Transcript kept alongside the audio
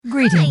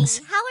Greetings.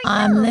 Hi, how are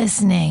you? I'm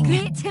listening.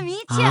 Great to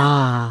meet you.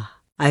 Ah,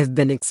 I've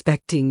been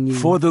expecting you.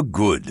 For the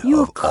good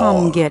You've of come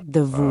all. get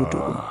the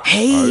voodoo.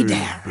 Hey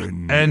there.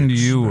 And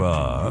you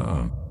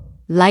are?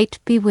 Light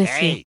be with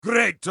you.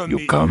 Great to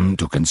You come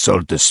to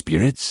consult the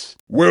spirits?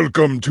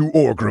 Welcome to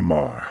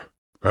Orgrimmar.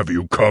 Have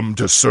you come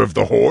to serve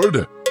the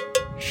Horde?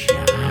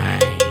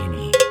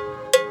 Shiny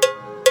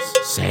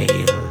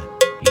sail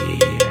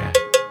here,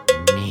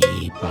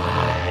 me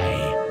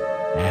buy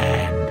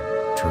and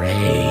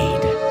trade.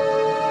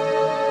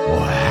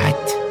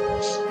 What?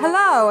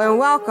 Hello and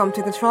welcome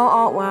to Ctrl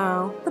Alt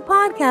WoW, the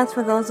podcast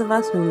for those of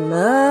us who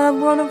love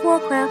World of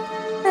Warcraft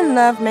and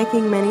love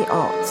making many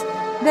alts.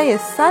 Today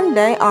is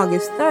Sunday,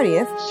 August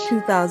 30th,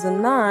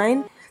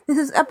 2009. This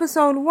is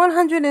episode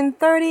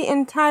 130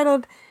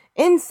 entitled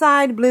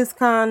Inside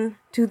Blizzcon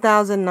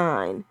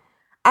 2009.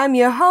 I'm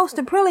your host,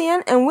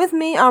 Aprillian, and with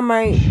me are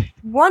my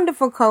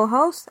wonderful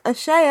co-hosts,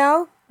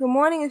 Asheo. Good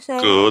morning,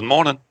 Asheo. Good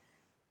morning.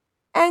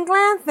 And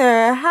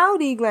Glanther.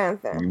 Howdy,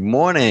 Glanther. Good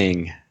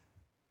morning.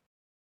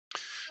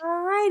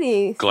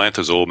 Alrighty.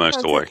 Glanther's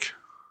almost awake.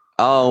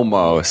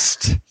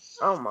 Almost.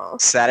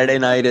 Saturday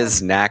night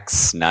is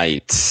next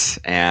night,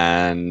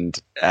 and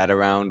at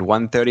around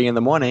 1:30 in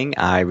the morning,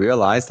 I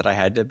realized that I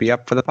had to be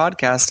up for the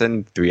podcast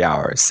in 3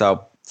 hours.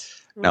 So,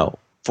 no,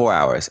 4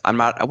 hours. I'm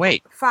not.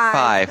 Wait,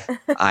 five.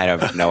 I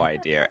have no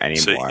idea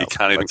anymore. See, you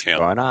can't even what's count.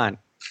 going on.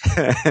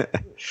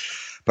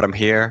 But I'm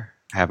here.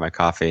 I have my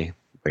coffee,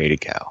 ready to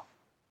go.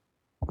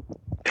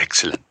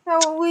 Excellent.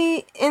 So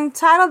we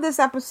entitled this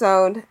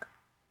episode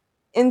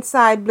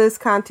Inside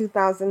BlizzCon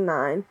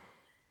 2009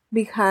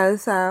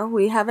 because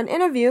we have an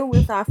interview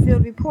with our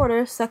field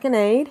reporter, Second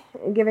Aid,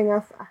 giving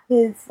us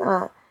his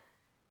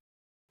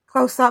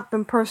close-up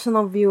and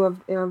personal view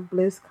of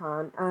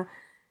BlizzCon.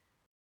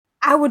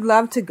 I would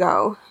love to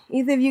go.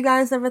 Either of you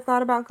guys ever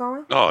thought about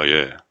going? Oh,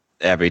 yeah.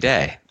 Every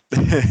day.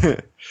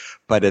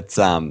 But it's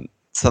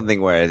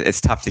something where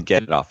it's tough to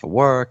get it off of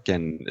work,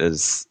 and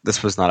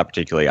this was not a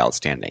particularly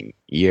outstanding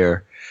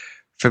year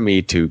for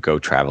me to go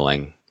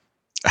traveling.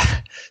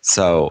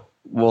 So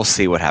we'll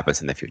see what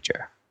happens in the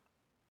future.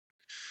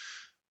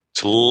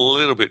 It's a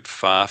little bit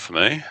far for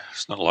me.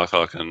 It's not like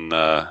I can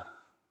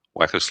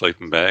whack a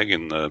sleeping bag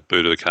in the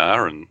boot of the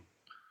car and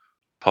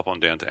pop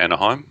on down to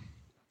Anaheim.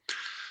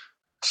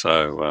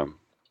 So,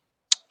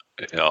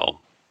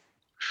 I'll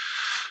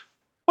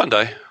one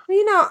day.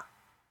 Well,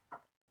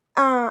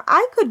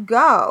 I could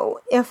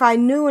go if I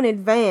knew in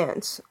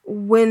advance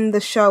when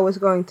the show was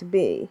going to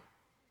be.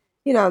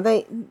 You know,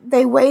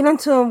 they wait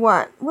until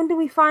what? When do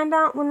we find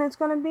out when it's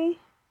going to be?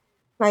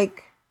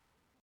 Like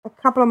a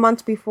couple of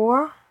months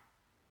before?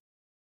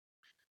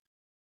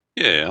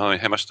 Yeah, I mean,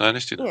 how much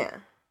notice do you know? Yeah.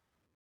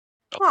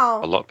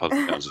 Well, a lot by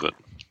the sounds of it.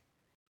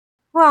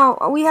 Well,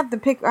 we have to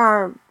pick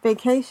our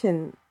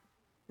vacation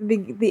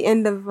the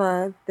end of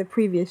the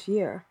previous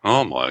year.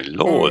 Oh, my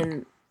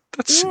Lord.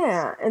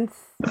 And,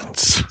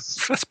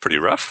 that's pretty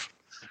rough.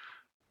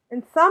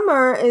 And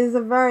summer is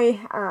a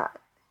very,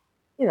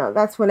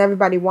 that's when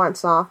everybody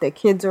wants off. Their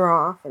kids are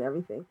off and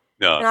everything.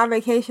 Yeah. And our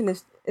vacation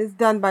is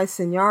done by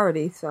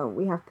seniority, so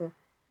we have to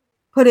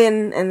put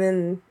in, and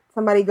then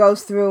somebody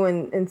goes through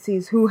and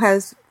sees who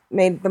has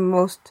made the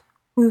most,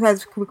 who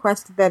has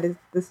requested that is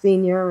the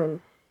senior,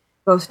 and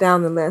goes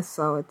down the list.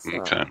 So it's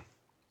a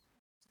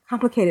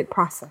complicated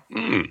process.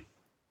 Mm.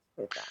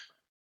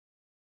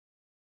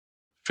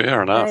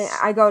 Fair enough.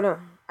 I go to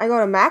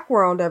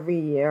Macworld every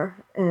year,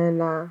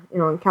 and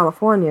in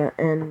California,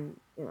 and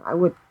I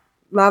would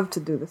love to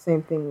do the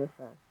same thing with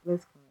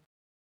BlizzCon.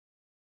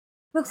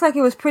 Looks like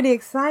it was pretty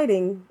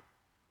exciting,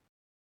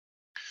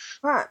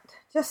 but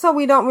just so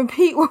we don't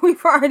repeat what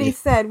we've already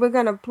said, we're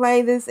going to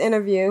play this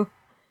interview,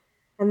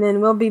 and then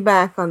we'll be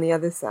back on the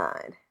other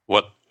side.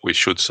 What we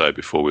should say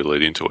before we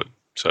lead into it,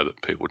 so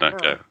that people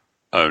don't go,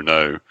 oh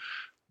no,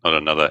 not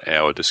another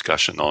hour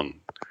discussion on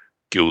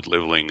guild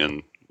leveling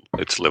and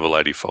it's level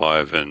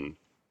 85 and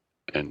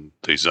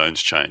these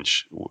zones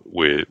change.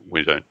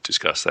 We don't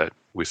discuss that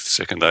with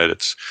Second Aid.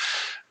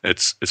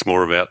 It's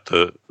more about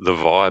the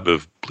vibe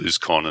of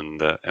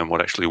BlizzCon and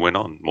what actually went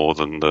on, more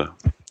than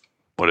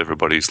what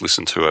everybody's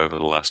listened to over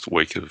the last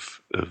week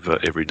of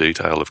every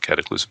detail of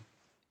Cataclysm.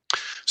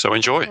 So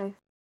enjoy. Okay.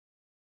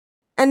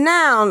 And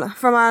now,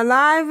 from our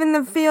live in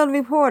the field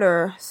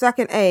reporter,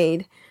 Second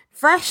Aid,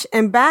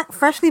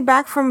 freshly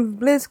back from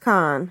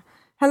BlizzCon.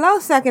 Hello,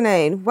 Second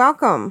Aid.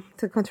 Welcome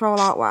to Ctrl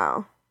Alt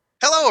WoW.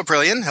 Hello,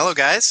 Aprillian. Hello,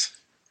 guys.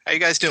 How you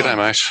guys doing? G'day,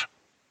 mate.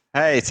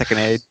 Hey, Second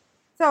Aid.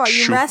 So, are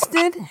you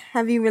rested?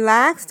 Have you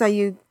relaxed? Are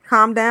you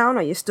calmed down?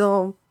 Are you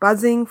still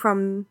buzzing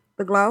from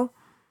the glow?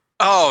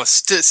 Oh,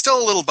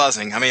 still a little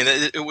buzzing. I mean,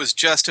 it was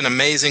just an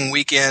amazing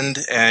weekend.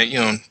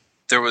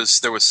 There was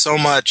so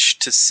much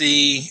to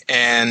see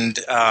and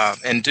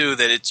do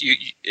that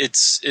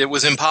it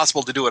was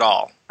impossible to do it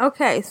all.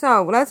 Okay,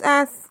 so let's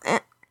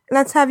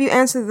have you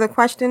answer the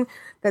question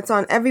that's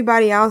on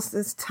everybody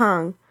else's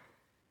tongue.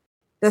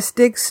 Does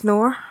Stig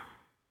snore?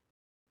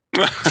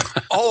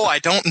 Oh, I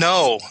don't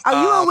know.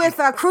 Oh, you were with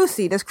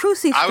Crucy. Does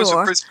Crucy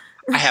snore?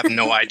 I have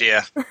no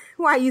idea.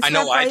 Why, you I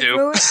know I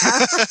do.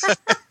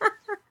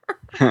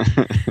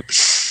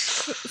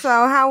 So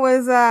how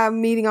was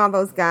meeting all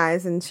those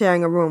guys and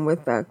sharing a room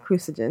with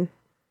Crucigen?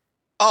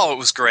 Oh, it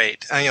was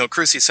great.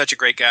 Crucy's such a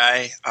great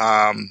guy.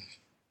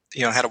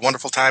 Had a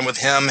wonderful time with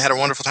him. Had a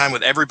wonderful time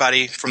with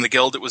everybody from the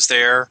guild that was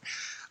there.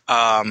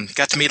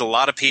 Got to meet a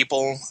lot of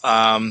people.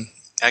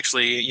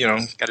 Actually,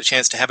 got a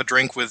chance to have a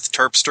drink with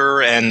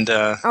Terpster and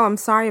I'm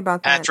sorry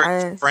about that.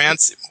 Patrick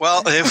France.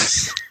 Well, it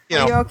was,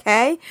 Are you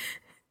okay?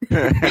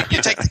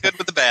 you take the good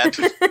with the bad.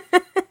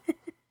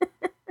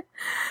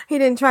 He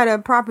didn't try to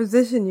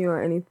proposition you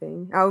or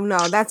anything. Oh no,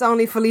 that's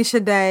only Felicia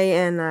Day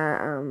and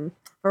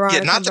Veronica.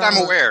 Yeah, not that I'm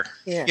aware.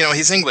 Yeah.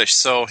 He's English,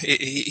 so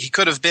he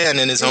could have been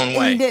in his own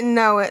way. He didn't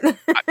know it.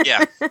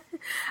 Yeah.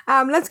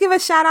 Let's give a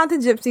shout out to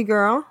Gypsy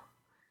Girl.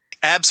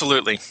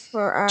 Absolutely.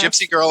 For,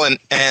 Gypsy Girl and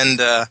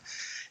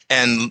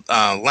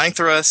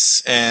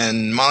Langthrus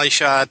and Molly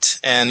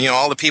Shot and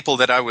all the people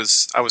that I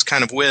was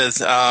kind of with.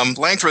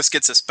 Langthrus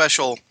gets a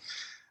special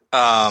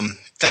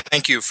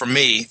thank you from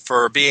me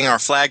for being our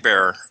flag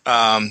bearer.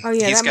 That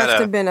must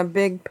have been a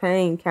big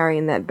pain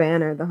carrying that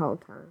banner the whole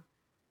time.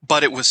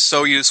 But it was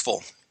so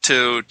useful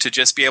to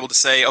just be able to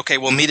say, okay,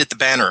 we'll meet at the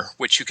banner,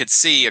 which you could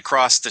see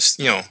across this,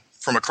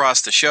 from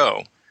across the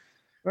show,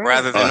 right.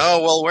 Rather than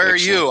where are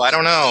you? I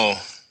don't know.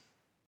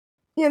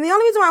 Yeah, the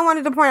only reason why I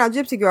wanted to point out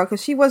Gypsy Girl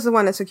because she was the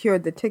one that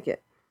secured the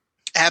ticket.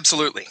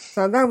 Absolutely.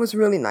 So that was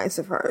really nice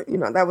of her.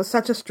 That was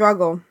such a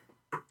struggle.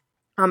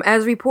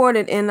 As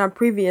reported in a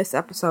previous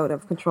episode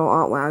of Control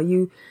Alt WoW,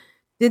 you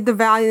did the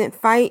valiant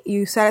fight.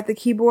 You sat at the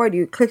keyboard.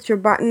 You clicked your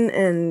button,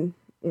 and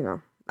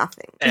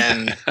nothing.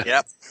 And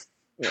yep.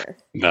 Yeah.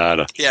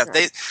 Nada. Yeah,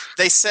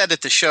 they said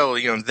at the show,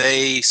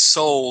 they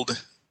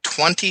sold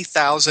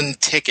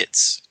 20,000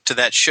 tickets to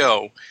that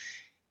show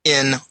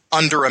in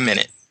under a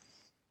minute.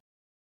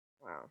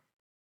 Wow,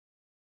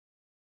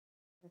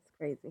 that's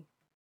crazy.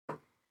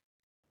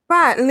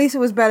 But at least it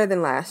was better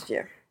than last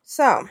year.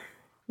 So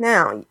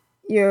now.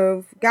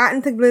 You've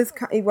gotten to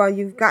Blizzcon. Well,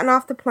 you've gotten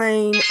off the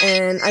plane,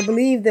 and I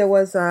believe there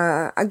was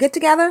a get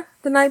together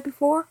the night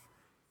before.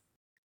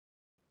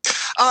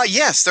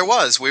 Yes, there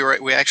was.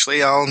 We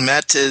actually all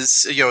met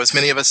as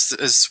many of us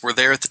as were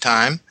there at the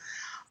time.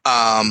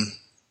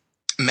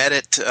 Met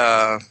at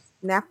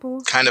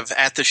Naples. Kind of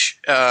at the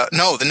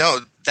no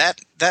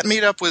that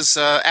meetup was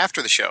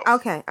after the show.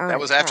 Okay, that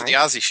was after the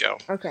Aussie show.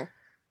 Okay.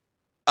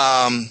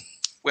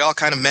 We all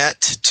kind of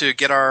met to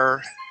get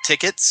our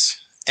tickets.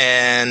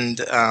 And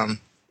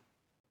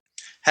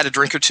had a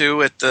drink or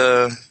two at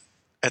the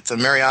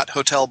Marriott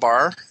Hotel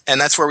bar, and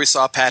that's where we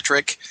saw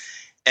Patrick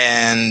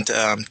and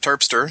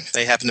Terpster.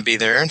 They happened to be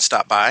there and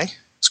stopped by.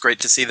 It's great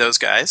to see those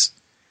guys.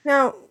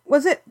 Now,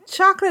 was it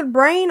Chocolate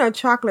Brain or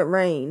Chocolate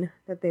Rain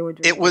that they were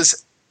drinking?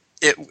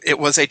 It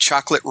was a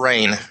chocolate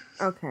rain.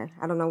 Okay,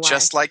 I don't know why.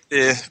 Just like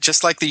the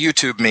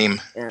YouTube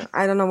meme. Yeah,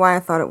 I don't know why I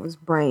thought it was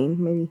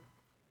brain. Maybe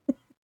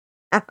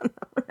I don't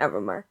know. Never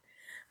mind.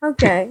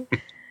 Okay.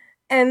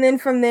 And then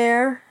from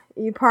there,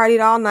 you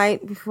partied all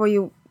night before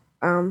you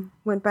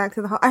went back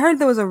to the hall. I heard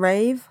there was a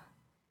rave.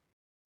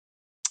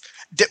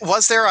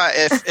 Was there?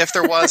 If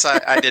there was,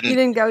 I didn't. You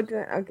didn't go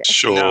to it? Okay.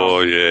 Sure,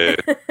 no. Yeah.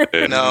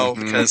 No,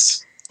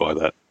 because by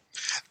that.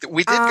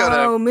 We did go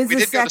to.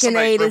 Mrs. Second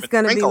Aid is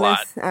going to be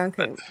listening.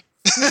 Okay.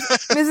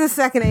 Mrs.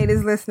 Second Aid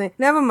is listening.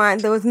 Never mind.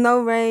 There was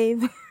no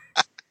rave.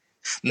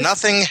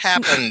 Nothing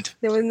happened.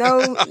 There was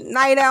no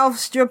night elf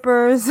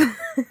strippers.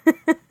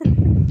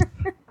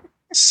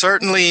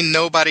 Certainly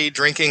nobody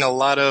drinking a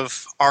lot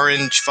of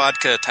orange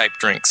vodka type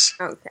drinks.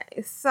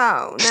 Okay,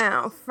 so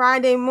now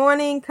Friday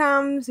morning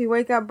comes, you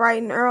wake up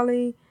bright and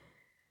early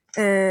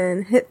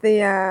and hit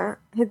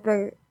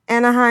the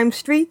Anaheim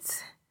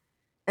streets,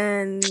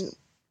 and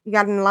you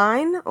got in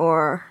line,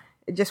 or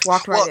it just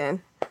walked right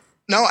in?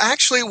 No,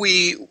 actually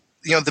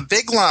the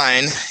big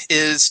line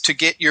is to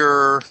get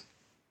your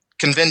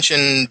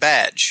convention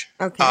badge.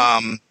 Okay.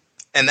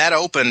 And that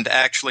opened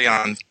actually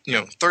on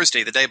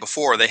Thursday, the day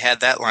before. They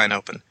had that line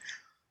open,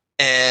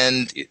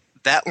 and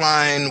that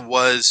line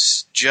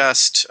was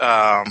just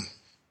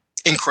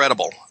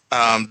incredible.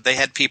 They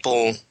had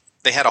people.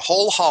 They had a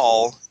whole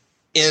hall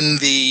in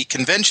the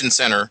convention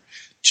center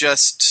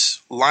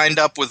just lined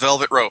up with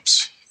velvet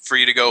ropes for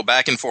you to go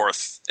back and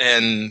forth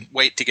and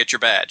wait to get your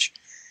badge.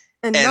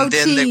 And no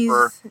then cheese they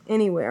were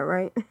anywhere,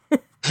 right?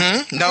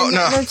 No.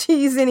 No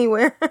cheese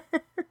anywhere.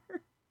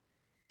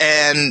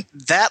 And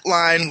that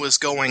line was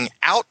going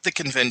out the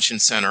convention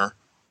center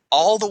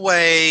all the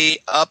way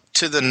up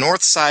to the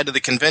north side of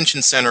the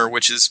convention center,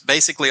 which is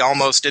basically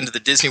almost into the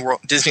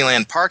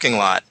Disneyland parking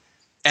lot,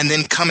 and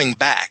then coming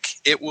back.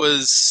 It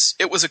was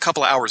a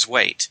couple of hours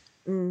wait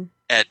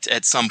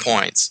at some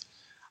points.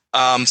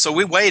 So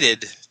we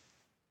waited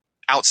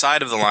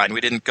outside of the line.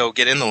 We didn't go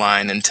get in the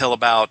line until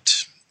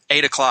about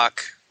 8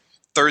 o'clock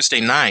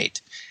Thursday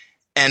night.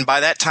 And by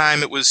that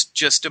time, it was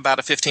just about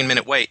a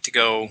 15-minute wait to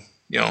go,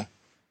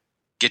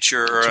 get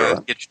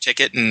your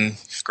ticket and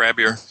grab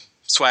your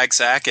swag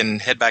sack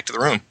and head back to the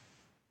room.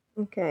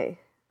 Okay.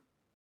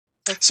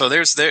 So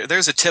there's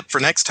a tip for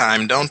next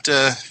time. Don't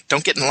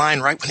get in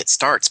line right when it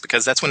starts,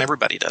 because that's when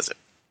everybody does it.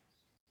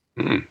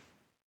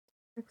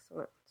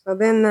 Excellent. So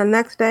then the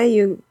next day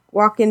you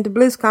walk into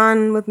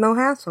BlizzCon with no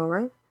hassle,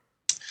 right?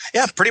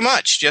 Yeah, pretty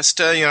much. Just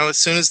as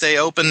soon as they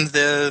opened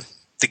the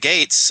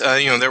gates,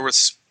 there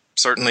was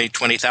certainly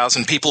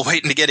 20,000 people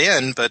waiting to get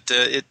in, but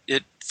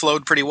it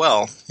flowed pretty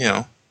well.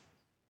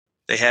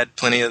 They had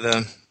plenty of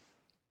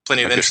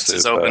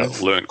entrances open.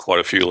 Learned quite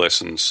a few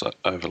lessons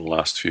over the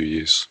last few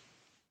years.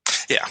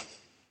 Yeah.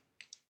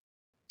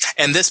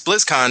 And this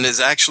BlizzCon is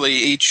actually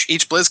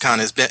each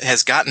BlizzCon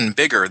has gotten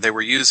bigger. They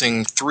were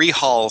using 3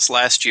 halls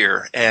last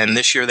year, and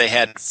this year they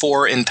had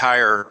 4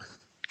 entire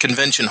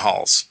convention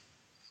halls.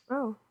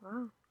 Oh,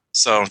 wow!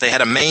 So they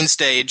had a main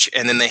stage,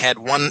 and then they had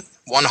one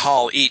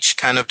hall each,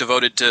 kind of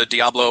devoted to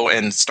Diablo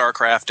and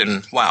StarCraft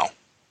and WoW.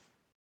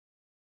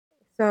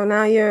 So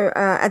now you're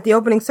at the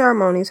opening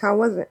ceremonies. How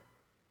was it?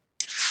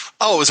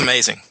 Oh, it was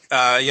amazing.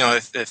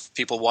 If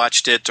people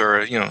watched it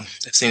or have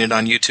seen it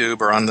on YouTube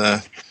or on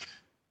the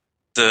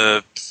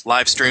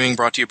live streaming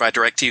brought to you by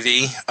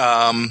DirecTV,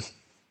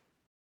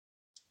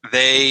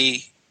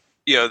 they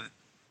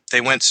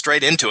went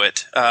straight into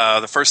it.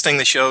 The first thing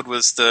they showed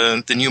was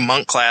the new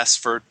monk class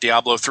for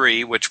Diablo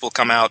 3, which will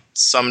come out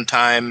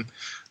sometime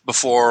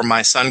before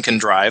my son can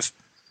drive.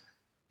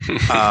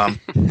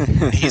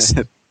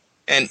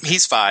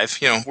 He's 5.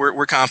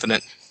 We're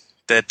confident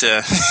that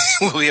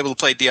we'll be able to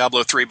play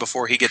Diablo 3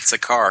 before he gets a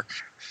car.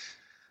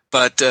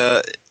 But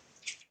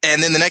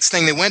and then the next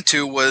thing they went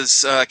to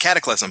was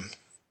Cataclysm.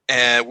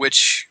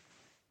 Which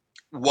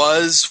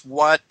was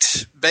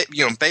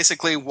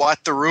basically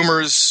what the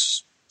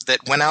rumors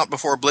that went out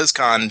before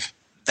BlizzCon,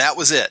 that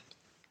was it.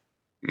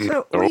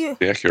 So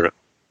accurate.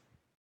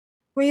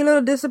 Were you a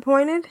little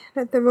disappointed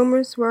that the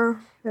rumors were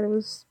that it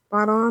was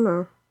spot on,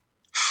 or?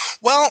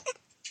 Well,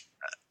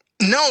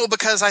 no,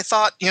 because I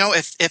thought,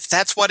 if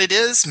that's what it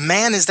is,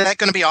 man, is that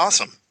going to be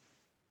awesome.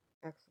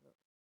 Excellent.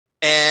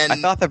 And I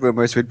thought the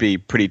rumors would be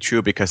pretty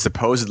true because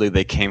supposedly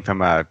they came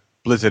from a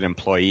Blizzard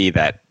employee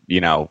that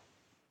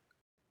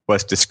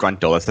was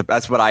disgruntled.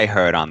 That's what I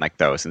heard on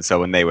those. And so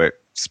when they were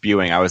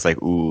spewing, I was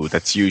like, ooh,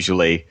 that's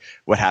usually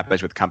what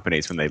happens with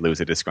companies when they lose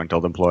a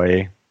disgruntled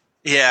employee.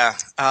 Yeah.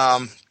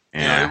 Yeah.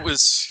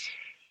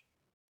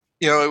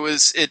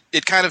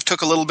 It kind of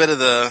took a little bit of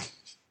the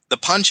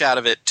punch out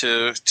of it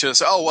to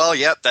say, oh, well,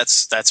 yep,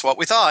 that's what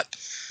we thought.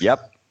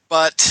 Yep.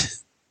 But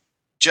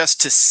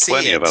just to see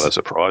plenty of other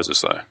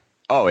surprises, though.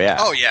 Oh, yeah.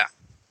 Oh, yeah.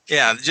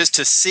 Yeah, just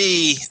to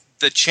see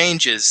the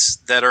changes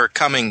that are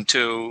coming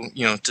to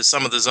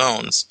some of the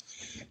zones,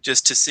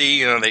 just to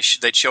see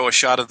they'd show a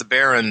shot of the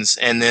barrens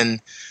and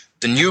then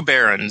the new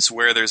barrens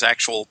where there's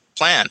actual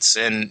plants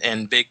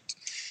and big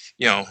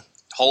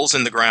holes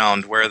in the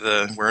ground where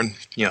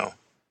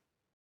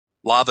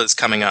lava's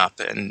coming up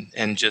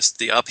and just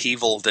the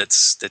upheaval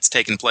that's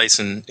taking place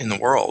in the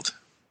world.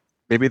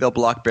 Maybe they'll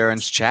block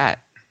Baron's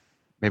chat.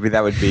 Maybe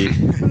that would be...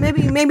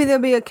 maybe there'll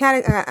be a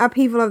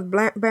upheaval of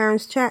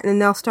Baron's chat,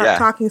 and they'll start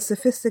talking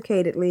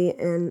sophisticatedly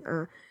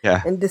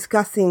and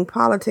discussing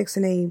politics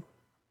in a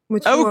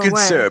mature way. Good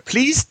sir,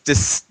 please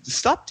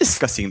stop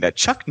discussing that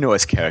Chuck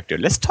Norris character.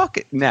 Let's talk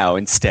now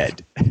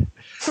instead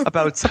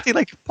about something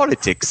like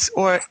politics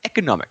or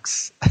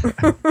economics. It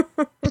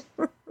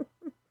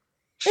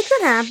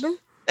could happen.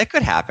 It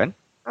could happen.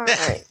 All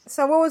right.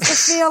 So, what was the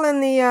feel in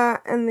the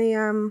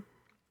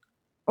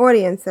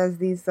audience as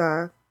these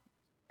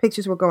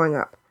pictures were going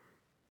up?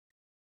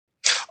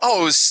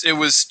 Oh, it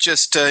was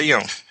just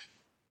applause.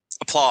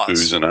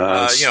 Oohs and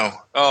ahs.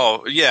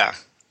 Oh yeah,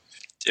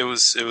 it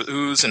was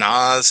oohs and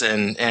ahs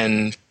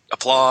and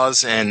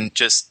applause and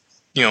just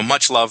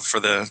much love for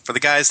the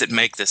guys that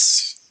make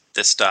this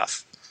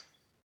stuff.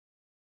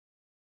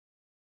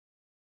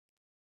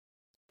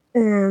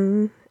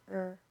 And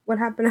what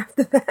happened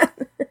after that?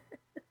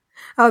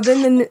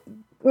 Then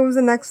what was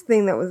the next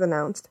thing that was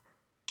announced?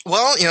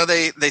 Well,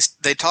 they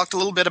talked a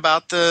little bit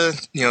about the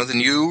the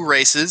new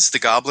races, the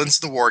goblins,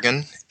 the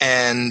worgen,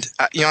 and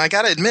I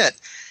got to admit,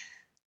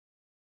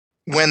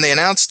 when they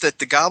announced that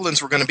the goblins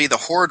were going to be the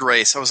horde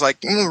race, I was like,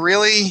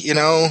 really?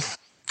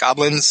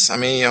 Goblins? I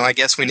mean, I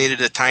guess we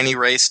needed a tiny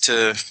race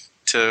to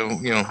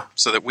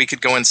so that we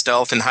could go in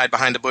stealth and hide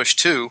behind a bush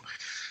too,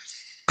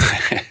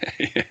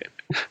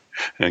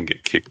 and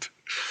get kicked.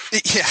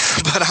 Yeah,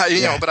 but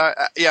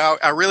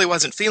I really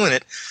wasn't feeling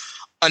it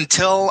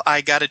until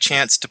I got a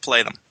chance to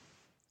play them.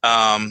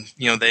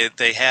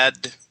 They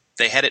had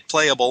it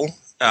playable,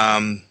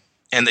 and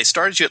they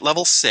started you at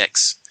level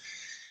 6,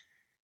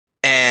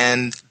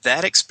 and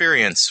that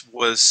experience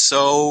was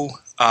so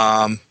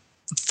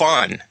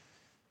fun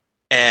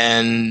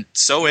and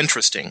so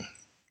interesting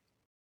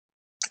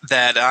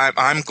that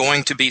I'm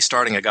going to be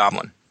starting a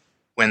goblin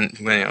when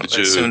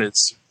as soon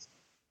as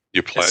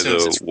you play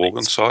the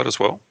worgen side as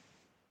well.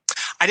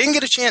 I didn't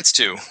get a chance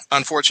to,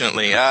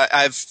 unfortunately.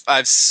 I've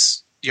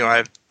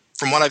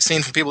from what I've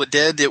seen from people that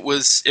did, it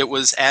was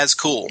as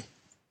cool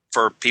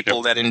for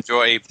people that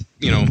enjoy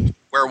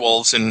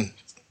werewolves and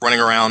running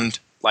around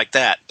like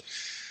that.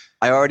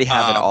 I already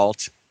have an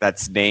alt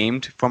that's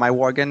named for my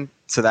worgen,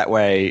 so that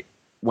way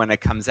when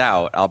it comes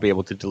out, I'll be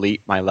able to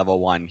delete my level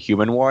 1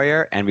 human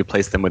warrior and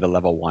replace them with a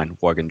level 1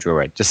 worgen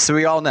druid. Just so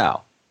we all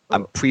know.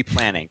 I'm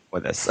pre-planning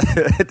with this.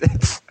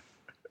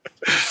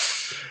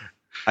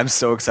 I'm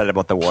so excited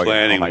about the war.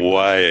 Planning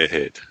way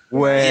ahead.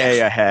 Way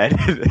ahead.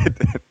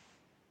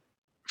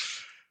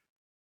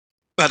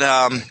 But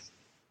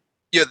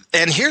yeah,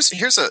 and here's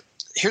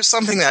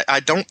something that I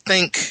don't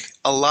think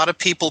a lot of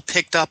people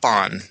picked up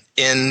on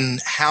in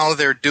how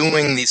they're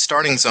doing these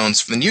starting zones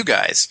for the new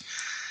guys.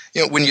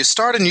 You know, when you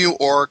start a new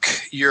orc,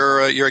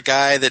 you're a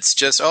guy that's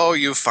just,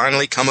 you've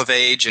finally come of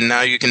age, and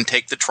now you can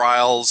take the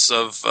trials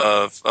of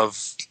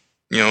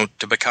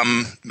to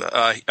become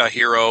a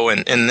hero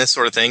and this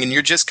sort of thing, and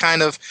you're just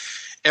kind of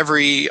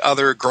every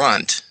other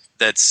grunt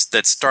that's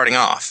starting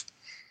off.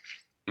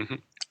 Mm-hmm.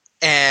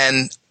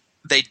 And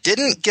they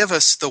didn't give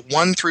us the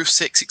 1 through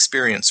 6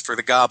 experience for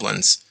the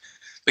goblins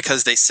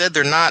because they said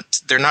they're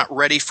not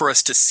ready for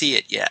us to see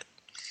it yet.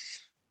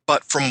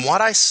 But from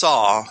what I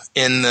saw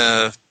in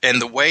the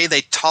way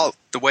they talk,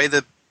 the way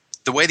the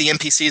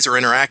NPCs are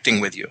interacting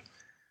with you,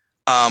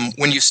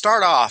 when you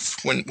start off,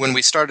 when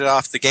we started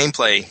off the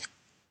gameplay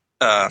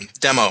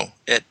demo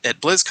at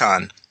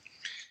BlizzCon,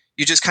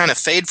 you just kind of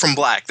fade from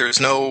black. There's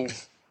no,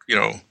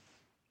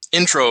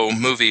 intro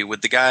movie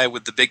with the guy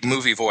with the big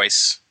movie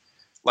voice,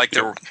 like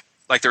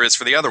there is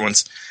for the other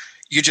ones.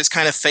 You just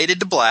kind of faded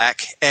to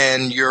black,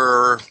 and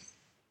you're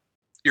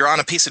on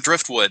a piece of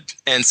driftwood,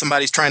 and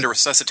somebody's trying to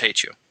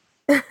resuscitate you.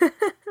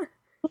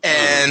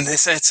 And they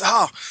say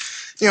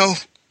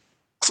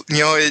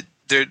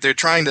they're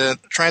trying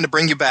to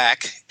bring you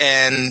back,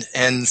 and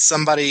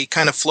somebody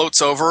kind of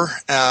floats over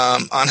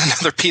on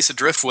another piece of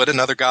driftwood.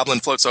 Another goblin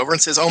floats over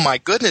and says, "Oh my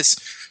goodness,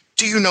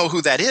 do you know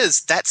who that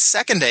is? That's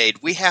Second Aid.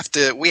 We have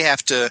to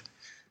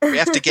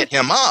get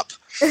him up."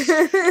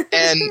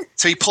 And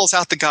so he pulls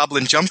out the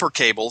goblin jumper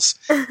cables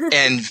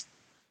and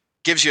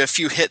gives you a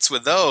few hits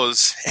with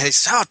those, and he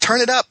says, "Turn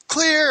it up,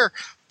 clear,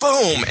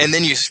 boom," and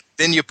then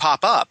you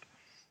pop up.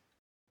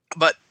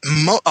 But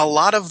a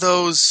lot of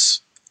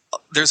those,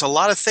 there's a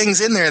lot of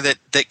things in there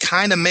that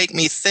kind of make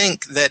me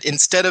think that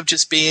instead of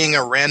just being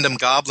a random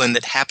goblin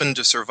that happened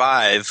to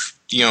survive,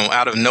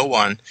 out of no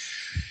one,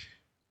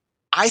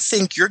 I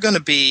think you're going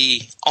to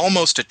be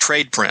almost a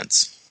trade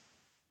prince.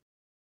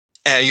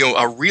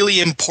 A really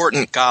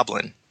important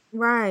goblin.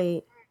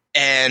 Right.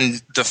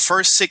 And the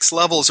first 6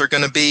 levels are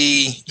going to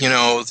be,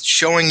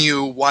 showing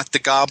you what the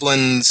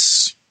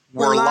goblins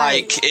were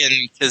like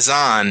in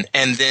Kazan,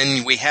 and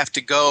then we have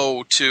to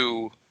go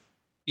to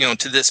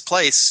this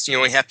place.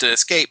 We have to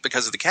escape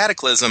because of the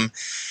cataclysm,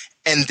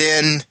 and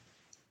then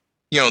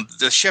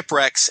the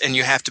shipwrecks, and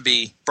you have to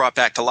be brought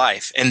back to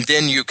life, and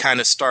then you kind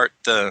of start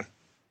the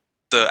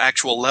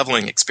actual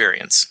leveling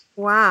experience.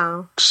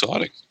 Wow,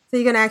 exciting! So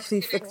you're gonna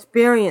actually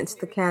experience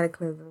the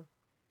cataclysm.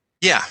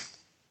 Yeah.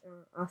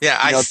 Yeah,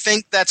 I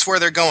think that's where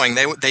they're going.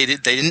 They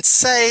didn't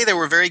say. They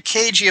were very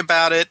cagey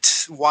about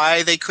it,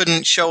 why they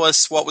couldn't show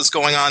us what was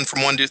going on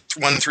from 1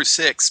 through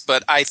 6,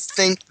 but I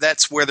think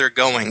that's where they're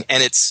going,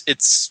 and it's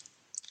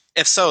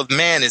if so,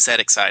 man, is that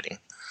exciting.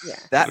 Yeah.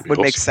 That would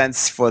make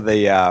sense for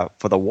the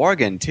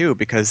Worgen too,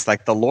 because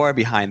like the lore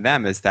behind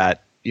them is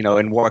that,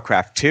 in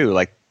Warcraft 2,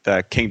 like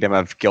the kingdom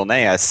of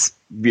Gilneas,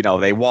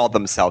 they walled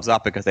themselves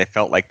up because they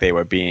felt like they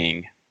were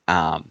being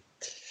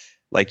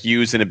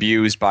used and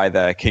abused by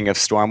the King of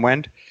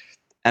Stormwind.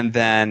 And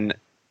then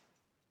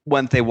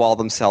when they walled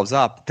themselves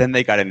up, then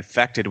they got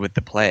infected with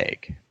the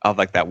plague of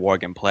like that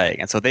Worgen plague.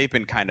 And so they've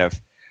been kind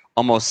of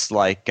almost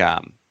like,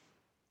 what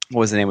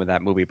was the name of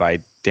that movie by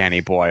Danny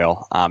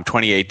Boyle?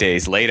 28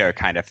 Days Later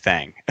kind of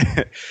thing,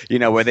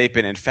 where they've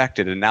been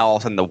infected and now all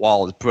of a sudden the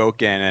wall is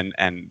broken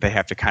and they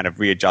have to kind of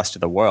readjust to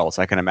the world.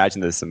 So I can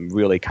imagine there's some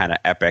really kind of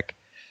epic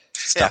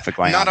stuff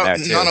going on there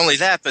too. Not only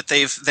that, but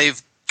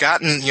they've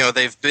gotten,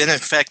 they've been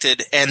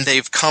infected and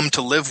they've come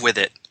to live with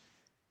it.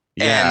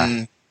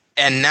 Yeah.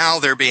 And now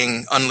they're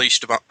being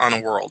unleashed on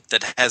a world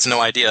that has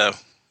no idea,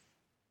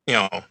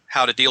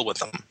 how to deal with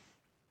them.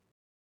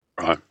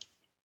 Right.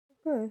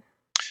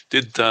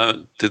 Did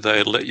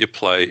they let you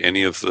play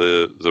any of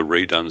the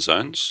redone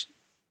zones?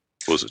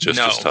 Or was it just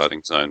the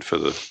starting zone for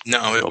the...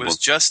 No, it was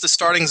just the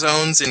starting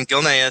zones in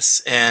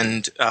Gilneas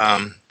and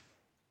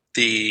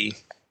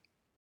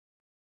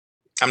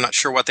I'm not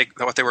sure what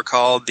they were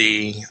called,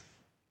 the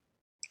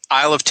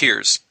Isle of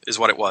Tears is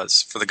what it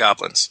was for the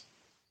goblins.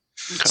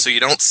 Okay. So you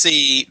don't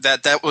see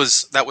that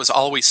was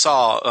all we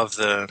saw of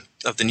the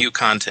new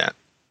content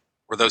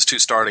were those 2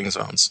 starting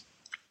zones.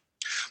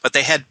 But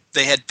they had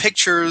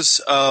pictures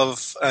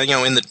of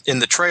in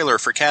the trailer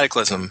for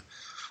Cataclysm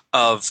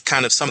of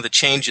kind of some of the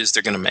changes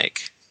they're going to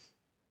make.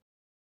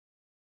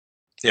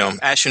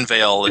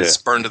 Ashenvale is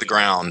burned to the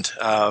ground.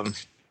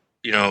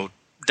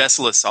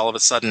 Desolus all of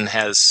a sudden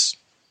has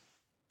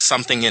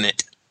something in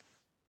it.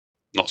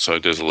 Not so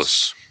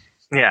desolous.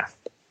 Yeah.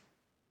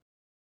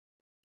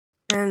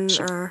 And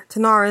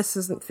Tanaris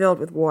isn't filled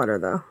with water,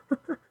 though.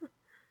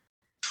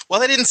 Well,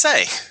 they didn't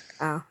say.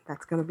 Oh,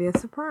 that's going to be a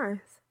surprise.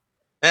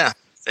 Yeah,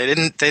 they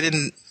didn't. I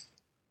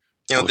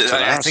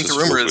think the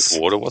rumor is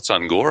with water. What's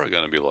Angora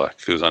going to be like?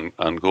 Because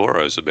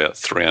Angora is about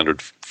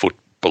 300 foot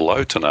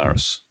below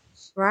Tanaris.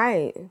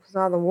 Right, because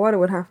all the water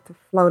would have to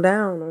flow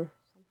down or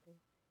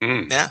something.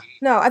 Yeah.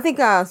 No, I think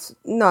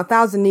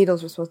 1,000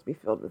 Needles were supposed to be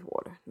filled with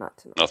water, not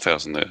Tanaris. Not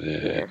 1,000.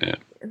 Yeah.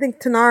 I think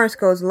Tanaris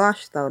goes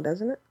lush, though,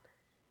 doesn't it?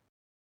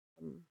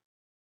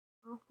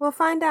 We'll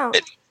find out.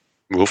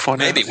 We'll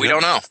find out. Maybe. We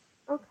don't know.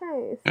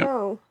 Okay,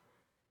 so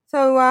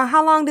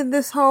how long did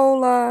this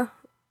whole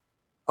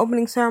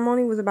opening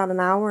ceremony? Was about an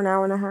hour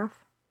and a half?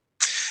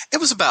 It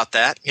was about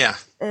that, yeah.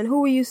 And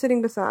who were you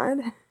sitting beside?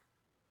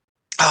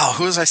 Oh,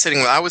 who was I sitting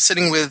with? I was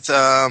sitting with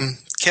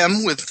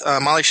Kim, with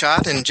Molly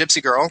Schott and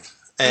Gypsy Girl,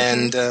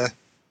 and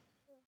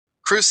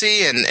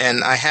Crucy,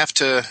 and I have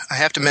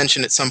to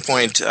mention at some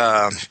point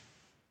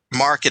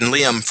Mark and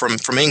Liam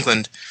from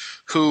England,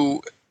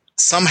 who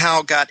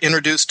somehow got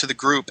introduced to the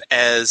group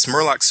as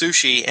Murloc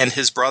Sushi and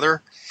his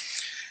brother,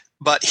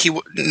 but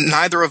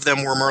neither of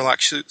them were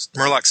Murloc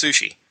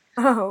Sushi.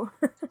 Oh,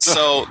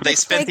 so they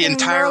spent the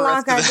entire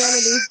rest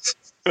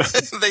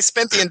they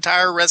spent the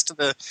entire rest of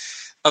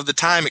the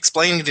time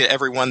explaining to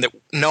everyone that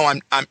no,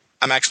 I'm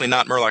actually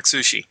not Murloc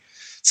Sushi.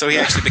 So he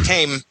actually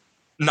became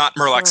not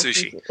Murloc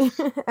Sushi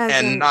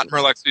and not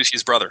Murloc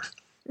Sushi's brother.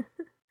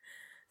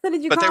 So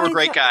did you? But they were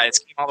great guys,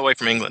 came all the way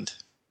from England.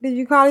 Did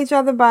you call each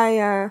other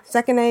by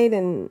second aid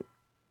and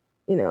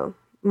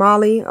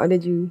Molly, or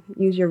did you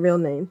use your real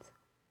names?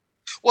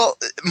 Well,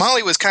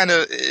 Molly was kind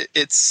of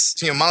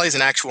Molly's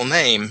an actual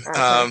name,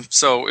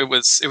 so it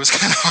was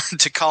kind of hard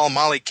to call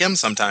Molly Kim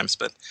sometimes.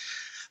 But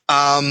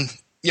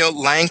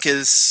Lank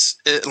is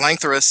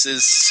Langthrus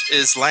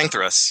is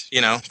Langthrus.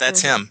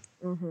 That's him.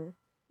 Mm-hmm.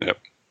 Yep.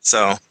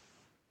 So.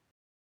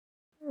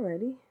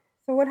 Alrighty.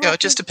 So what happened? It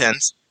just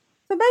depends.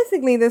 So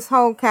basically, this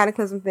whole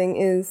Cataclysm thing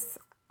is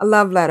a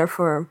love letter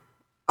for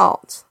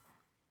alts.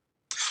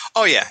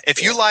 Oh yeah,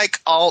 if you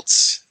like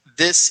alts,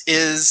 this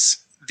is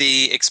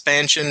the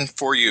expansion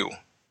for you,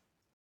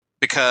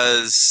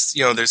 because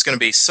there's going to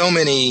be so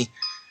many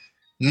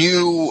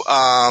new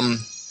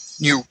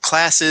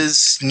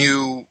classes,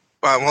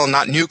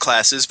 not new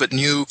classes, but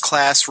new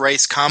class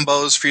race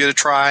combos for you to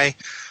try.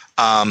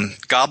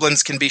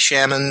 Goblins can be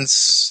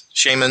shamans,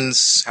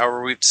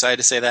 however we decide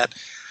to say that.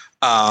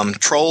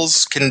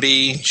 Trolls can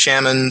be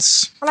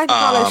shamans. I like to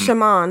call it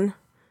shaman.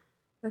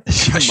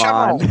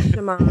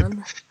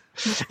 Shaman.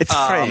 It's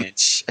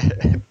French.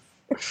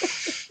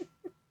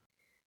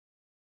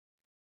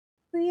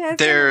 Yeah,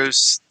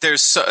 there's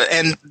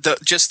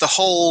just the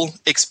whole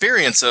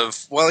experience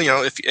of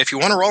if you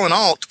want to roll an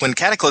alt when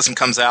Cataclysm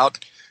comes out,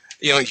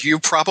 you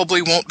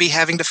probably won't be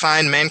having to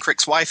find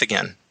Mancrick's wife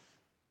again.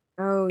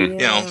 Oh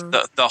yeah.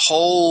 The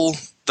whole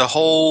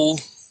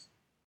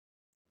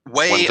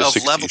way of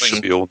leveling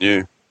should be all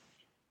new.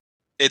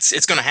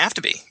 It's going to have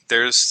to be.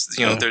 There's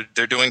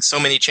they're doing so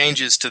many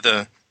changes to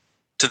the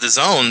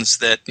zones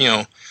that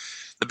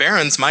the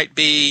Barrens might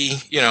be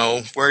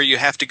where you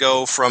have to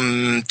go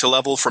to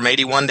level from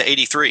 81 to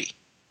 83.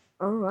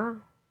 Oh wow,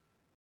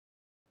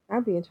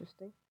 that'd be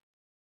interesting.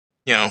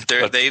 I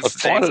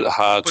find it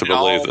hard to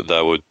believe that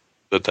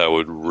they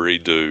would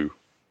redo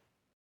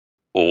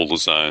all the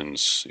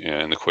zones,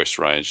 and the quest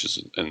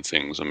ranges and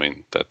things. I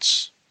mean,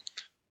 that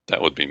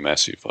would be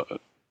massive.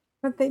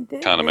 But they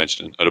did. Can't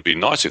imagine it. It'd be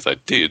nice if they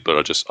did, but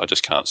I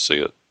just can't see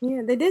it.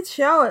 Yeah, they did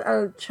show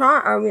a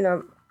chart.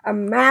 A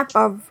map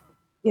of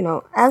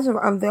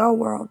of the old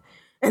world,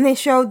 and they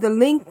showed the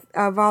length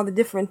of all the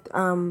different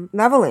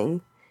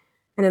leveling,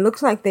 and it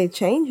looks like they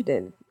changed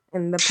it.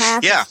 And the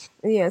path,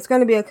 it's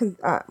going to be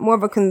a more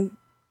of a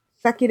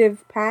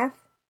consecutive path.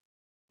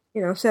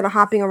 Instead of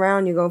hopping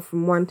around, you go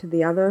from one to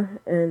the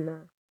other,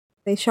 and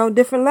they show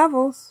different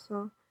levels.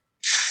 So.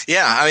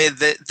 Yeah, I mean,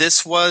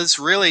 this was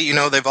really,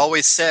 they've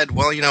always said,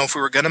 well, if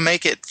we were going to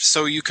make it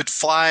so you could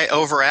fly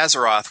over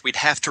Azeroth, we'd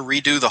have to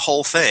redo the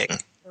whole thing.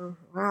 Oh,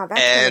 wow,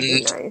 that's going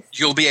to be nice.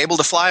 You'll be able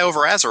to fly over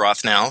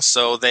Azeroth now,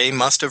 so they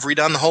must have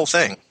redone the whole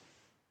thing.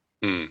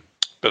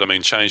 But I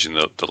mean, changing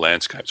the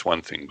landscape's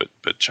one thing,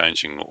 but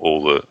changing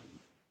all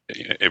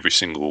every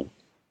single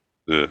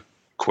the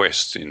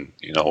quest in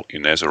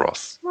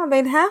Azeroth. Well,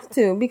 they'd have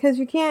to, because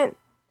you can't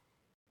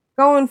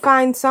go and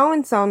find so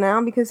and so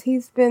now because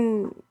he's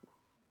been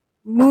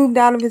moved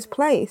out of his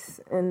place,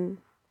 and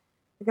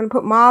they're going to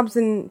put mobs,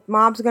 and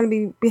mobs are going to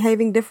be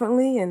behaving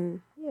differently,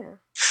 and yeah.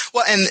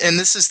 Well, and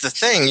this is the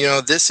thing,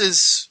 this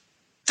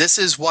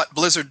is what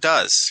Blizzard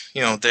does.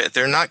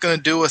 They're not going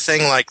to do a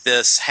thing like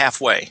this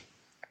halfway.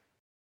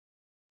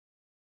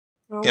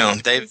 Oh.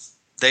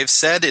 They've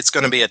said it's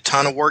going to be a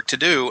ton of work to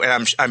do,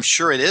 and I'm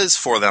sure it is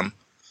for them.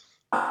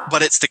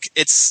 But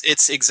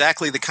it's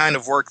exactly the kind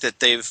of work that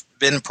they've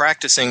been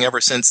practicing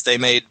ever since they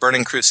made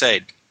Burning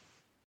Crusade.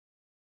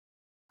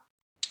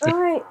 All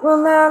right.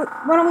 Well,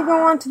 why don't we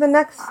go on to the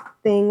next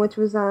thing, which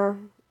was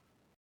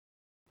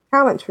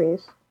talent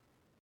trees.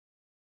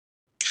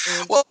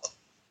 Well,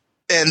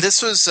 and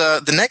this was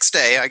the next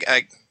day.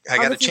 I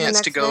got a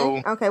chance to go.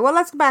 Day? Okay. Well,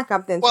 let's back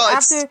up then. Well,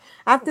 so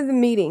after the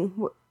meeting,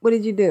 what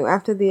did you do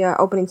after the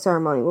opening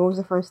ceremony? What was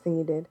the first thing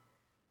you did?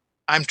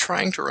 I'm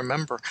trying to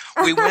remember.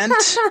 We went.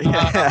 We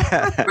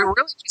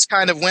really just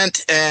kind of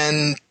went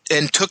and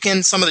took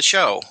in some of the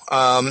show.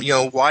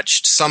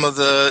 Watched some of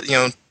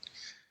the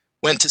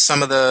went to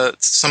some of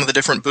the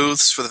different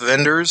booths for the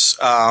vendors.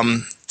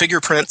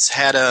 Fingerprints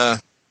had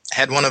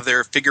one of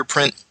their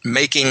fingerprint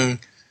making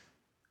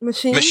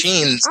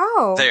machines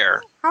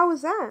there. How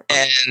was that?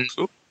 And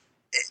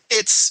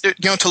it's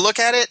to look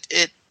at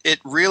it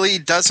really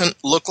doesn't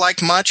look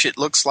like much. It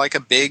looks like a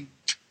big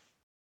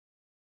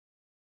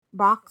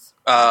box.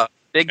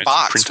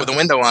 Box with a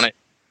window on it.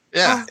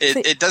 Yeah,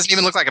 it doesn't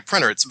even look like a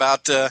printer. It's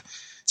about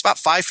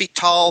 5 feet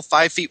tall,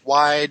 5 feet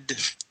wide,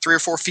 3 or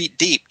 4 feet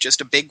deep.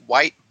 Just a big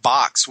white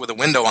box with a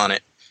window on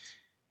it,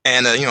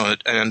 and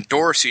a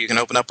door so you can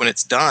open up when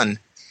it's done.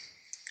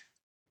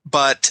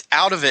 But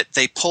out of it,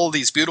 they pull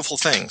these beautiful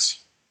things.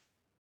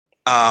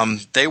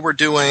 They were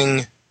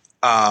doing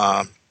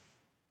a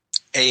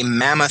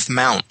mammoth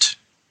mount,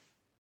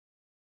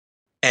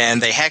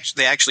 and they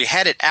actually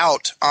had it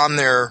out on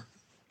their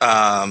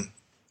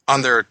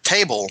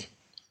table,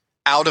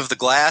 out of the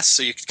glass,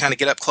 so you could kind of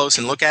get up close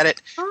and look at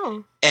it.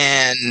 Oh.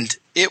 And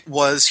it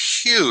was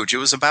huge. It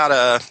was about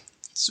a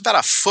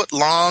foot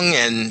long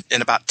and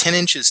about 10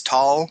 inches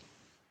tall,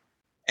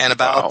 and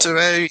about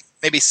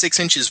maybe 6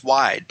 inches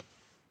wide.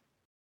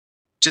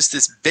 Just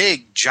this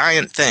big,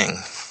 giant thing.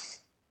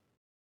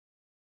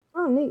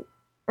 Oh, neat.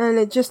 And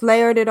it just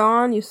layered it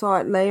on? You saw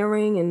it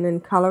layering and then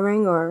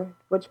coloring, or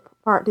which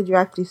part did you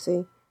actually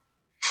see?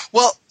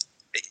 Well,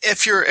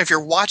 if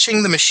you're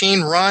watching the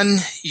machine run,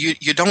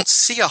 you don't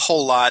see a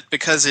whole lot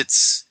because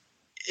it's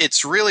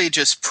really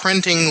just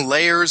printing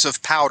layers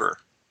of powder.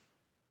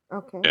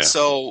 Okay. Yeah.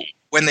 So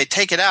when they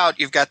take it out,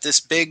 you've got this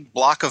big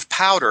block of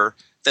powder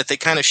that they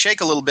kind of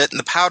shake a little bit, and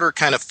the powder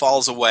kind of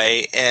falls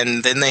away,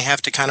 and then they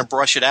have to kind of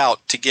brush it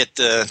out to get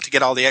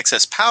all the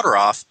excess powder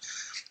off.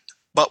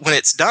 But when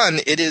it's done,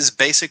 it is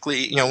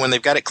basically, when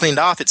they've got it cleaned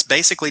off, it's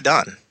basically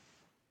done.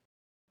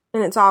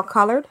 And it's all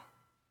colored?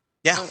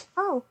 Yeah.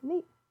 Oh,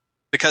 neat.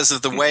 Because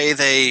of the way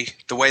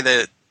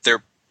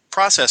their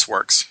process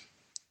works.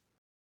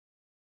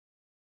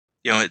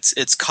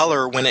 It's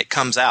color when it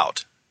comes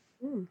out.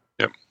 Mm.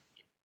 Yep.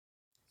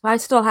 I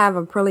still have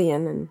a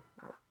Prillian, and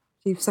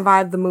she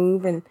survived the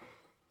move, and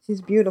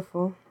she's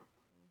beautiful.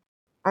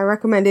 I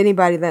recommend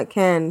anybody that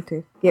can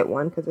to get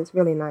one because it's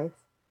really nice.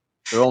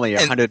 They're only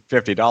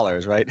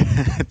 $150, right? Yeah.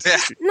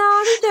 No,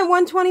 I think they're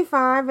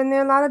 $125, and there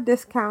are a lot of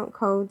discount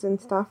codes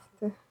and stuff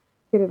to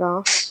get it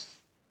off.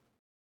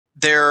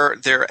 They're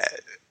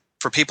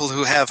for people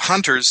who have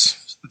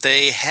hunters.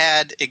 They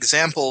had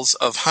examples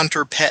of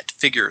hunter pet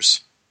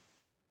figures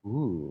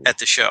at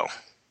the show.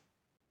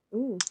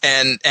 Ooh.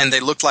 And they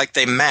looked like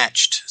they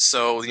matched.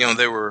 So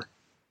the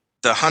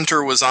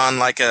hunter was on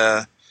like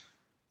an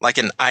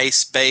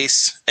ice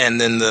base,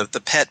 and then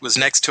the pet was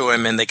next to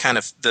him, and they kind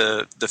of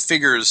the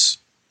figures,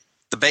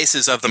 the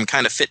bases of them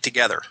kind of fit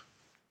together.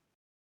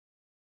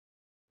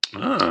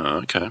 Oh,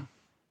 okay.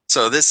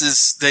 So they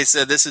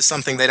said this is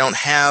something they don't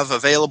have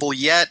available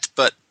yet,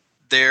 but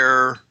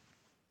they're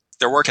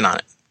working on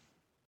it.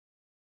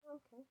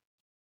 Okay.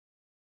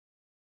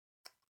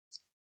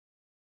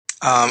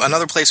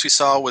 Another place we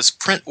saw was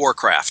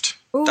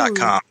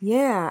printwarcraft.com.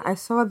 Yeah, I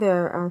saw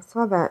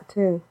that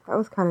too. That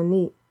was kind of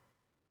neat.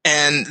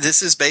 And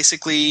this is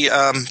basically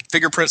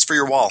fingerprints for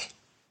your wall.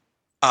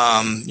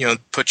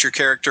 Put your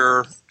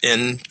character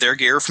in their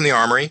gear from the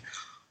armory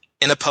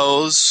in a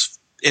pose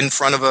in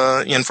front of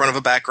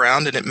a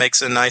background, and it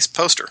makes a nice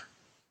poster.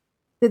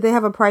 Did they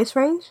have a price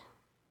range?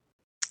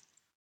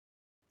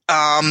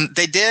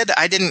 They did.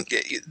 I didn't.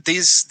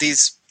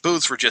 These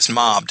booths were just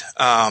mobbed.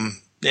 In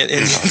the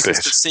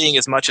interest of seeing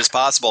as much as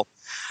possible,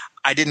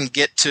 I didn't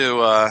get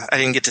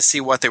to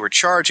see what they were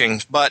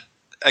charging. But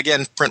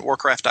again,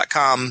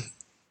 printwarcraft.com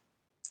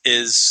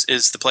is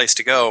the place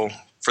to go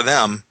for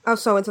them. Oh,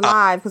 so it's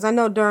live, because I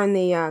know during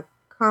the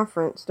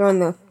conference, during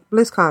the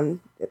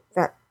BlizzCon,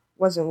 that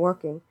wasn't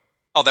working.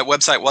 Oh, that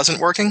website wasn't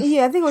working?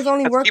 Yeah, I think it was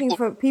only working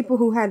for people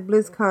who had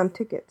BlizzCon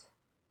tickets.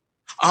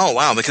 Oh,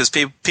 wow, because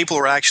people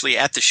were actually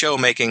at the show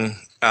making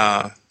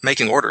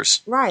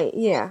orders. Right,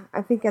 yeah.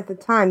 I think at the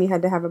time you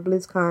had to have a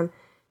BlizzCon.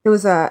 There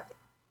was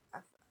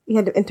you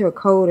had to enter a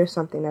code or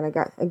something that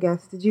I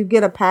guess. Did you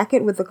get a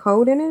packet with the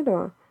code in it,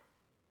 or?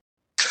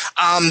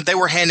 They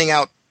were handing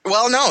out,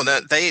 well, no,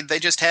 they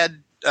just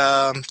had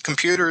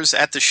computers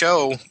at the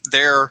show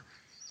there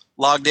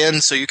logged in,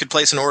 so you could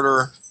place an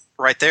order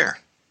right there.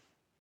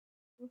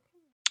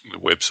 The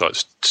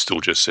website still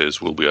just says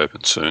will be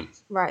open soon.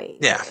 Right.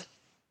 Yeah.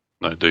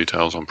 No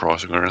details on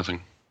pricing or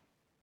anything.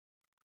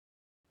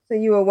 So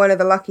you were one of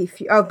the lucky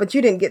few. Oh, but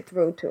you didn't get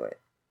through to it.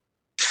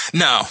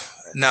 No,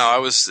 I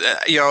was,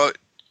 we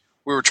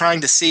were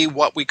trying to see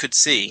what we could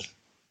see.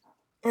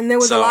 And there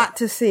was a lot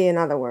to see, in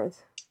other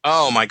words.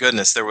 Oh my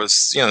goodness, there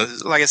was,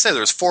 like I said,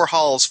 there was 4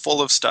 halls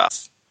full of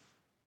stuff.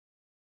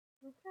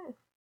 Okay.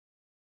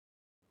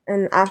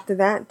 And after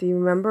that, do you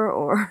remember,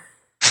 or?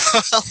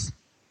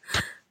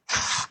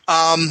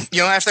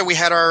 After we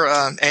had our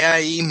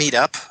AIE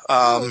meetup,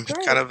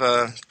 kind of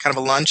a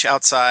lunch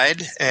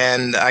outside,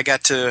 and I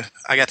got to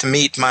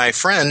meet my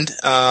friend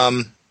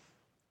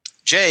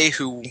Jay,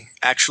 who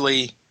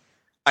actually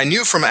I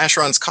knew from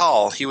Asheron's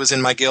Call. He was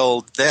in my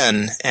guild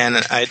then, and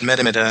I had met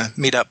him at a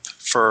meetup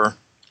for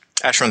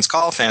Asheron's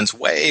Call fans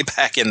way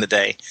back in the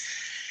day.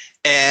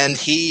 And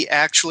he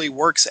actually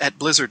works at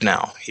Blizzard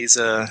now. He's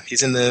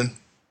in the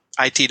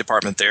IT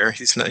department there.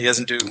 He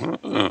doesn't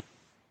do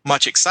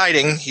much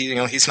exciting.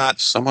 He's not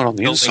someone on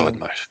the inside,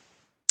 mate.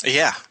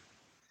 Yeah.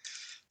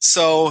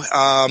 So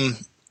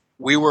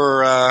we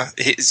were.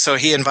 So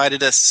he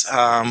invited us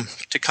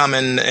to come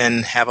in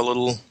and have a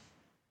little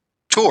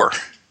tour.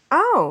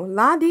 Oh,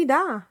 la di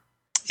da.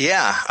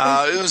 Yeah,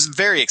 it was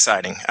very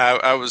exciting.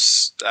 I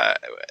was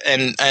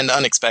and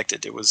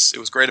unexpected. It was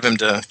great of him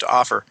to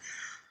offer.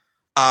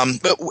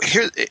 But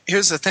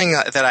here's the thing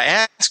that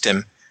I asked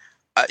him.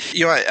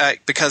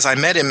 Because I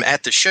met him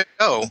at the show.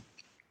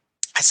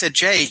 I said,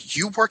 Jay,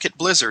 you work at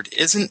Blizzard.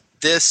 Isn't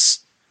this?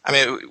 I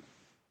mean,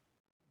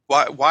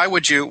 why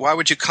would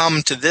you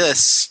come to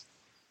this?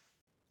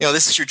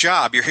 This is your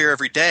job. You're here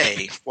every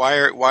day.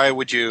 Why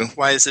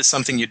is this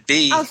something you'd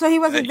be? Oh, so he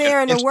wasn't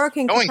there in a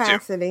working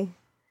capacity.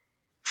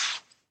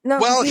 No.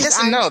 Well, yes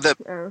and no.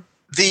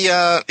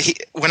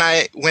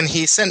 When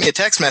he sent me a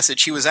text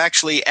message, he was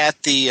actually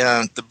at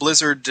the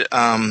Blizzard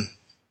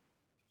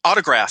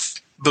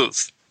autograph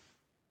booth,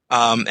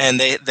 and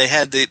they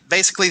had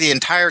basically the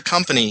entire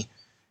company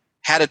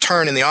had a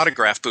turn in the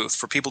autograph booth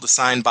for people to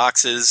sign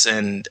boxes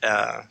and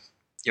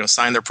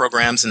sign their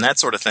programs and that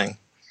sort of thing.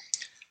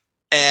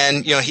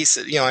 And he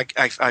said,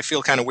 I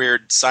feel kind of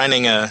weird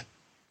signing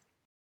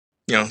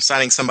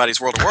somebody's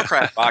World of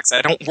Warcraft box.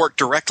 I don't work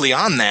directly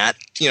on that.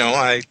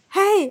 Hey,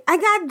 I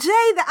got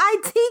Jay, the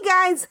IT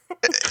guy's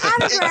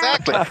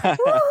autograph. Exactly.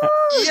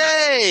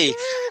 Yay!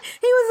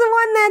 He was the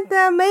one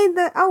that made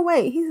the. Oh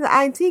wait, he's the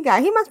IT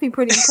guy. He must be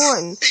pretty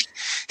important.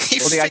 He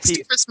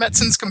fixed Chris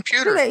Metzen's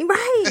computer. Right?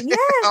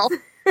 Yes.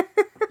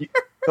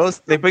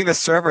 They bring the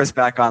servers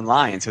back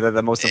online, so they're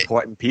the most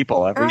important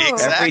people every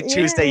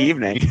Tuesday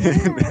evening.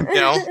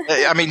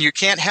 I mean, you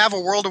can't have a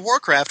World of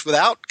Warcraft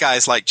without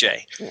guys like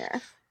Jay. Yeah.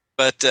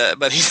 But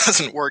he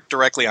doesn't work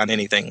directly on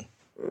anything.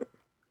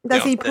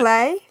 Does he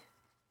play?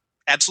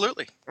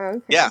 Absolutely.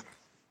 Okay. Yeah.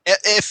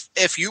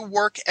 If you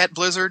work at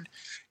Blizzard,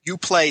 you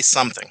play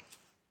something.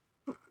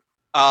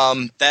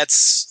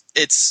 It's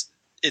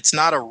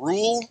not a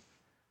rule,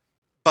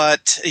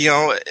 but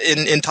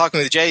in talking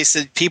with Jay, he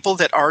said people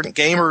that aren't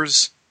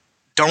gamers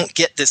don't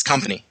get this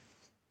company.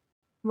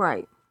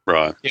 Right.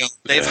 Right. He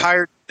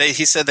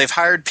said they've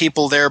hired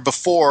people there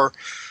before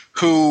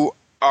who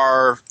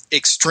are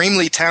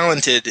extremely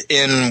talented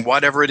in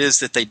whatever it is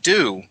that they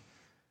do,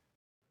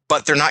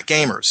 but they're not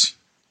gamers,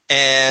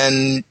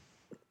 and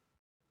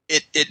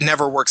it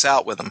never works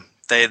out with them.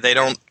 They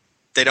don't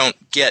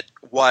get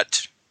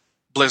what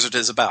Blizzard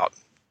is about,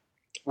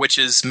 which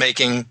is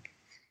making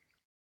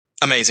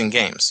amazing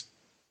games.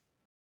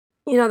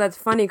 That's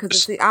funny because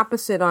it's the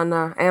opposite on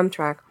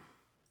Amtrak.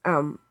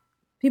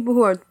 People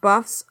who are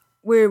buffs,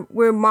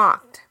 we're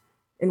mocked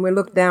and we're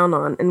looked down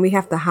on, and we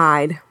have to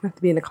hide. We have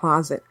to be in a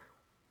closet.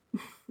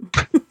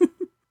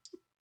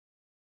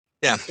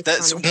 Yeah,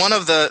 that's one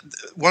of the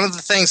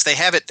things they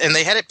have it, and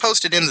they had it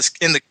posted in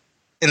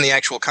the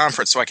actual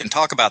conference, so I can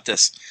talk about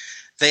this.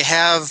 They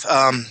have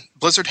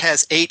Blizzard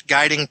has 8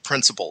 guiding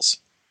principles,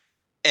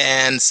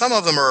 and some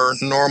of them are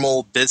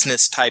normal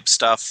business type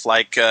stuff,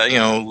 like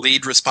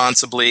lead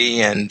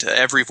responsibly and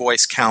every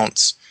voice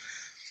counts.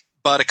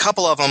 But a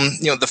couple of them,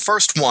 the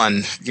first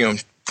one,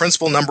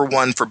 principle number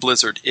 1 for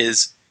Blizzard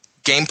is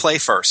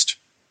gameplay first.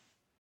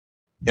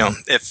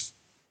 If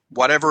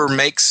whatever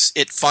makes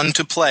it fun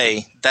to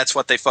play, that's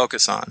what they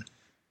focus on.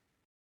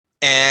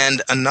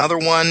 And another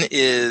one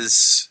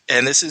is,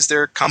 and this is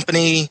their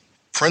company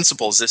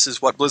principles, this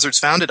is what Blizzard's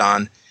founded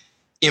on,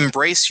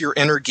 embrace your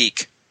inner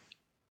geek.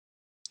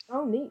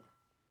 Oh, neat.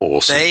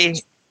 Awesome.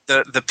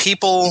 The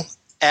people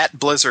at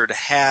Blizzard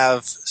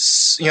have,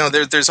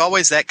 there's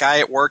always that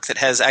guy at work that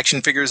has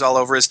action figures all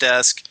over his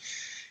desk,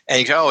 and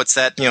you go, oh, it's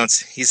that,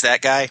 he's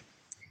that guy.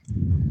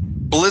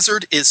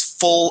 Blizzard is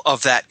full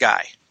of that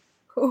guy.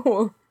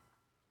 Cool.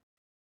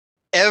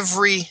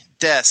 Every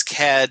desk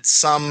had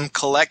some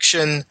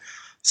collection,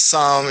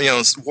 some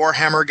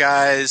Warhammer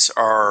guys,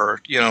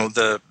 or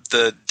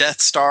the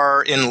Death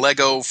Star in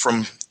Lego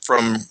from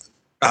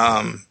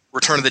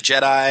Return of the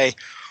Jedi,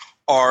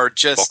 or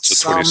just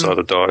box of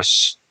 20-sided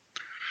dice.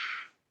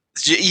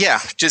 Yeah,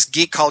 just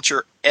geek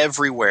culture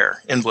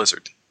everywhere in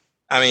Blizzard.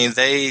 I mean,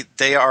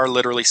 they are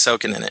literally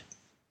soaking in it.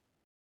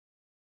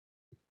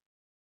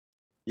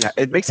 Yeah,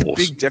 it makes a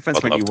big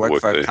difference when you work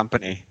for a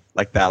company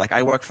like that. Like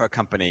I work for a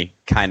company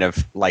kind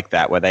of like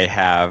that, where they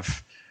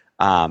have,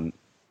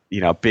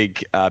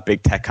 big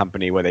tech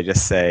company where they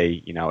just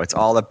say, it's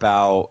all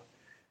about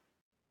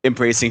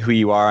embracing who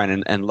you are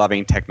and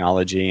loving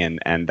technology,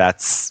 and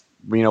that's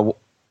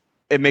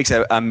it makes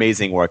an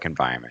amazing work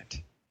environment.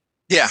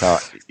 Yeah, so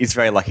he's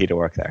very lucky to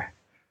work there.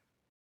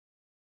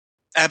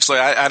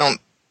 Absolutely, I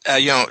don't,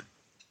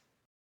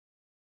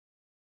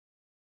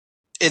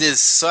 It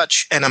is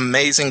such an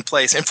amazing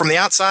place. And from the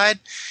outside,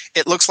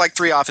 it looks like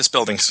 3 office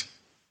buildings.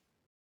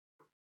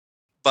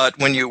 But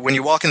when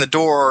you walk in the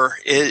door,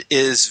 it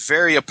is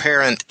very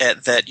apparent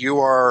that you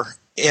are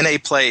in a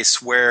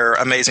place where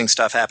amazing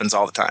stuff happens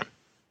all the time.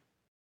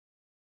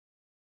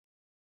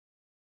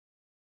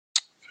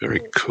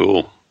 Very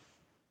cool.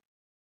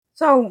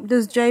 So,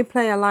 does Jay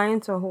play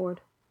Alliance or Horde?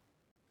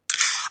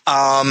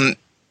 I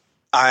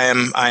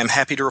am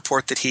happy to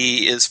report that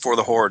he is for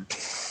the Horde.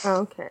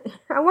 Okay.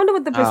 I wonder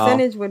what the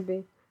percentage would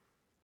be.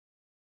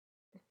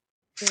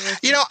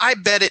 I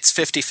bet it's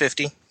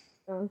 50-50.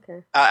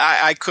 Okay.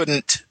 I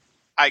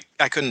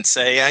couldn't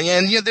say.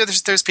 And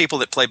there's people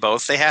that play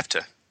both. They have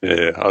to.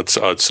 Yeah, I'd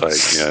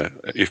say,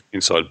 if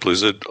inside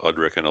Blizzard, I'd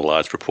reckon a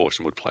large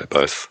proportion would play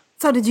both.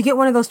 So, did you get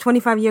one of those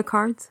 25-year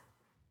cards?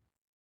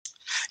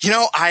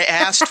 I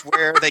asked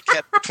where they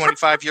kept the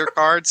 25-year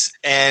cards,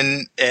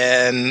 and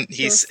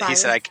he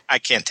said, I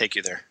can't take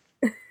you there.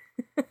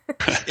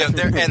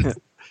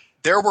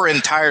 There were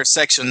entire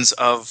sections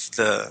of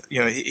the,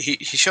 he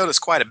showed us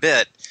quite a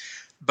bit,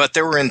 but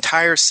there were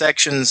entire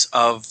sections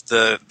of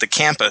the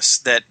campus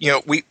that,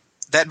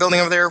 that building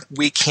over there,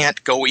 we can't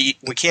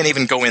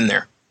even go in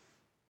there.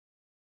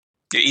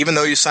 Even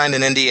though you signed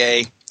an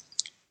NDA,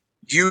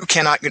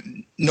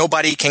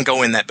 nobody can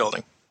go in that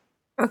building.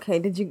 Okay,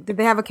 did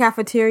they have a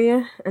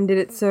cafeteria, and did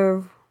it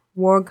serve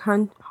warg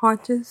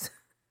haunches?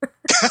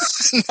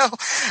 No,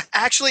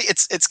 actually,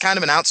 it's kind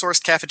of an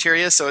outsourced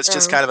cafeteria, so it's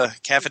just kind of a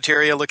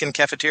cafeteria-looking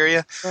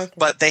cafeteria. Okay.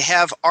 But they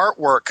have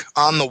artwork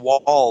on the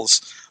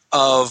walls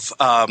of,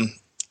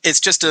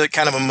 it's just a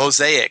kind of a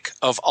mosaic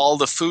of all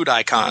the food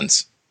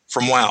icons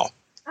from WoW.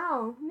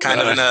 Oh, kind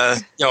of in a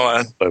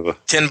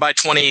 10 by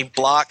 20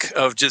 block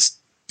of just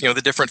the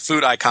different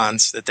food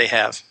icons that they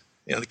have.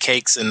 The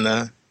cakes and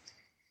the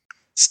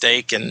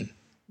steak and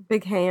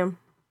big ham.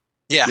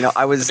 Yeah,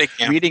 I was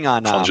reading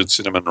on 100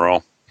 cinnamon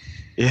roll.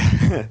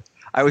 Yeah,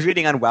 I was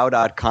reading on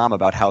WoW.com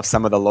about how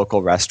some of the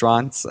local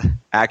restaurants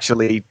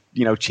actually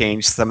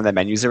changed some of the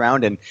menus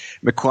around, and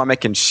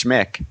McCormick and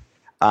Schmick,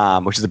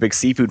 which is a big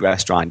seafood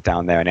restaurant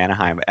down there in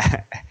Anaheim,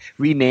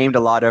 renamed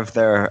a lot of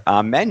their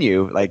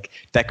menu, like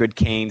Deckard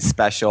Cane's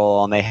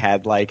special, and they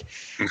had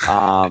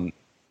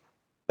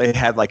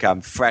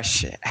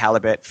fresh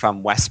halibut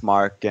from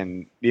Westmark,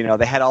 and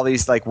they had all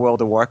these like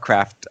World of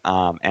Warcraft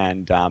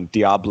and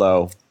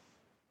Diablo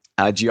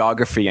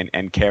geography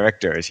and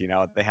characters.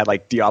 They had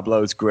like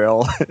Diablo's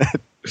grill,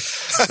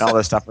 and all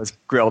this stuff was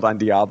grilled on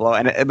Diablo.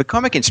 And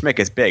McCormick and Schmick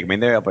is big. I mean,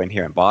 they're over in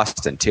here in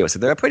Boston too, so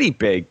they're a pretty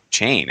big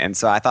chain. And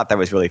so I thought that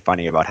was really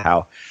funny about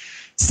how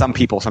some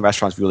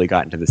restaurants really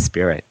got into the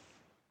spirit.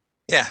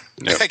 Yeah,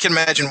 yep. I can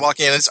imagine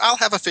walking in and I'll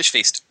have a fish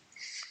feast.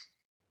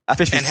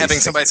 And having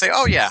somebody say,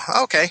 "Oh yeah,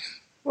 okay."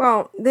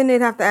 Well, then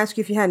they'd have to ask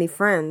you if you had any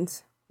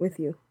friends with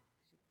you.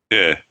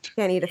 Yeah, you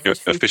can't eat a fish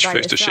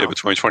feast to share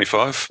between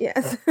 25.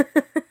 Yes.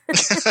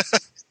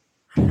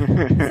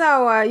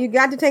 So you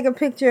got to take a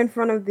picture in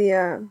front of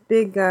the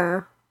big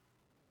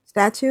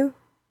statue.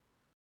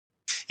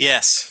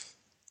 Yes,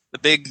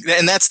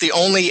 and that's the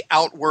only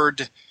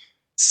outward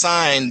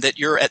sign that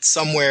you're at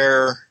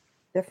somewhere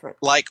different,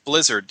 like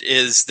Blizzard.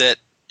 Is that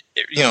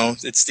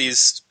it's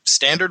these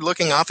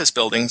standard-looking office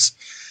buildings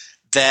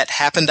that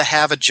happen to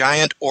have a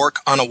giant orc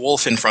on a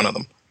wolf in front of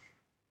them.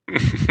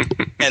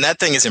 And that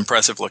thing is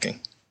impressive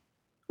looking.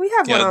 We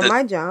have one on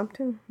my job,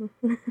 too.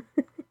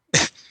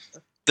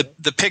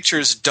 The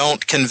pictures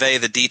don't convey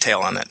the detail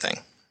on that thing.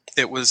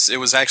 It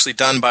was actually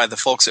done by the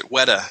folks at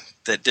Weta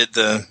that did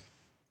the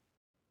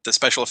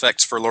special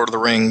effects for Lord of the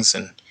Rings.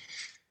 And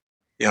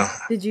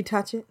Did you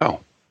touch it?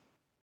 Oh.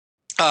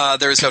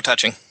 There is no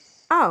touching.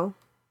 Oh.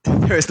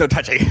 There is no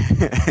touching.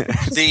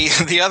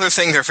 The other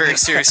thing they're very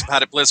serious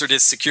about at Blizzard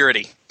is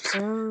security. It's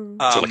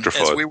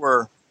electrified.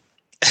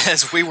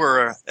 As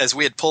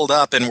we had pulled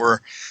up and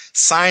were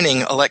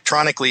signing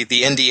electronically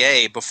the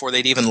NDA before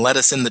they'd even let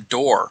us in the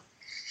door,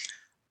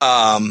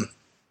 the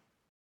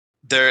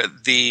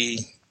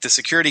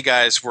security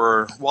guys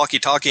were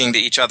walkie-talkieing to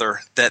each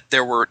other that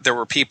there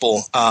were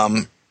people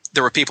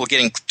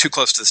getting too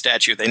close to the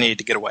statue. They needed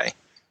to get away.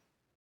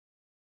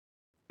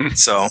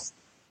 So.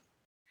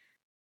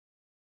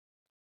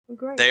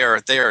 Great. They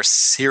are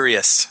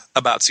serious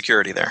about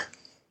security there.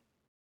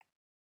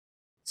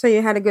 So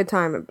you had a good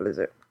time at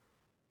Blizzard.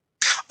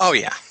 Oh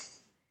yeah,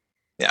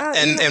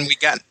 and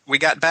we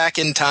got back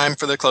in time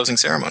for the closing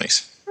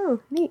ceremonies. Oh,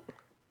 neat.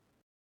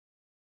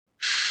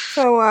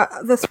 So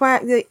the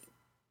swag,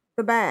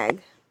 the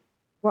bag.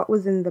 What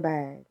was in the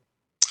bag?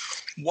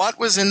 What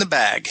was in the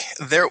bag?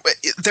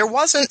 There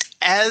wasn't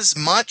as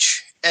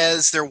much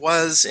as there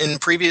was in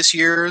previous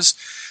years.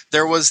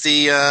 There was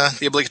the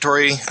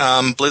obligatory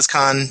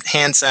BlizzCon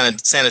hand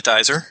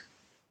sanitizer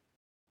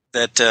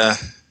that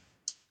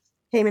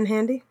came in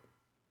handy.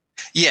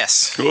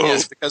 Yes, Whoa.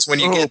 yes, because when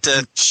you get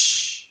to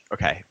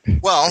okay,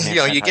 well,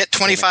 you get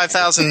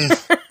 25,000.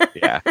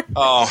 Yeah.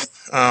 Oh.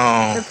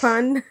 The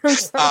pun. I'm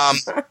so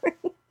sorry.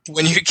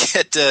 When you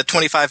get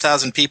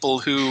 25,000 people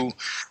who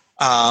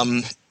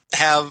some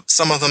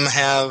of them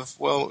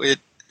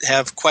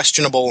have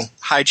questionable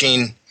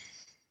hygiene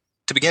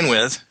to begin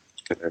with.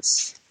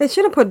 Goodness. They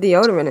should have put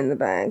deodorant in the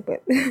bag,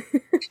 but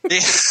Yeah.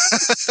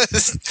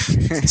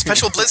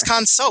 Special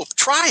BlizzCon soap.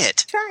 Try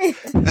it. try it.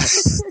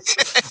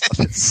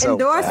 It's so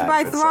Endorsed bad.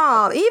 by It's so-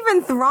 Thrall.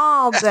 Even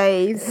Thrall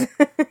bathes.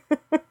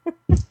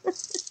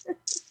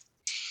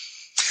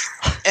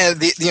 And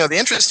the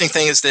interesting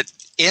thing is that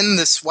in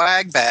the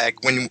swag bag,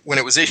 when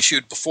it was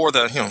issued before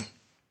the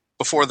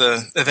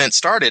event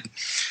started,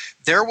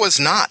 there was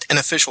not an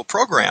official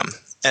program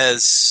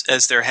as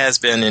there has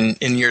been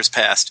in years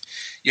past.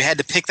 You had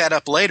to pick that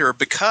up later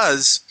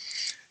because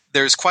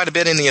there's quite a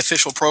bit in the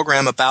official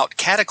program about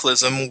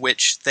Cataclysm,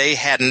 which they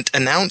hadn't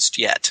announced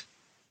yet.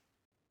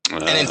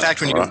 And in fact,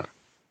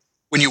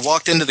 when you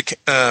walked into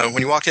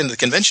the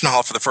convention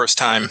hall for the first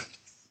time,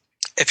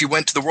 if you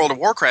went to the World of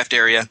Warcraft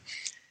area,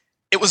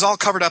 it was all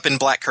covered up in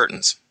black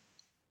curtains.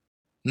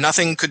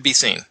 Nothing could be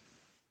seen.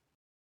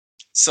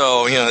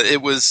 So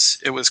it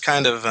was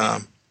kind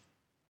of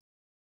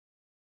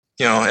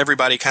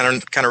everybody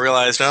kind of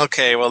realized,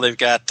 okay, well they've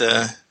got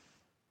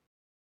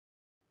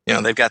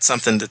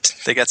something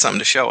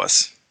to show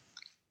us.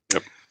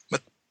 Yep.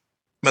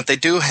 But they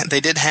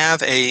did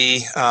have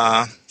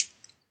of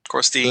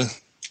course, the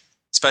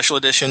special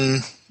edition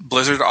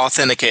Blizzard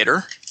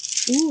Authenticator.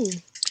 Ooh.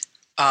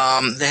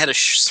 They had a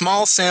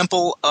small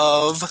sample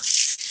of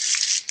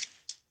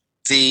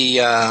the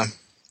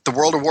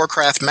World of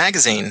Warcraft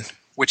magazine,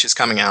 which is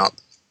coming out,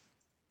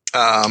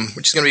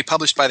 which is going to be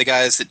published by the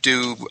guys that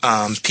do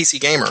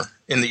PC Gamer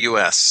in the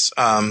U.S.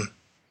 I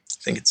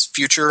think it's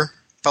Future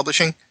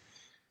Publishing,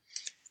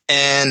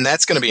 and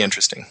that's going to be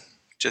interesting.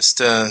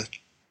 Just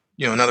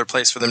another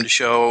place for them to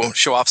show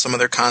off some of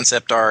their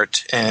concept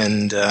art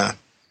and that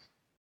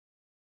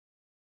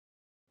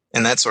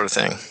sort of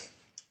thing.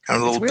 Kind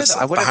of a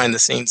little behind the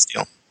scenes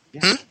deal.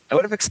 Yeah. I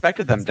would have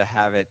expected them to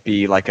have it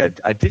be like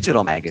a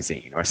digital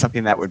magazine or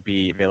something that would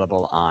be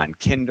available on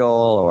Kindle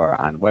or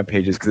on web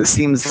pages, because it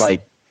seems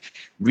like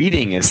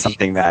reading is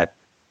something that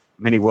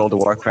many World of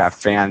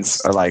Warcraft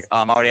fans are like,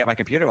 I'm already at my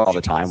computer all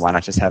the time. Why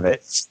not just have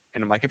it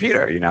in my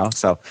computer?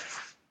 So,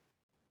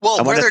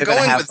 well, where they're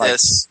going with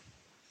this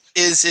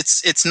is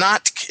it's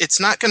not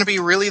going to be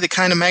really the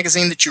kind of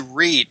magazine that you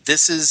read.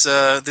 This is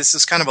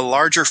kind of a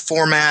larger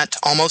format,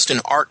 almost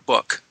an art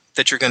book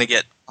that you're going to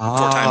get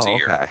 4 times a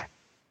year.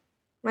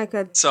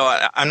 Okay. So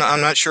I'm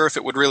not sure if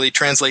it would really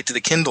translate to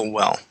the Kindle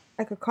well.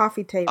 Like a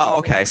coffee table. Oh,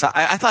 okay. So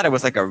I thought it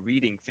was like a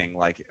reading thing,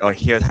 like, oh,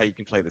 here's how you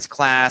can play this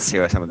class,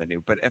 here are some of the new.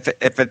 But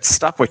if it's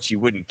stuff which you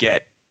wouldn't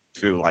get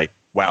through like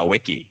WoW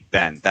Wiki,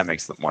 then that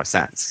makes more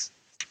sense.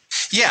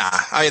 Yeah,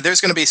 I mean,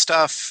 there's going to be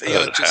stuff. It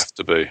would have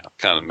to be. I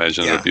can't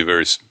imagine it would be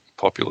very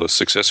popular,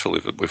 successful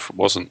if it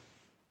wasn't.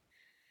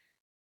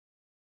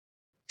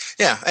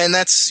 Yeah, and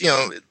that's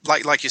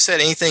like you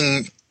said,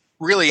 anything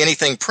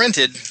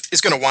printed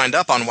is going to wind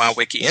up on WoW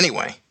Wiki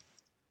anyway.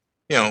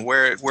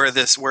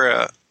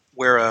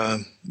 Where a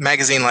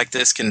magazine like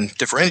this can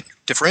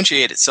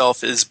differentiate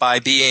itself is by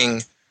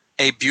being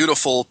a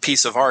beautiful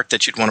piece of art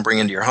that you'd want to bring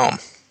into your home.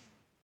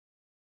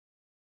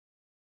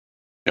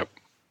 Yep.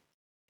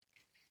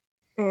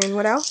 And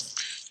what else?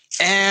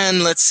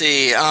 And let's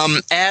see,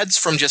 ads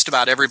from just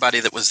about everybody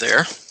that was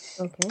there.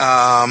 Okay.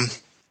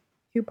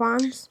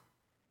 Coupons?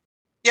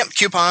 Yep,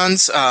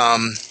 coupons,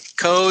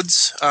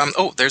 codes.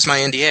 There's my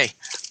NDA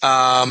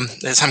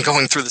as I'm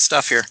going through the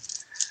stuff here.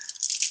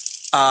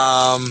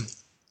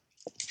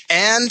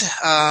 And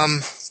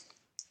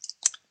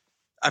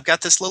I've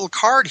got this little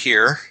card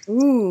here.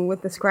 Ooh,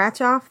 with the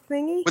scratch-off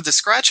thingy? With the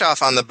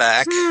scratch-off on the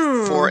back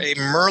for a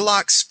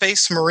Murloc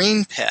Space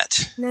Marine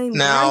pet.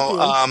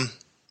 Now,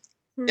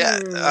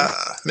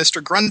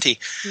 Mr. Grunty.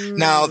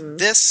 Now,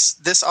 this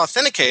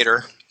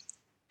authenticator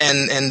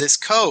and this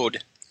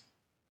code,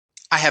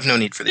 I have no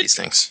need for these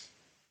things.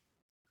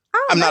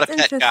 Oh, I'm not a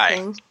pet guy.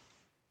 Oh.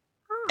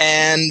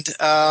 And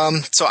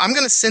so I'm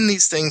going to send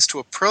these things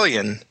to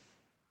Aprillian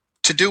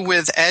to do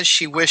with as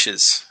she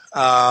wishes.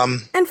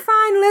 And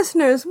fine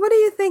listeners, what do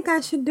you think I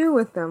should do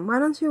with them? Why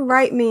don't you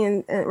write me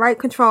and write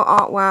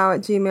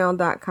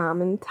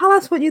controlaltwow@gmail.com and tell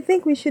us what you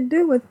think we should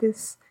do with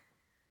this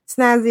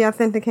snazzy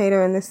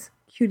authenticator and this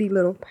cutie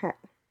little pet.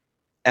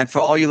 And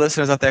for all you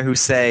listeners out there who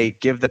say,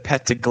 give the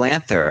pet to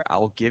Glanther, I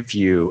will give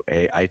you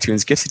a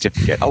iTunes gift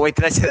certificate. Oh, wait,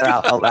 did I say that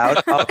out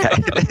loud? Okay.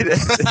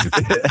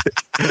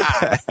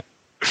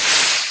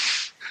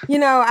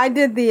 I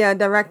did the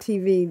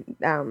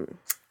DirecTV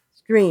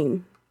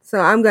stream, so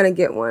I'm going to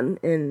get one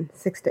in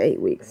 6 to 8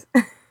 weeks.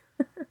 So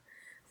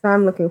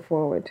I'm looking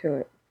forward to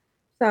it.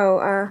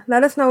 So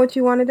let us know what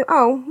you want to do.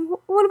 Oh,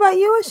 what about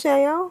you,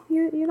 Ashayo?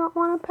 You don't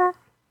want a pet?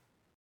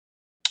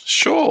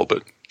 Sure,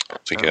 but I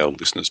think our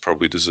listeners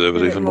probably deserve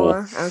it even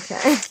more.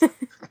 Okay.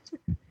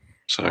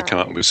 So come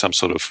up with some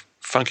sort of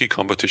funky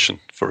competition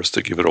for us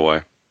to give it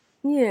away.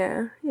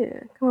 Yeah.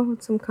 Come up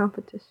with some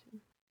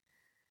competition.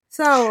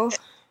 So...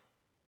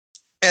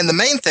 And the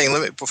main thing,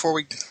 before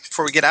we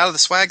get out of the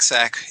swag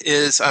sack,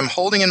 is I'm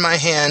holding in my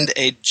hand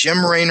a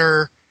Jim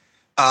Raynor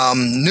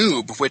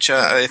noob, which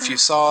if you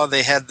saw,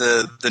 they had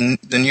the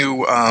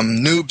new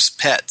noobs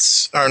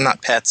pets, or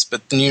not pets,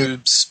 but the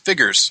noobs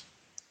figures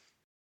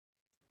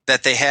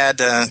that they had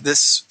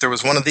this. There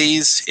was one of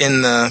these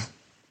in the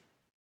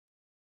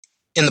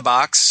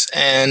box,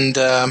 and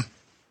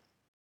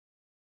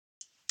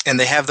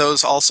they have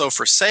those also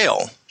for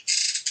sale.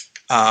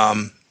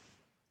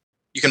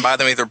 You can buy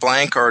them either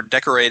blank or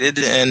decorated,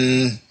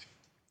 and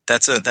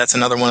that's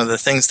another one of the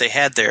things they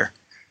had there.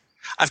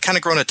 I've kind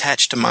of grown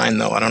attached to mine,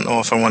 though. I don't know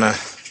if I want to.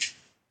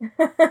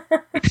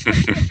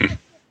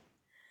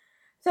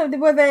 So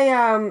were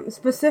they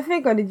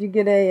specific, or did you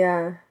get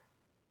a?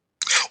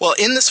 Well,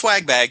 in the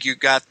swag bag, you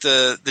got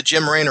the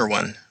Jim Raynor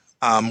one,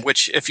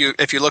 which if you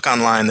look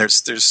online,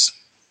 there's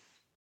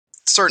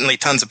certainly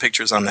tons of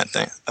pictures on that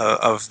thing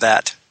of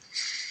that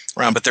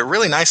around. But they're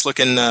really nice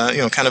looking,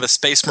 kind of a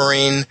Space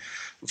Marine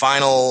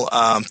vinyl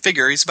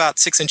figure. He's about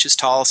 6 inches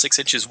tall, 6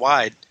 inches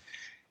wide,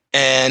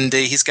 and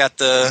he's got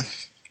the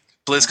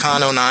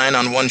BlizzCon 09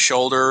 on one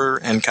shoulder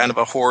and kind of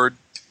a Horde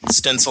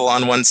stencil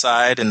on one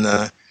side, and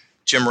the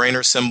Jim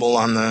Raynor symbol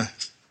on the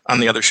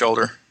other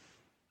shoulder.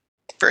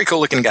 Very cool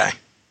looking guy.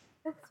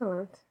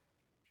 Excellent.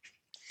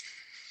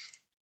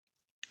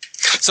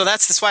 So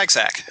that's the swag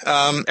sack.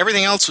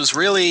 Everything else was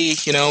really,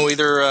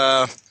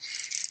 either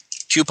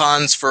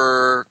coupons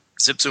for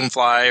Zip Zoom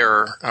Fly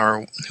or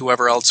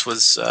whoever else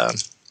was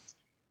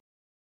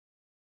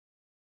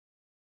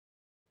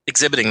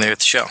exhibiting there at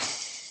the show.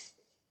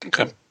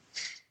 Okay.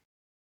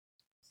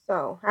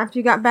 So, after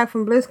you got back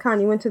from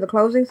BlizzCon, you went to the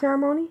closing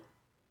ceremony?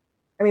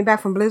 I mean,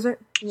 back from Blizzard?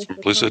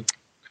 Blizzard.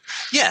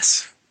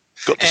 Yes.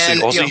 Got to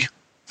see Ozzy.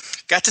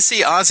 Got to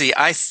see Ozzy.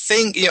 I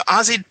think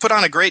Ozzy put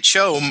on a great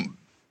show,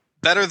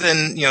 better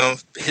than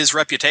his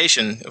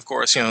reputation. Of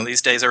course,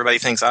 these days everybody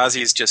thinks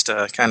Ozzy's just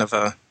a kind of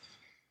a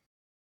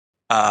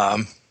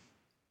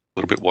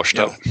little bit washed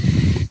up.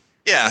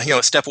 Yeah,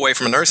 a step away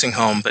from a nursing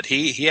home. But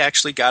he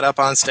actually got up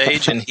on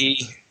stage and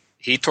he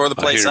tore the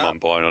place up. I hear him on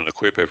Buying on a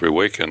Quip every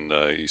week, and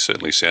he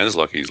certainly sounds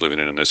like he's living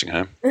in a nursing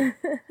home.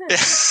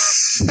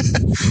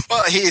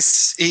 Well,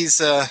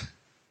 he's.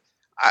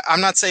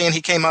 I'm not saying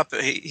he came up.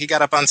 He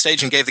got up on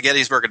stage and gave the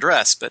Gettysburg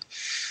Address, but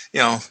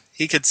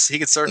he could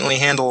certainly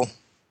handle.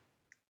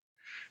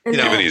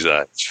 Given his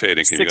age, fair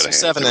dinkum,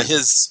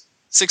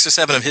 six or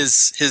seven of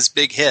his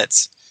big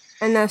hits.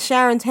 And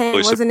Sharon's hand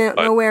wasn't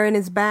nowhere in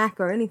his back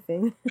or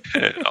anything.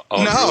 I'm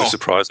really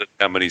surprised at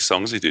how many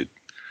songs he did.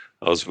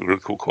 I was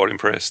quite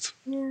impressed.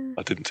 Yeah.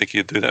 I didn't think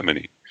he'd do that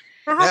many.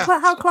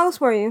 How close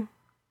were you?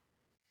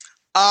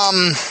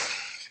 I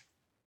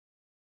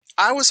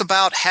was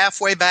about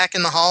halfway back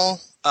in the hall.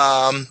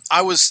 I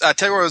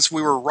tell you what,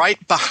 we were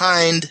right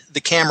behind the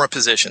camera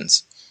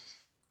positions.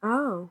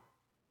 Oh.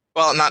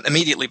 Well, not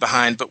immediately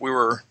behind, but we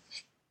were,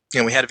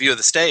 we had a view of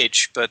the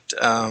stage, but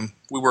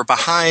we were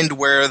behind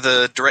where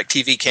the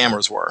DirecTV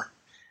cameras were.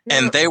 Yeah.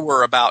 And they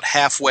were about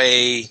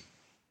halfway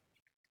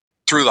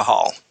through the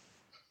hall.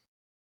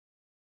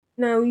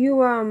 Now,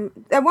 you,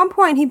 at one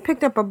point he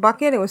picked up a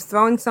bucket and was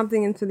throwing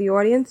something into the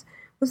audience.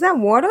 Was that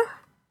water?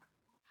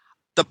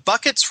 The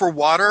buckets were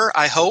water,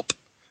 I hope.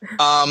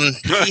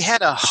 He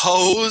had a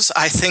hose,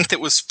 I think,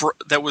 that was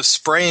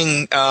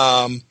spraying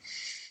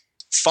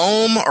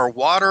foam or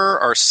water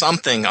or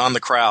something on the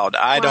crowd.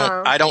 I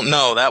don't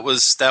know. That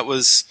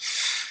was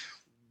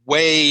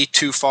way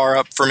too far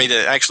up for me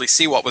to actually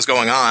see what was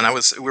going on.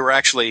 We were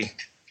actually.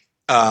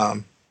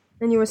 And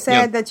you were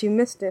sad that you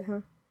missed it,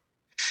 huh?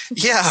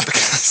 Yeah,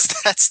 because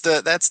that's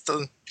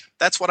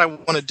what I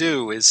want to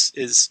do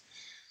is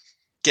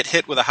get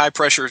hit with a high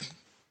pressure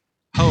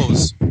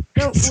hose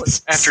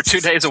after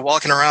 2 days of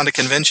walking around a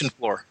convention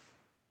floor.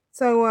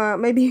 So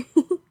maybe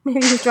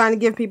he's trying to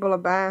give people a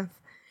bath.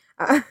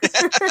 I'm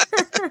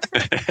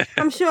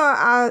sure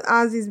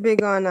Ozzy's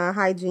big on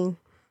hygiene.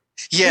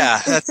 Yeah,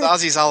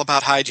 Ozzy's all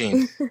about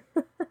hygiene.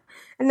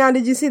 And now,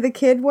 did you see the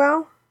kid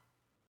well?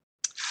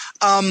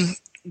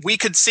 We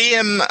could see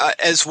him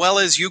as well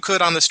as you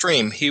could on the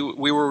stream.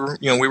 We were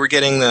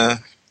getting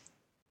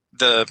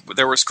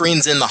there were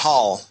screens in the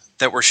hall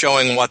that were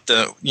showing what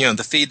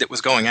the feed that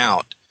was going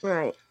out.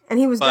 Right. And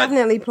he was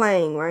definitely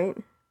playing, right?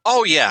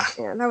 Oh, yeah.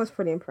 Yeah, that was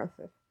pretty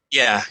impressive.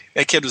 Yeah,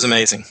 that kid was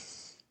amazing.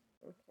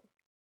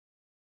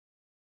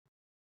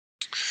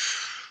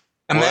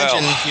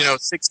 Imagine,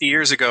 60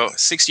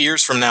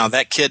 years from now,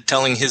 that kid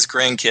telling his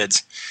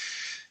grandkids,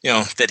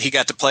 that he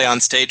got to play on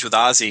stage with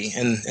Ozzy,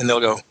 and they'll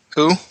go,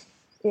 who?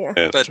 Yeah.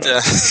 But,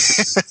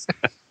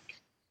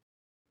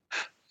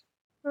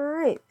 all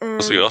right.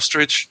 Was the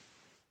ostrich?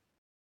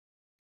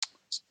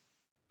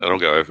 That'll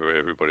go over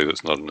everybody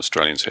that's not an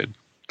Australian's head.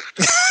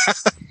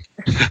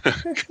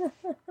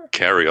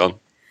 Carry on.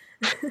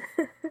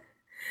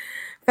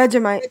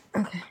 Vegemite.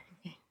 Okay.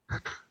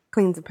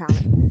 Cleans the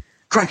palate.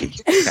 Cranky.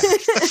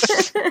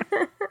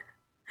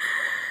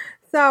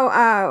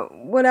 So,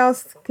 what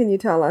else can you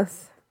tell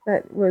us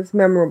that was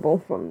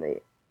memorable from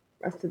the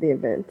rest of the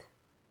event?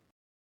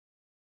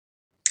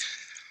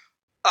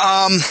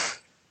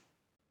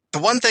 The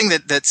one thing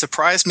that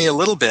surprised me a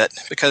little bit,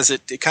 because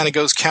it kind of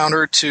goes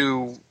counter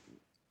to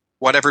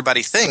what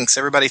everybody thinks.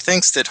 Everybody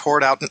thinks that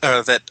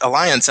that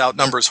Alliance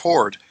outnumbers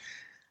Horde.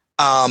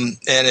 And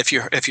if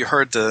you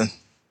heard the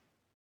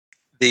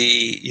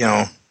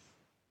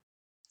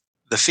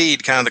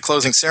feed, kind of the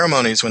closing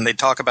ceremonies when they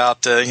talk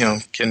about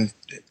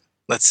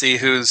let's see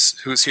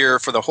who's here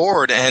for the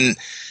Horde, and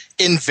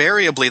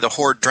invariably the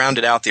Horde drowned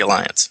out the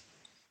Alliance.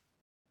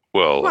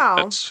 Well, Wow.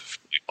 that's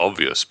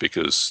obvious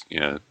because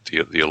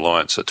the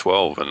Alliance are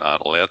 12 and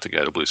aren't allowed to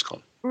go to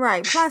BlizzCon.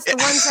 Right. Plus, the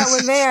ones that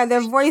were there,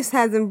 their voice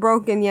hasn't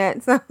broken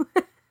yet, so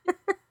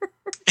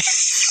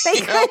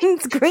they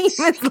couldn't scream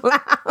as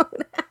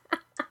loud.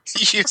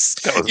 You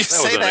say That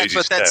was an that, easy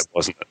but that's stab,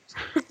 wasn't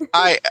it?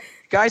 I.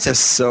 You guys are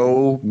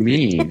so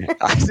mean.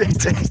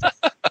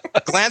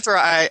 Glanther,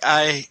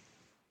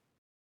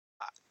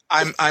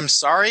 I'm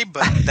sorry,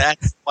 but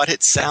that's what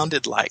it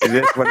sounded like. It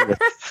is what it is.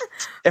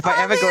 If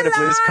I ever go to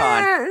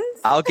BlizzCon,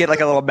 I'll get like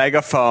a little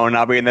megaphone.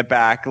 I'll be in the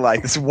back,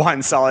 like this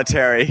one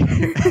solitary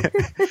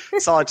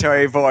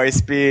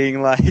voice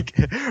being like,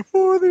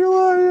 "For the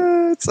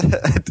Alliance,"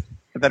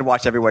 and then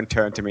watch everyone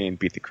turn to me and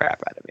beat the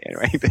crap out of me.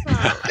 Anyway,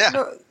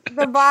 Yeah.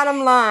 The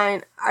bottom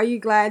line, are you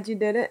glad you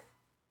did it?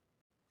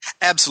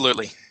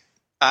 Absolutely.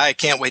 I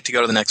can't wait to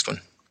go to the next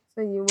one.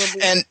 So you will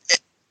be. And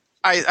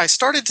I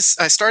started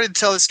to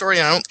tell this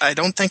story. I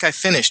don't think I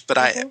finished, but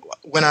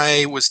when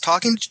I was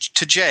talking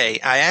to Jay,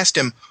 I asked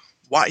him,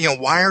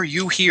 why are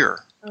you here?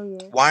 Oh,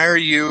 yeah. Why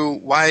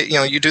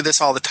you do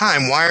this all the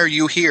time? Why are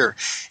you here?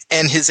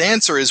 And his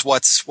answer is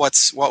what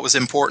was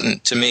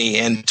important to me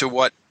and to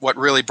what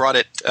really brought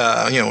it.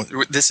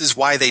 This is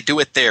why they do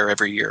it there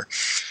every year.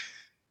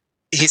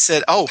 He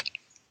said, "Oh,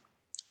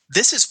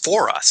 this is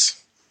for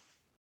us.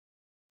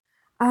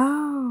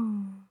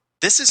 Oh.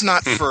 This is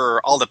not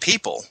for all the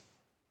people.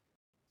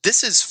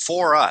 This is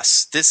for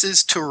us. This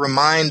is to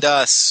remind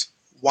us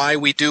why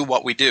we do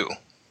what we do."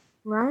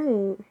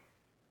 Right.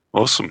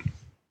 Awesome.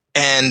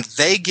 And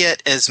they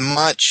get as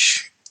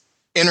much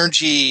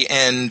energy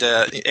and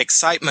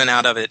excitement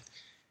out of it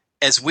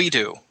as we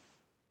do.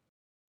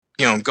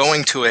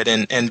 Going to it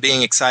and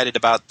being excited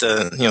about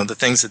the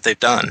things that they've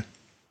done.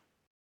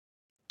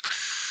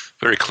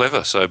 Very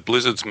clever. So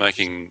Blizzard's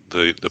making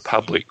the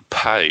public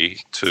pay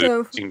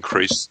to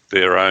increase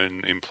their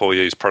own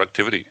employees'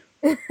 productivity.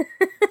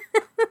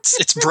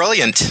 It's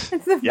brilliant.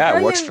 It's a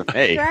it works for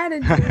me.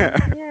 strategy.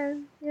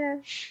 Yes.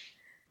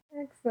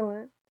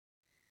 Excellent.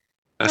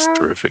 That's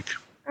terrific.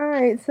 All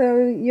right, so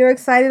you're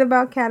excited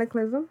about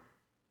Cataclysm?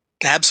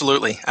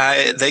 Absolutely.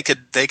 They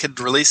could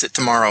release it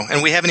tomorrow,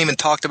 and we haven't even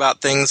talked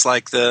about things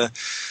like the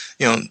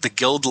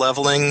guild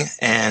leveling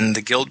and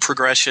the guild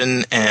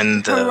progression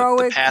and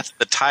the path of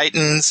the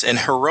Titans and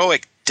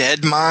heroic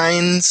dead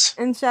mines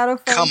and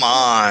Shadowface. Come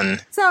on.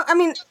 So, I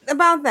mean,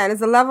 about that, is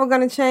the level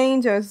going to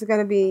change, or is it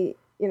going to be,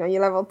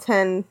 your level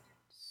 10,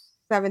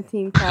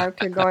 17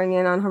 character going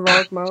in on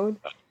heroic mode?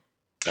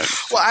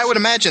 Well, I would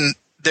imagine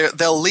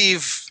they'll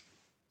leave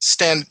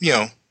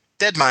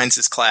Dead Mines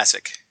is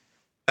classic.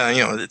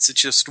 It's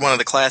just one of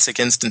the classic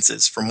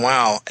instances from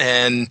WoW,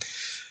 and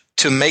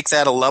to make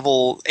that a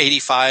level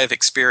 85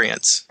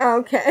 experience.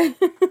 Okay.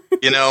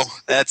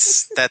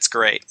 That's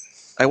great.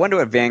 I wonder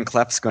what Van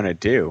Cleef's going to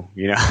do.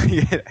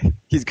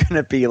 He's going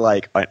to be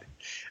like, he's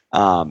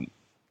going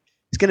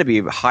to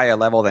be higher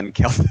level than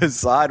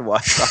Kel'Thuzad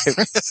was.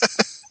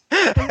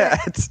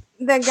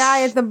 The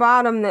guy at the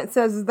bottom that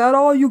says, "Is that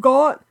all you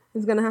got?"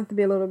 is going to have to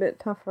be a little bit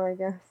tougher, I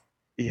guess.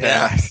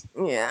 Yeah.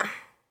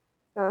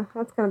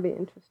 That's going to be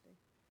interesting.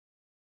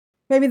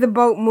 Maybe the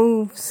boat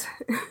moves.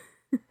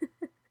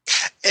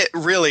 It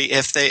really,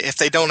 if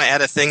they don't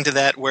add a thing to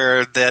that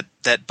where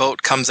that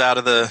boat comes out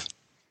of the,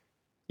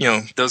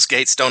 those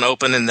gates don't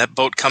open and that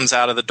boat comes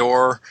out of the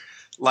door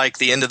like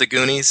the end of the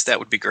Goonies, that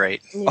would be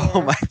great. Yeah.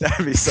 Oh my, that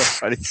would be so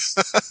funny.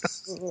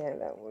 Yeah,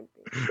 that would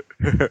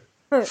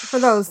be. For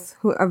those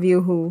of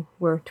you who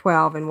were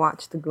 12 and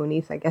watched the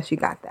Goonies, I guess you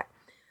got that.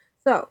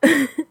 So,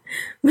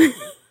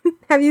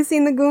 have you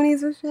seen the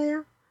Goonies,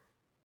 Rochelle?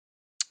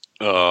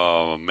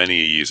 Oh, many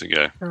years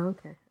ago. Oh,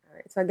 okay. All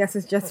right. So I guess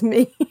it's just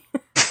me.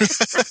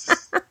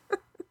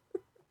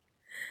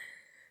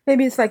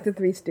 Maybe it's like the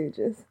Three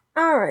Stooges.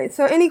 All right.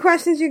 So any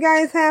questions you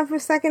guys have for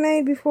Second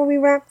Aid before we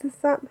wrap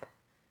this up?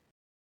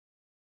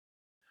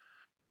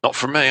 Not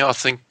from me. I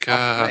think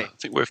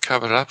we've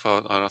covered it up.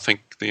 I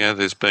think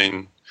there's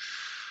been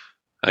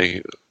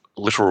a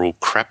literal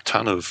crap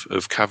ton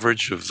of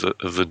coverage of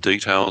the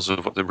details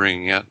of what they're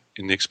bringing out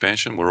in the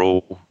expansion. We're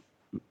all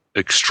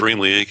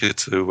extremely eager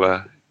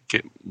to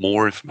get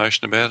more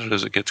information about it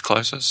as it gets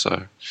closer.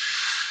 So,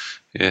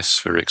 yes,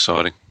 very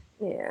exciting.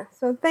 Yeah.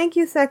 So thank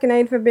you, Second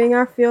Aid, for being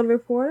our field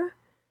reporter.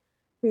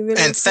 We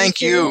really and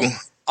thank you, it.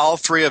 all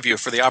three of you,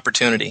 for the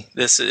opportunity.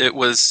 It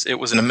was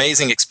an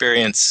amazing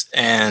experience,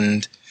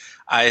 and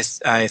I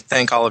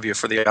thank all of you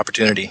for the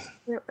opportunity.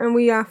 Yep. And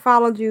we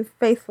followed you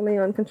faithfully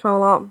on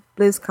Ctrl Alt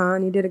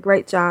BlizzCon. You did a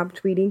great job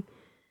tweeting.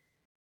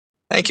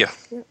 Thank you.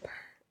 Yep.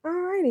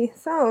 Alrighty.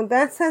 So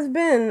that has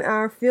been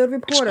our field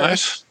reporter.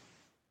 Nice.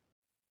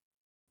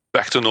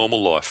 Back to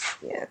normal life.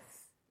 Yes.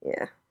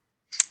 Yeah.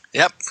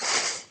 Yep.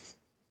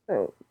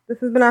 So this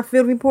has been our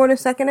field reporter,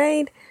 Second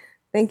Aid.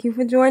 Thank you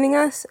for joining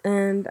us,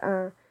 and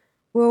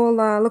we'll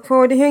look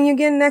forward to hearing you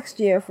again next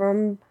year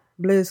from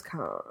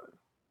BlizzCon.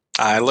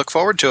 I look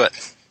forward to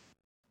it.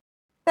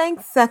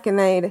 thanks, Second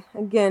Aid,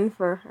 again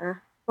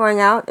for going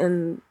out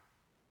and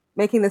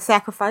making the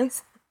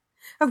sacrifice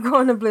of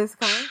going to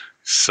BlizzCon.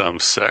 Some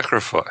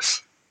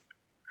sacrifice.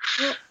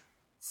 Yep.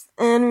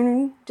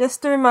 And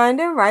just a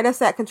reminder, write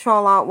us at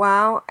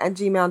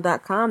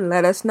controlaltwow@gmail.com.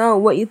 Let us know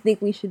what you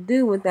think we should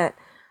do with that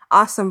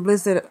awesome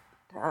BlizzCon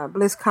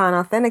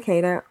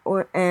authenticator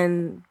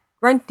and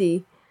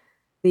Grunty,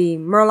 the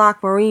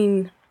Murloc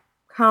Marine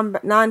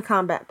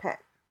non-combat pet.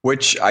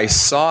 Which I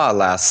saw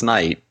last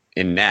night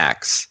in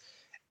Nax.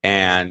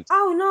 And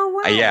oh,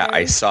 no way. Yeah,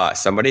 I saw it.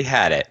 Somebody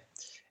had it.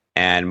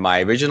 And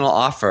my original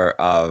offer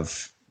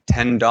of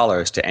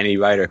 $10 to any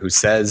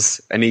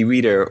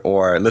reader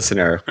or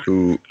listener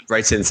who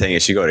writes in saying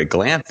it should go to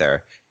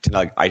Glanther,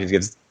 $10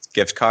 iTunes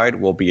gift card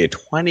will be a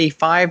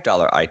 $25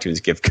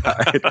 iTunes gift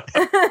card.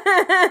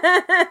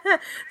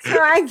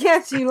 So I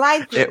guess you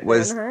like it. It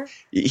was. Then, huh?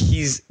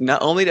 He's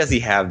not only does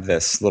he have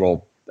this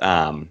little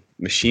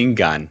machine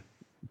gun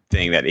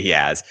thing that he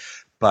has,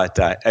 but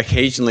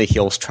occasionally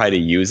he'll try to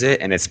use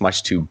it, and it's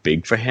much too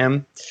big for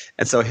him.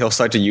 And so he'll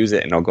start to use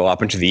it, and it'll go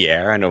up into the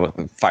air, and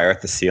it'll fire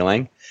at the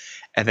ceiling.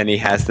 And then he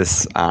has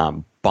this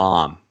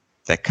bomb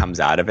that comes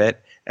out of it,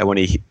 and when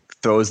he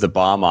throws the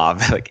bomb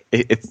off, like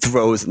it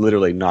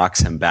literally knocks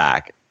him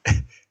back.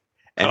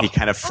 And he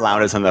kind of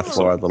flounders on the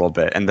floor a little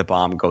bit, and the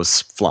bomb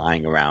goes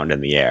flying around in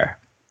the air.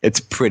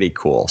 It's pretty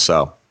cool.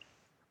 So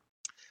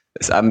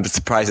I'm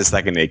surprised the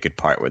Second Aid could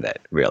part with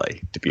it,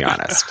 really, to be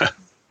honest.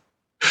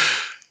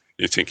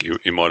 You think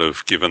you might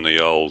have given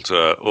the old,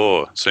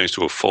 it seems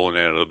to have fallen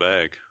out of the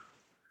bag.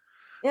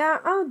 Yeah,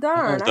 oh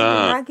darn. I did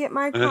not get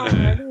my card.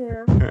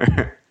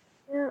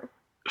 Yeah.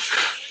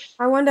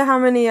 I wonder how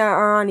many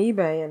are on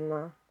eBay and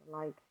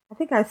I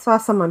think I saw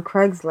some on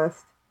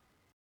Craigslist.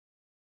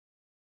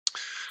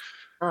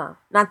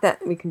 Not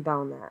that we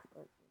condone that.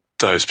 But.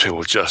 Those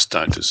people just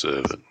don't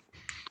deserve it.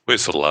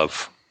 Where's the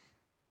love?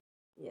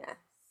 Yeah.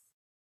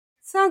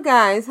 So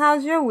guys,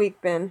 how's your week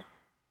been?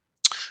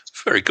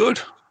 Very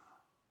good.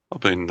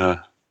 I've been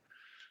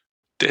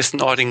Death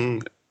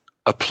Knighting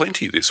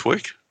aplenty this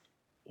week.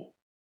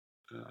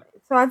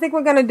 So I think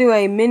we're going to do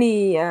a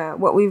mini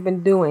what we've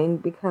been doing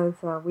because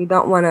we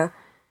don't want to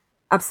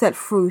upset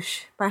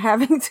Froosh by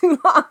having too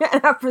long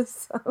an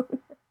episode.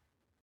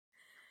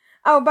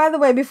 Oh, by the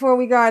way, before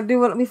we go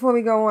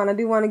on, I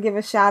do want to give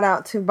a shout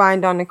out to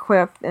Bind on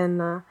Equipped,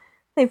 and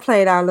they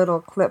played our little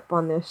clip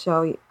on their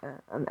show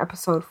on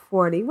episode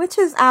 40, which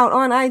is out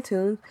on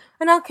iTunes,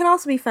 and it can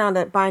also be found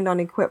at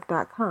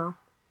bindonequipped.com.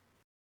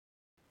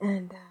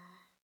 And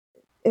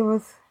it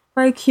was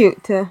very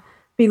cute to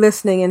be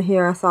listening and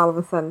hear us all of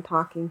a sudden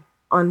talking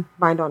on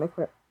Bind on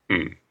Equip.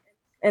 Mm.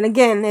 And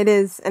again, it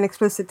is an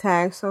explicit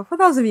tag, so for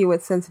those of you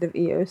with sensitive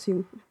ears,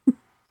 you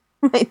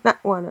might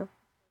not want to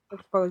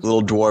expose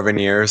little dwarven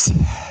ears.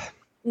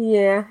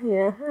 Yeah.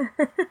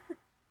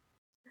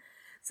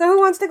 So who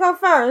wants to go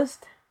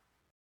first?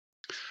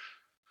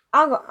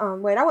 I'll go.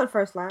 Wait, I went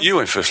first last. You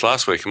went first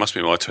last week. It must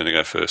be my turn to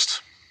go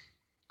first.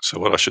 So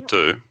what I should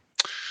do,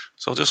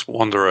 so I'll just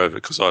wander over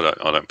because I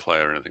don't play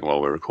or anything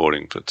while we're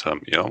recording. But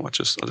I'll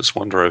just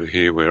wander over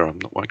here where I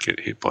won't get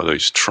hit by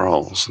these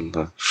trolls and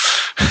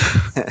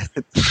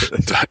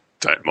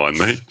don't mind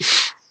me.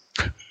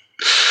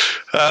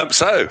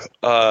 So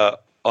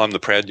I'm the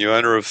proud new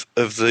owner of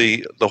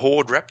the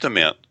Horde Raptor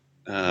mount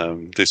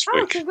this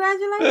week.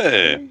 Congratulations!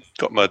 Yeah,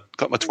 got my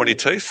 20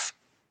 teeth,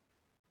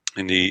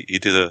 and he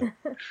did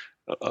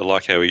I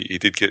like how he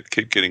did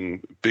keep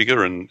getting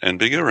bigger and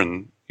bigger,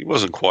 and he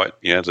wasn't quite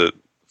the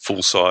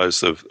full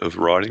size of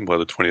riding by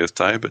the 20th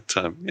day, but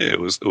it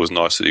was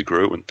nice that he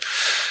grew and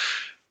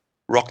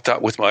rocked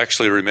up with I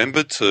actually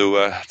remembered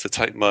to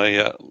take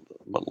my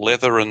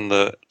leather and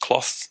the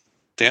cloth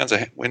down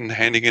when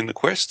handing in the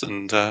quest,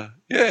 and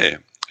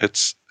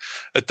it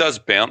does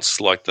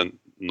bounce like the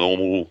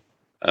normal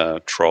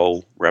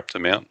troll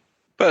raptor mount,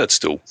 but it's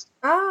still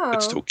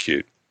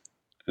cute,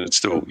 and it's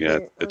still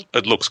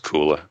it looks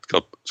cooler.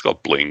 It's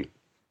got bling.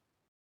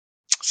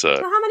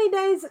 So how many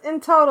days in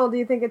total do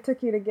you think it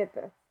took you to get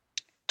this?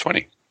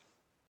 20.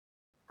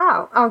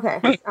 Oh,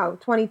 okay.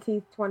 20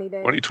 teeth, 20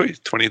 days.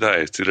 20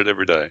 days. Did it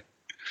every day.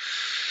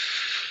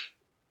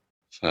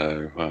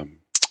 So,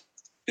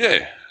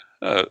 it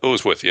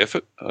was worth the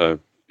effort. And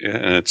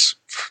it's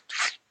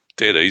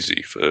dead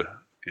easy for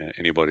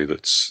anybody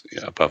that's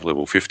above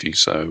level 50.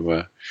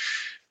 So,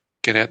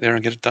 get out there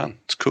and get it done.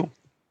 It's cool.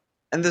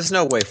 And there's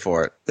no way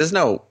for it. There's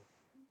no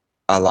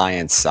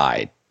Alliance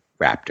side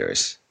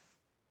Raptors.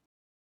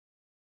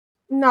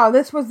 No,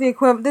 this was the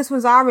equivalent. This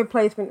was our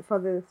replacement for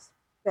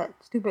that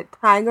stupid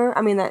tiger.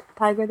 I mean, that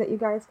tiger that you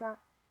guys got.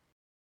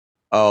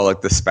 Oh,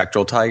 like the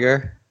spectral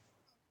tiger?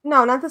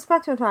 No, not the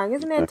spectral tiger.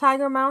 Isn't there a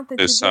tiger mount that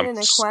There's you get in a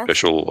quest?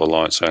 Special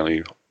Alliance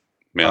only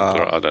mount.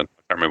 I can't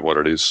remember what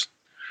it is.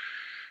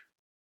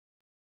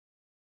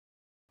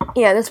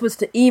 Yeah, this was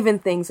to even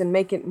things and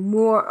make it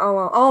more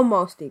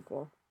almost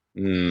equal.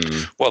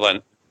 Mm.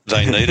 Well,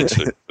 they needed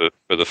to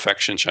for the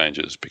faction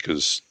changes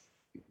because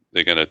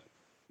they're going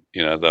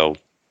to, they'll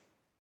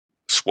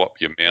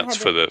swap your mounts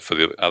for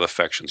the other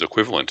faction's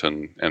equivalent,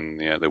 and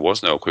there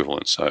was no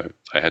equivalent, so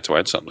they had to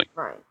add something.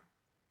 Right.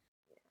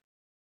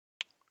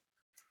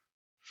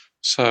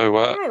 So,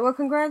 all right. Well,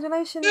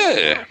 congratulations.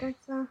 Yeah.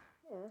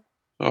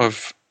 Yeah.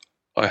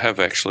 I have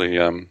actually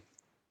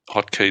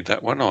hotkeyed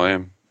that one.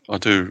 I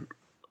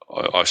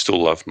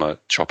still love my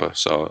chopper,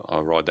 so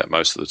I ride that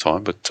most of the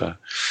time. But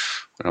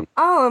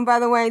and by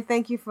the way,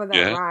 thank you for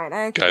that ride.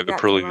 I gave a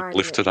pretty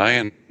lift today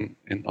and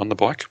on the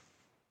bike.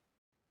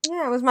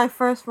 Yeah, it was my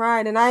first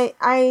ride, and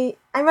I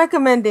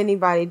recommend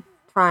anybody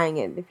trying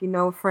it if you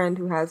know a friend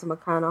who has a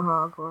Meccano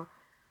hog, or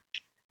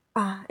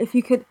if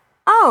you could.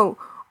 How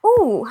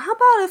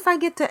about if I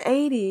get to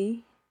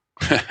 80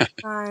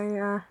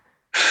 by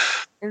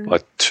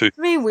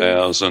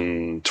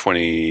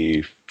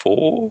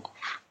 2024?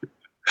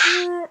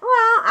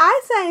 Well,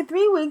 I say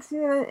 3 weeks,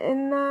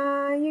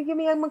 and you give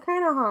me a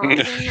Meccano hog.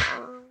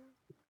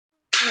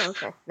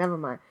 Okay, never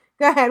mind.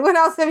 Go ahead. What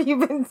else have you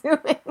been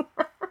doing?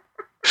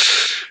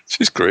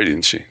 She's great,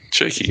 isn't she?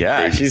 Cheeky.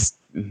 Yeah, great. she's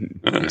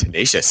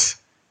tenacious.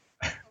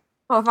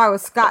 Well, if I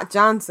was Scott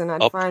Johnson,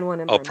 I'd find one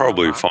in my I'll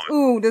probably mailbox. find.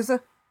 Ooh, there's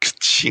a.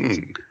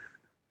 Ka-ching.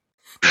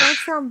 That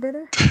sound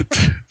bitter.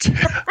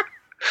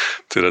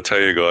 Did I tell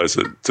you guys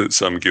that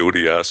some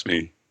guildie asked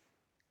me,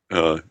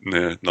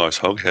 nice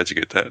hog, how'd you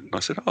get that? And I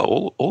said,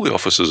 all the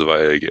officers of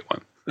AA get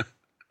one.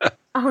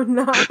 Oh,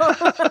 no.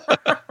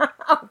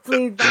 Oh,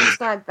 please don't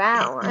start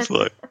that one. It's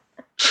like,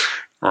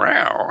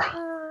 wow.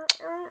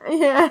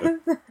 Yeah.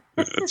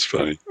 That's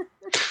funny.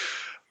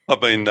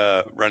 I've been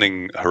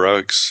running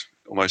heroics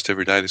almost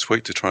every day this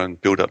week to try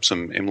and build up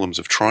some emblems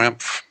of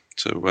triumph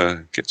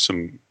to get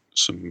some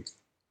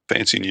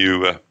fancy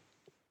new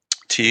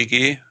tier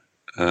gear.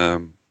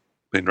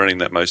 Been running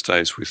that most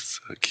days with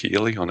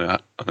Keely on her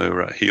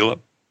healer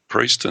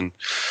priest and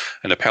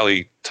a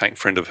pally tank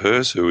friend of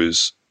hers who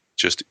is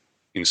just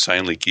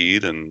insanely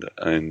geared and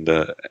an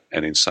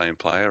insane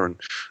player. And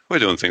we're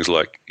doing things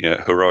like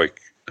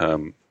heroic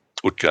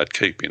Utgard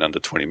Keep in under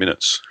 20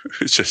 minutes.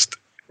 It's just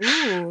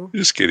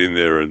get in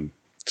there and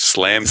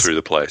slam through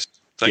the place.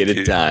 Get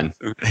it done.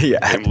 Yeah.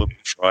 Emblem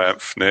of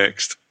Triumph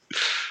next.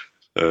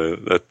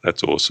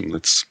 That's awesome.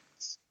 That's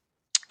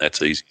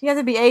easy. You have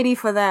to be 80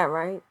 for that,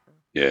 right?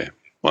 Yeah.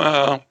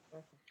 Well,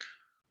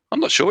 I'm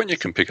not sure when you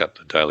can pick up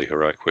the daily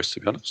heroic quest, to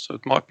be honest. So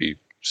it might be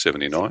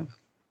 79.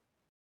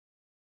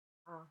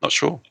 Not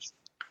sure.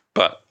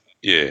 But,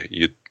 yeah,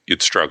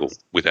 you'd struggle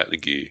without the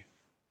gear.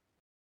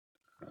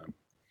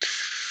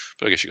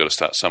 But I guess you've got to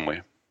start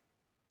somewhere.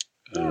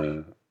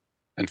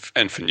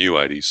 And for new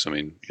 80s, I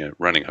mean,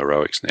 running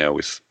heroics now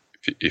with,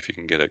 if you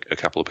can get a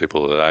couple of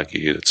people that are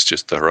geared, it's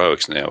just the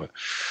heroics now are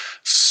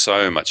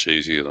so much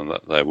easier than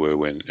they were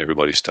when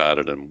everybody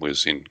started and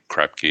was in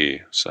crap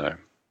gear. So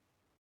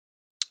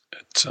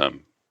it's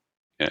and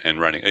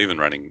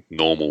running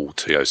normal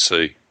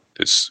TOC,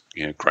 it's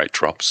great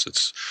drops. I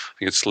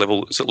think it's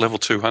level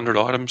 200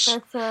 items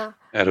that's,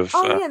 out of.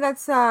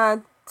 That's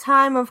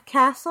Time of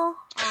Castle.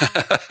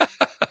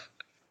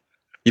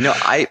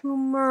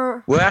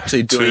 We're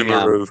actually doing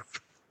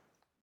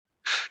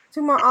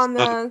Tumor on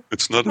the.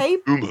 It's not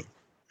cape? a tumor.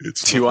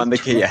 It's 2 on the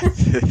cape. Yeah,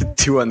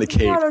 2 on the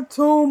cape. Not a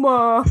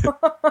tumor.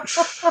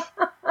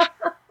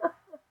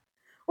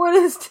 What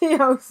is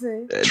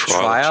TOC?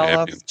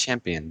 Trial of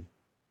Champion.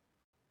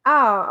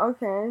 Oh,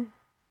 okay.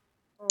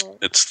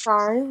 It's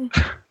sorry.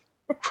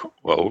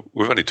 Well,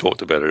 we've only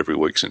talked about it every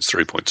week since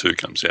 3.2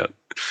 comes out.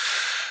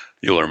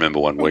 You'll remember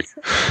one week.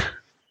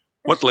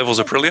 What level's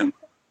Aprillian?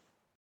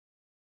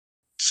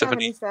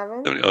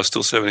 77.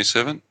 Still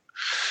 77?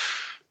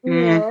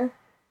 Yeah.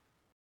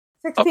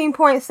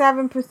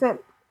 16.7%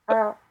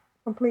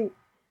 complete.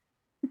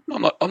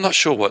 I'm not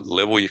sure what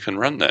level you can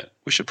run that.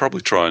 We should probably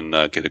try and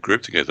get a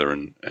group together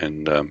and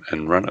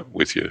run it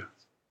with you.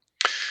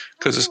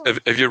 Because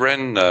have you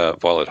ran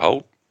Violet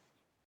Hold?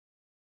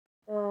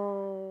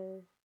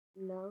 No.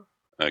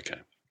 Okay.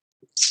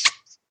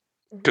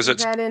 Is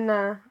that in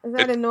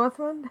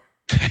Northland?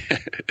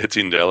 It's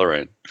in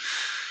Dalaran.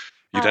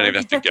 You don't even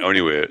have to go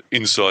anywhere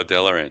inside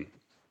Dalaran.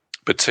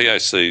 But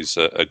TOC is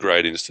a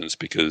great instance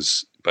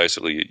because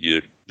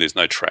basically there's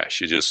no trash.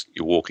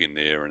 You walk in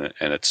there and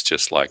it's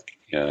just like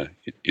you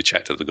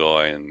chat to the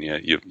guy and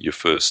your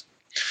first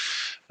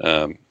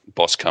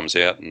boss comes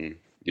out and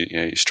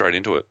you're straight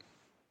into it.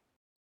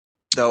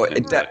 So when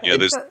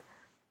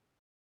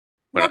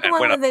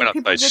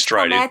I say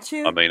straight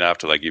in, I mean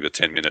after they give a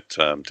 10-minute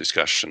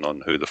discussion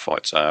on who the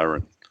fights are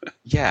and.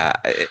 Yeah,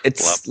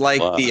 it's blah, like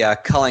blah. the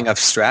culling of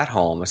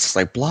Stratholme. It's just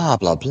like blah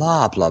blah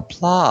blah blah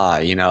blah.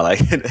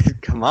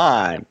 Like come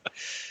on.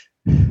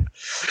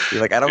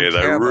 You're like I don't care.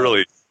 They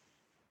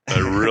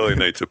really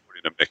need to put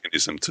in a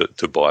mechanism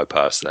to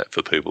bypass that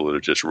for people that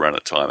have just run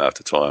it time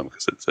after time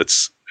because it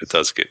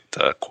does get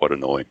quite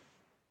annoying.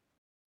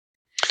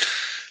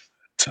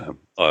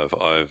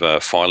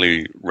 I've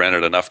finally ran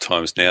it enough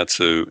times now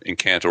to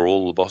encounter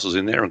all the bosses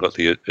in there and got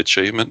the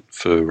achievement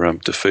for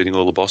defeating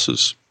all the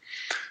bosses.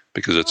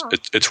 Because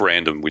it's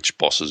random which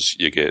bosses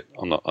you get.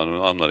 I'm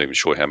not even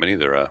sure how many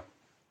there are. Do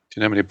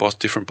you know how many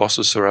different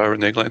bosses there are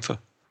in Eglantha?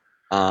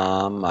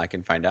 I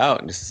can find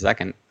out in just a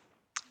second.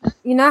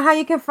 You know how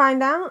you can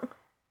find out?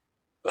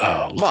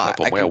 Oh, look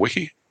up on WoW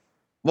Wiki.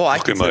 Well, I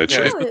Look can at my sit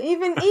there. achievement.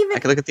 Even I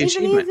can look at the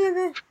even achievement. easier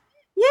than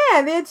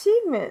the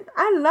achievement.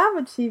 I love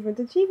achievements.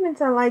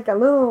 Achievements are like a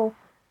little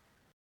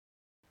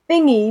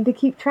thingy to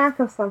keep track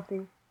of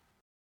something.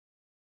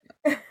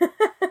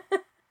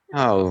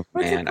 Oh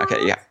What's it man. Okay,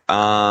 called? yeah.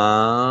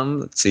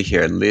 Let's see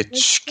here.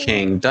 Lich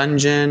King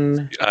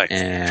Dungeon.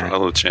 And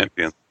Trial of the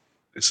Champion.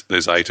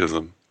 There's 8 of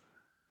them.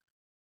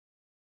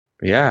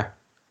 yeah.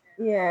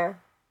 Yeah.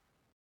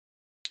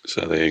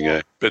 So there you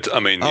go. But I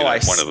mean, I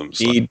one of them's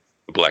see like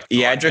the Black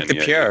Knight, Eadric and, the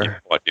you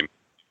Pure. fight him.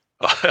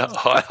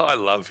 I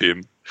love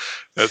him.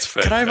 That's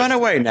fantastic. Can I run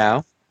away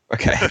now?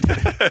 Okay.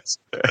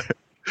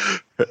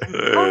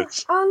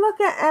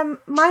 Look at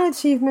my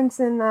achievements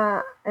in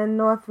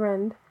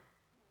Northrend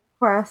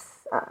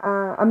quests.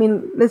 I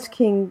mean Lich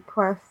King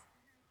quests.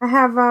 I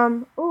have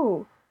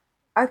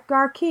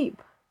Utgar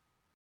Keep.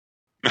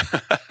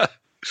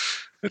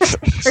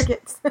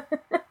 Crickets.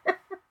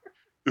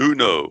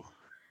 Uno.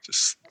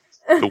 Just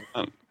the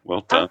one.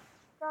 Well done.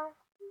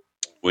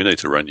 We need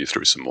to run you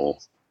through some more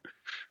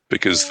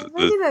because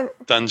the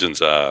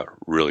dungeons are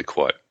really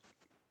quite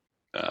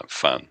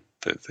fun.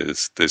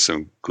 There's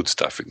some good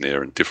stuff in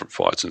there and different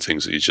fights and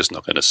things that you're just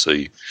not going to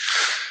see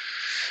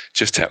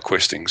just out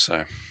questing.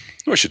 So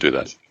we should do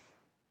that.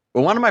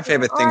 Well, one of my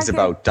favorite things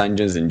about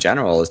dungeons in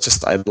general is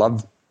just I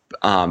love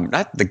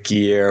not the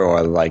gear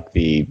or like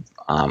the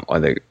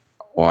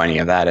or any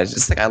of that. It's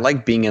just like I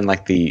like being in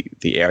like the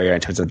area in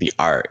terms of the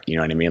art. You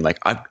know what I mean? Like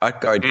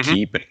Utgard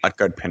Keep and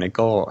Utgard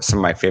Pinnacle are some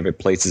of my favorite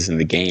places in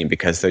the game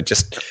because they're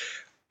just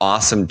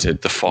awesome to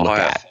look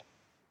at.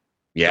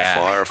 Yeah,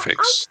 the fire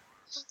effects.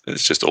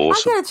 It's just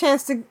awesome. I'll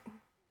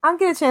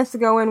get a chance to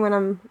go in when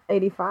I'm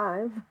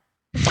 85.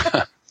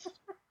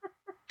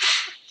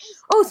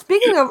 Oh,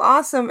 speaking of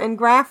awesome and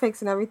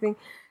graphics and everything,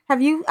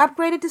 have you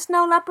upgraded to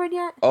Snow Leopard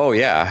yet? Oh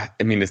yeah,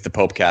 I mean it's the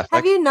Pope Catholic.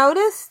 Have you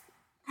noticed?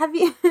 Have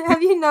you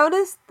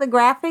noticed the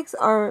graphics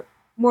are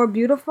more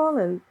beautiful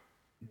and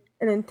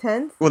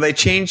intense? Well, they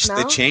changed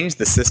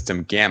the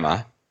system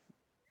Gamma,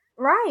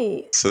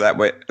 right? So that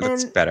way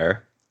it's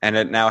better, and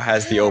it now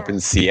has the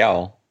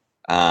OpenCL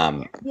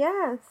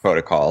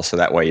protocol, so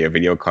that way your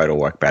video card will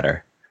work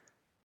better.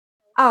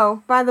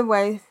 Oh, by the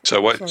way.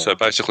 So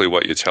basically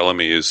what you're telling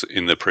me is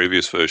in the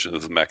previous version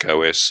of the Mac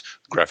OS,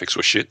 graphics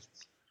were shit?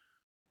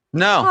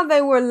 No. Well,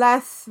 they were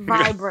less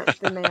vibrant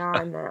than they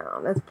are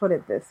now. Let's put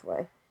it this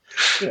way.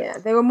 Yeah,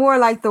 they were more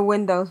like the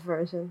Windows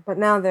version, but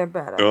now they're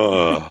better.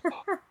 Oh.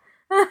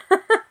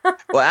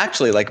 Well,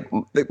 actually, like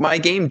my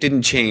game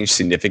didn't change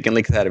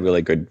significantly because I had a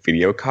really good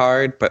video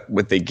card, but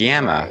with the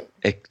Gamma,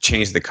 it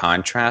changed the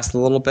contrast a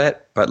little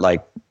bit. But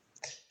like,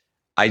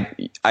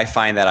 I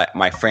find that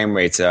my frame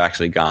rates have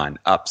actually gone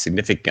up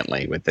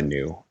significantly with the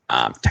new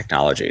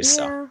technologies.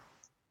 Yeah.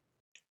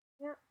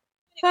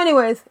 So,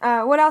 anyways,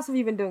 what else have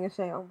you been doing,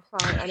 Shale?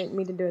 Sorry, I didn't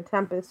mean to do a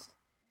Tempest.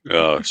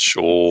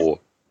 Sure.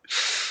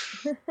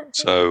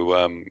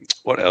 So,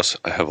 what else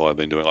have I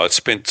been doing? I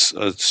spent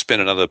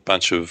another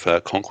bunch of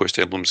Conquest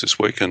emblems this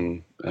week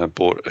and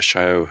bought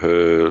Asheo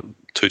her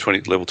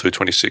level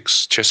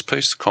 226 chest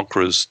piece, the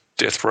Conqueror's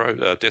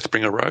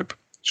Deathbringer robe,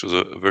 which was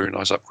a very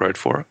nice upgrade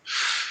for her.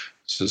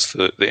 Just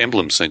the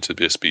emblems seem to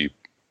just be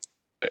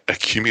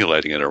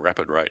accumulating at a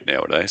rapid rate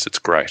nowadays. It's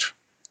great.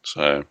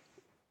 So,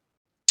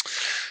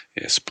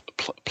 yes,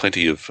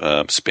 plenty of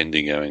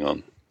spending going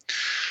on,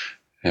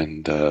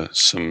 and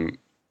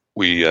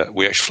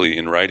we actually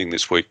in raiding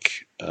this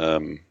week.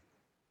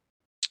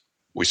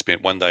 We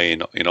spent one day in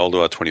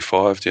Alduar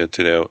 25.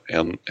 Did our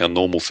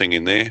normal thing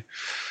in there,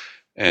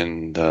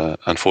 and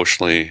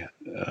unfortunately,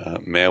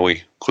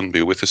 Maui couldn't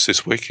be with us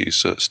this week.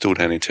 He's still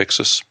down in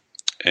Texas.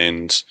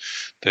 And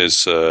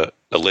there's a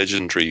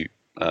legendary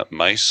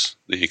mace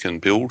that you can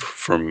build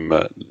from.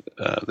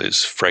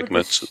 There's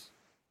fragments.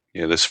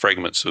 There's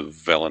fragments of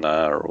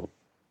Valinar or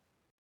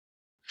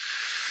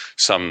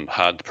some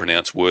hard to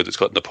pronounce word that's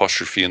got an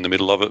apostrophe in the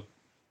middle of it.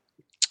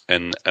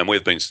 And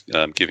we've been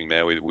giving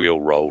Maui. We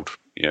all rolled,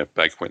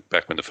 back when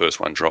the first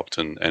one dropped,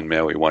 and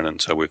Maui won,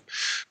 and so we've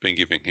been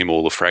giving him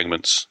all the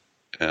fragments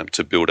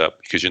to build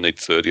up because you need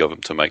 30 of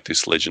them to make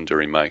this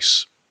legendary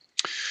mace.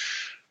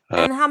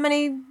 And how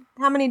many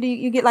do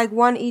you get? Like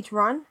one each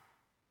run?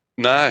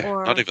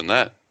 No, not even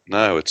that.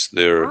 No,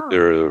 they're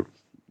a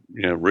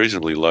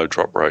reasonably low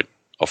drop rate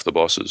off the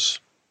bosses.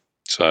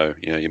 So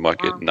you might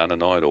get none a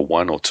night or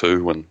one or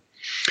two. And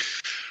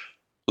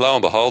lo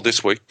and behold,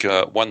 this week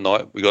one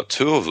night we got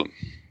 2 of them.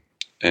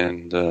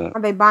 And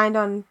are they bind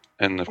on?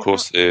 And of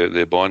course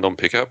they're bind on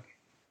pickup.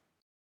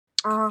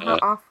 Oh, how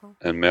awful!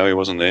 And Maui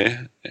wasn't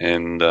there,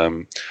 and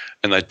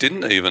they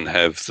didn't even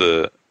have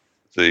the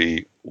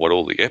what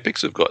all the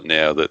epics have got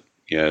now that.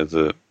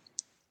 The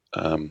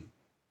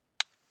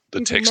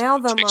text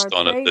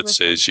on it that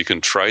says you can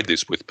trade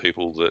this with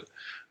people that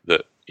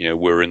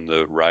were in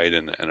the raid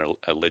and are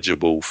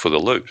eligible for the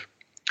loot.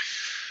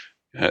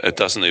 It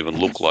doesn't even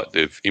look like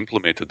they've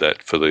implemented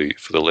that for the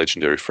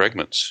legendary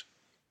fragments.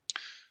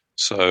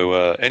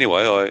 So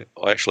anyway,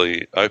 I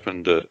actually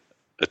opened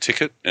a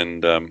ticket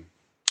and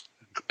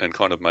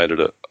kind of made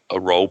it a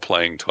role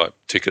playing type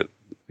ticket.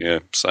 Yeah,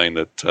 saying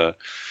that our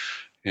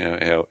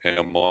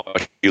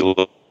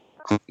healer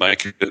could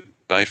make it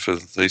day for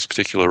these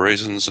particular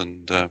reasons,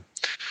 and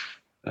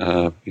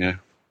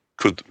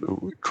could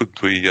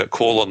we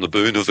call on the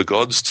boon of the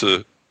gods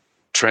to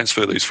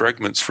transfer these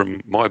fragments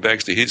from my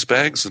bags to his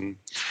bags? And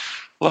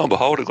lo and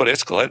behold, it got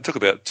escalated. It took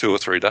about 2 or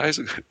 3 days.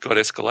 It got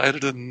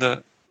escalated,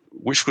 and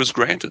wish was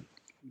granted.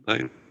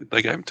 They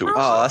gave them to us.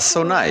 Oh, that's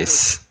so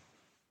nice.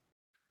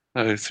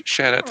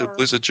 Shout out to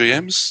Blizzard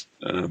GMs.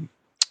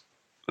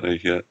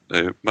 They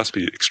must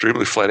be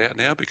extremely flat out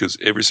now, because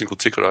every single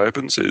ticket I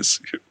open says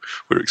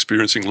we're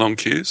experiencing long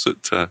queues.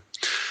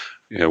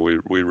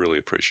 We really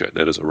appreciate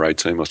that as a raid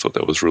team. I thought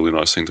that was a really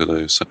nice thing to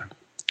do. So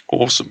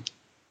awesome.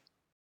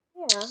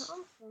 Yeah,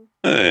 awesome.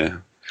 Yeah.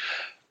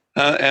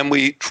 And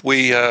we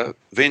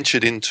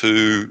ventured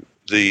into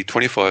the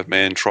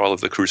 25-man Trial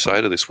of the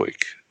Crusader this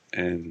week,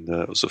 and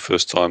it was the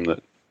first time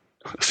that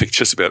I think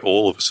just about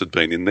all of us had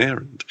been in there,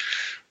 and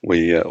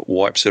we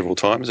wiped several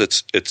times.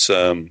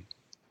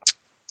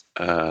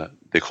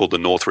 They're called the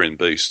Northrend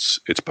Beasts.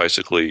 It's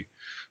basically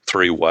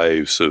 3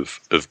 waves of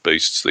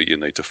beasts that you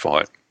need to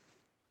fight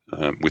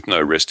with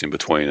no rest in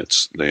between.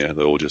 They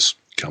all just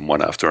come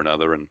one after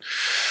another, and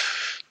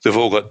they've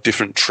all got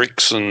different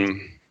tricks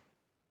and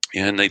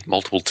need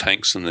multiple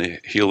tanks, and the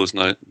healers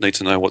need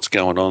to know what's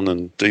going on,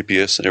 and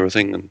DPS and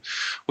everything. And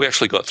we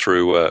actually got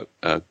through.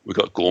 We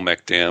got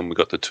Gormak down. We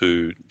got the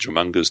 2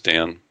 Jumungas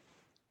down,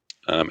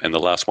 and the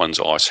last one's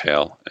Ice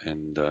Howl.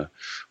 And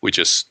we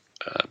just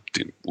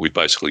we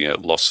basically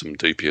lost some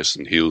DPS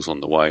and heals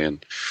on the way.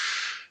 And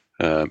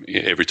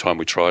every time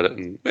we tried it,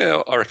 and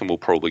I reckon we'll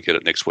probably get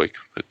it next week.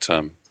 But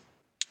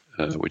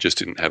we just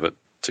didn't have it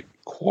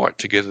quite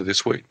together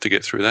this week to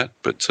get through that,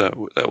 but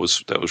that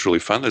was really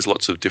fun. There's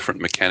lots of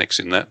different mechanics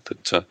in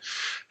that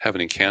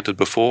haven't encountered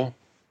before.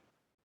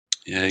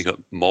 Yeah, you got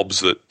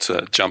mobs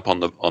that jump on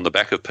the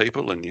back of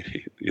people, and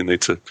you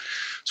need to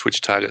switch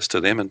targets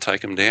to them and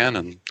take them down.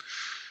 And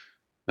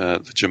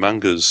the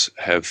Jumungas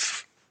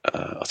have,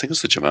 I think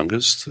it's the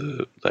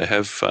Jumungas, they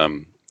have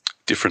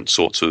different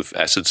sorts of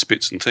acid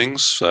spits and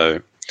things.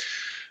 So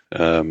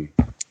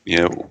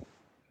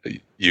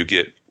you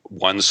get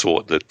one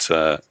sort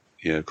that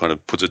kind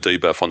of puts a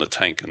debuff on the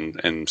tank,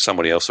 and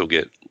somebody else will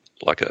get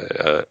like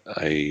a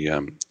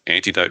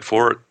antidote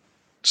for it.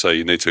 So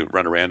you need to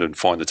run around and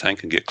find the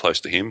tank and get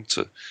close to him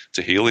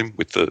to heal him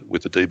with the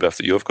debuff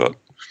that you've got.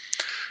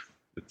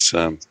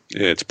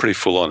 It's pretty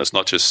full on. It's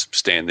not just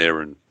stand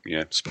there and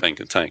spank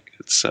a tank.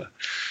 It's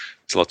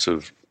lots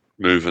of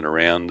moving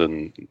around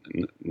and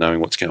knowing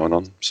what's going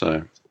on.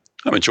 So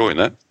I'm enjoying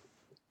that.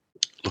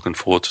 Looking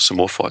forward to some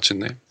more fights in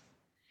there.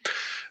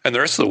 And the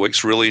rest of the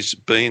week's really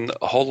been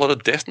a whole lot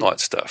of Death Knight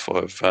stuff.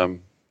 I've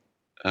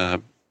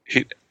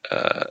hit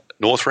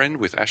Northrend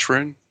with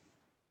Ashrune,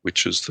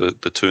 which is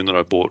the toon that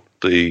I bought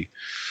the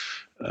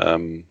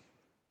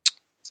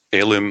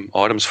heirloom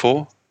items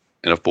for,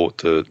 and I've bought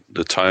the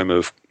tome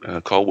of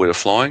Coldwater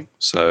Flying.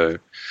 So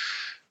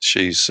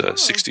she's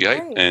 68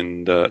 great.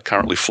 And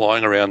currently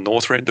flying around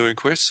Northrend doing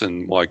quests,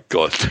 and my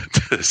God,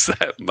 does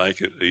that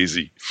make it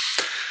easy.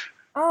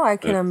 Oh, I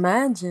can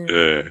imagine.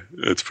 Yeah,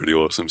 it's pretty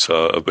awesome.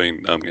 So I've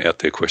been out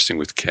there questing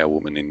with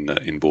Cowwoman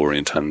in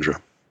Borean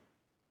Tundra.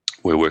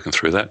 We're working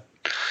through that.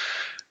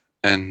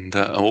 And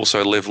I'm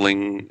also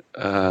leveling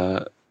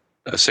a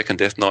second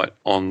Death Knight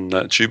on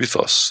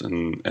Tubithos,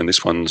 and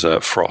this one's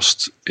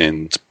Frost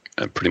and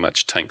pretty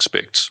much tank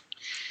specs.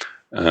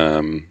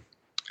 And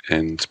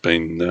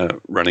been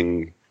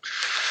running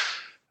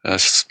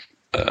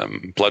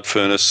Blood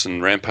Furnace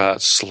and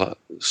Ramparts,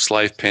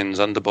 Slave Pens,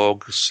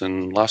 Underbogs,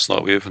 and last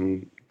night we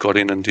even got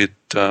in and did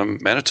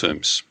Mana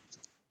Tombs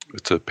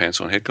with the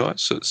Pants on Head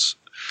guys. So it's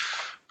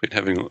been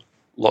having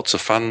lots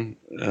of fun.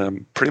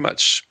 Pretty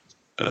much,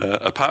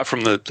 apart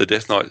from the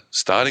Death Knight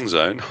starting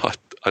zone,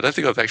 I don't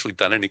think I've actually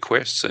done any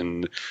quests,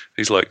 and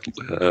he's like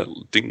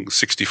ding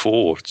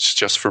 64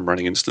 just from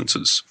running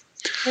instances,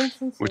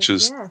 which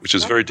is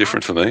very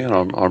different for me, and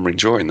I'm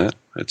enjoying that.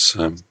 It's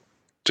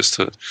just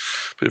a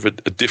bit of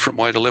a different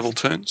way to level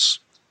turns.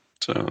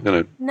 So I'm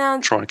going to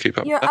try and keep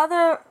up with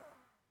that.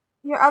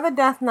 Your other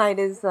Death Knight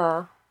is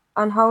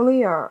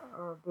Unholy or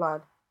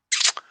Blood?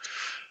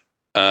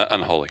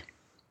 Unholy.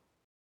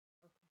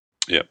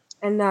 Yep.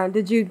 And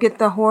did you get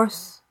the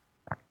horse?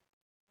 Did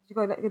you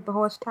go get the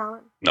horse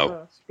talent?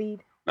 No.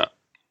 Speed? No.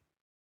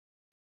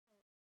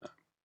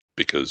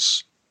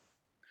 Because,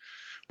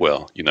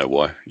 well, you know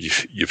why.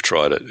 You've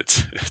tried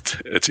it.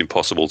 It's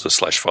impossible to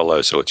slash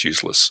follow, so it's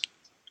useless.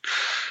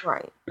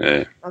 Right.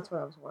 Yeah. That's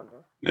what I was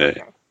wondering. Yeah.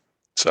 Okay.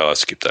 So I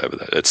skipped over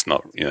that. It's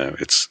not,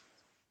 it's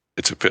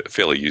a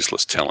fairly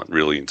useless talent,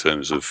 really, in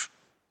terms of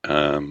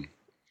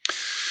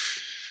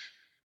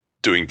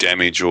doing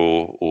damage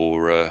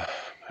or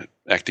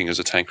acting as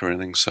a tank or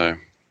anything. So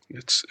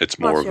it's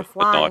more of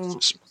a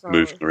nice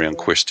moving around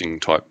questing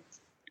type.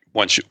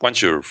 Once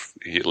you're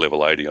hit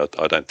level 80,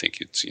 I don't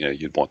think it's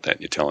you'd want that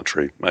in your talent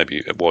tree.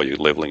 Maybe while you're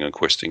leveling and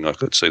questing, I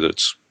could see that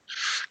it's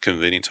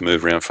convenient to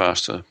move around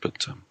faster.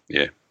 But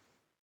yeah.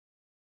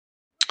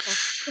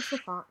 Just a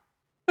thought.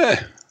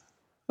 Yeah,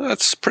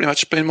 that's pretty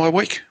much been my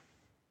week.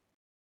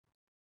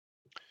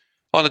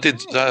 I did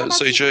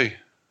CG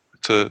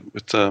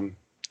with the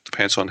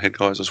Pants On Head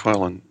guys as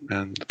well, and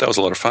that was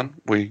a lot of fun.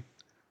 We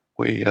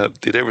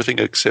did everything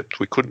except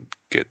we couldn't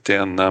get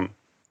down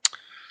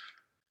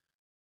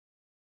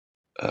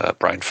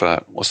brain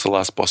fart. What's the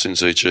last boss in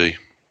ZG?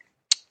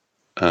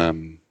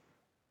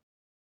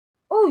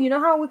 Oh, you know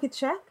how we could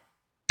check?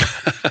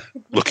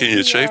 Look at your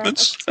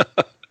achievements.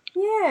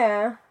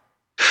 Yeah.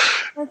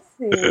 Let's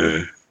see.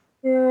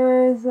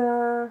 There's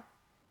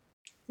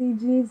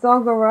CG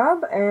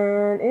Zolgarub,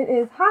 and it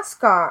is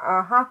Haskar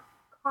or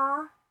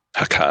Hakar.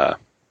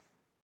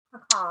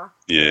 Hakar.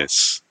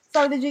 Yes.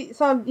 So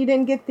you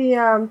didn't get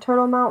the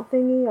turtle mount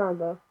thingy or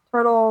the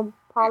turtle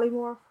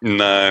polymorph?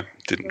 No,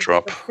 didn't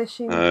drop. The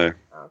fishing? No.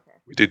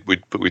 Okay.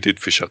 We did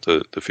fish up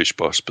the fish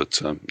boss,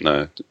 but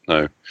no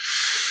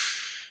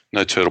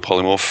turtle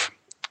polymorph.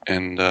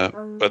 And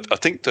but I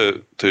think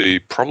the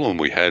problem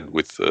we had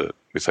with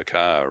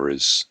Hakar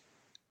is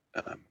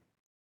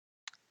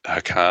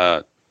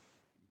Hakar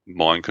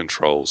mind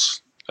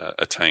controls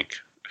a tank,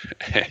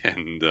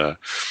 and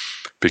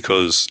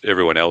because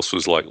everyone else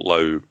was like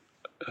low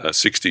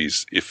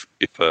 60s, if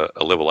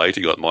a level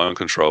 80 got mind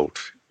controlled,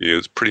 it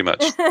was pretty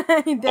much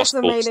he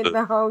decimated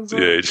the whole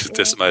group. Yeah, he just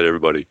decimated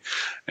everybody,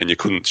 and you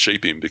couldn't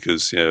sheep him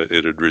because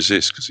it'd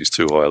resist because he's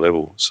too high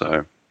level.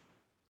 So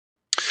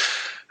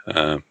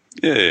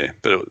yeah,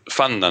 but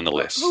fun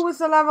nonetheless. Who was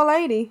the level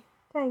 80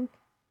 tank?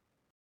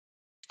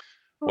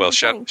 Well,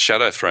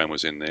 Shadow Throne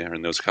was in there,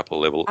 and there was a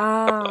couple of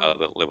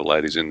other level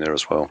 80s in there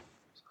as well.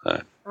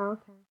 So,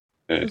 okay.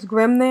 Yeah. Was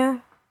Grim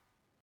there?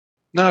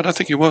 No, I don't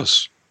think he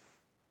was.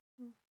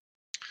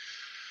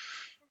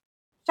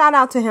 Shout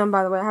out to him,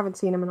 by the way. I haven't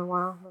seen him in a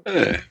while.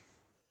 Yeah.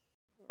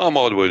 I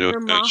might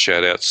do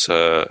shout out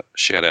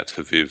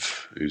to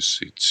Viv,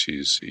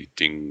 he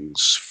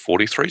dings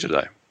 43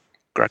 today.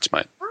 Congrats,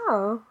 mate.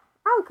 Oh,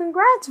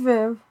 congrats,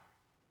 Viv.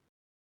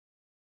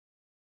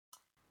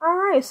 All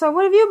right, so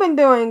what have you been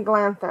doing,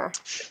 Glanther?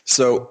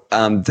 So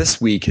this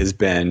week has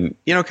been,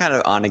 kind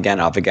of on again,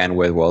 off again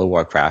with World of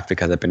Warcraft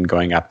because I've been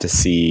going up to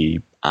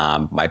see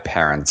my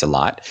parents a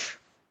lot.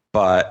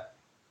 But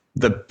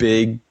the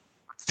big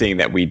thing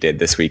that we did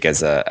this week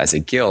as a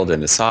guild in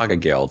the Saga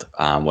Guild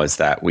was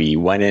that we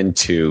went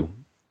into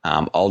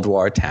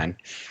Ulduar 10,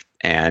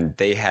 and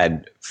they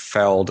had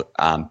felled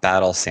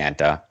Battle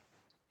Santa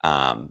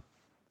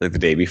the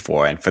day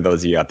before. And for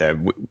those of you out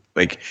there,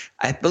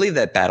 I believe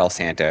that Battle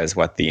Santa is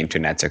what the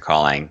internets are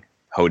calling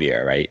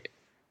Hodier, right?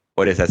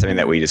 What is that, something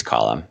that we just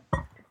call him?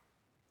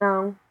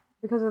 No,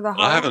 because of the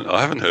I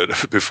haven't heard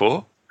of it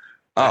before.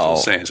 Battle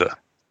Santa.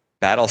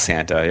 Battle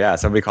Santa, yeah,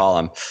 that's what we call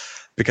him.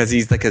 Because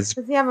he's like Does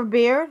he have a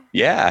beard?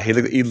 Yeah,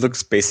 he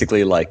looks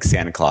basically like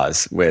Santa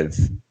Claus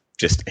with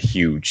just a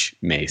huge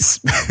mace.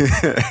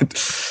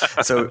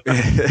 So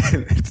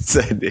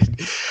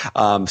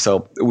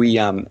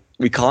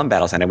we call him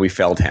Battle Santa. We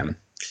felled him,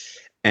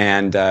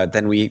 and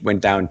then we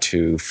went down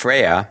to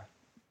Freya,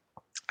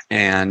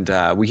 and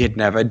we had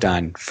never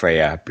done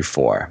Freya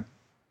before,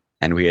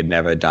 and we had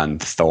never done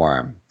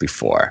Thorm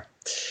before,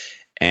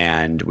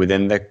 and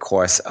within the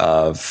course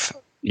of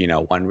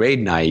one raid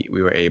night,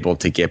 we were able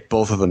to get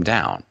both of them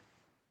down,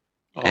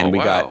 and we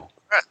got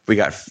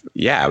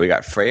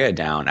Freya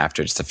down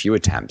after just a few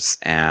attempts,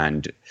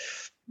 and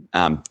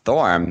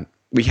Thorm,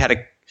 we had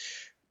a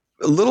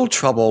little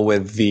trouble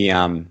with the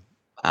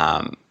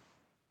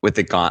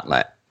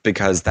gauntlet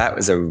because that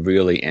was a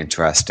really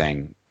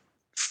interesting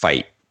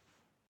fight,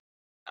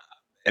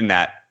 in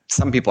that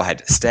some people had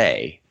to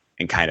stay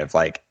and kind of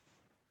like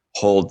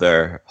hold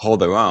their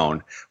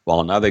own, while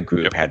another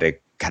group had to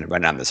kind of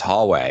run down this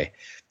hallway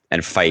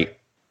and fight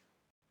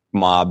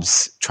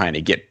mobs trying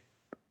to get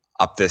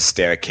up this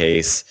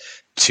staircase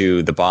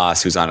to the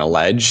boss who's on a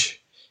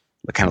ledge,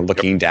 kind of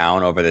looking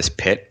down over this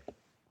pit.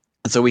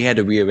 So we had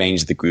to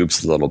rearrange the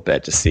groups a little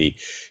bit to see,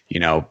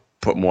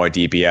 put more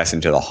DPS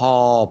into the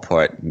hall,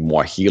 put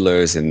more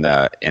healers in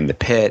the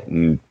pit,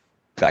 and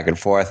back and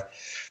forth.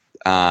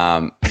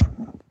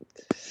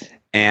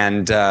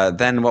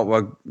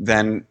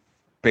 Then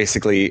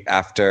basically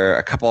after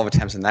a couple of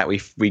attempts on that,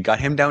 we got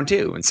him down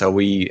too. And so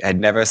we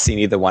had never seen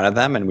either one of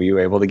them, and we were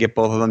able to get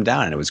both of them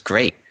down, and it was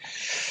great.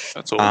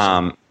 That's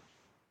awesome.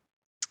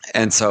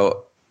 And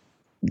so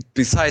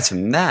besides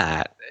from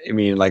that, I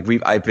mean,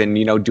 I've been,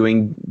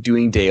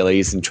 doing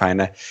dailies and trying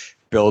to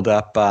build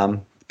up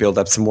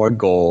some more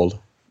gold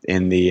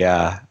in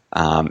the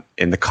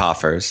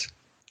coffers.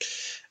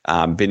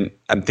 I'm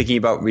thinking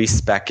about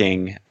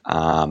respecking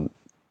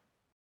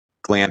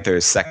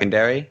Glanther's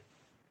secondary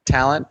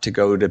talent to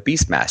go to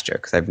Beastmaster,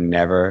 because I've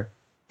never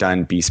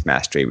done Beast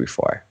Mastery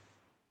before.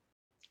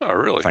 Oh,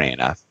 really? Funny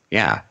enough,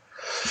 yeah.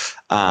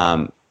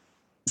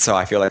 So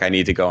I feel like I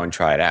need to go and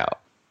try it out.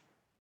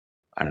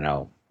 I don't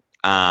know,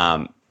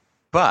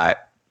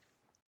 but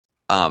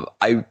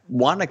I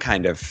want to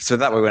kind of, so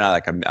that way we're not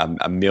like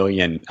a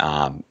million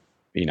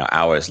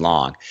hours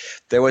long.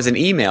 There was an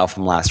email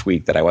from last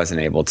week that I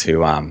wasn't able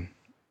to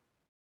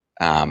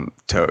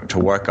to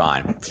work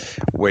on,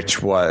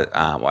 which was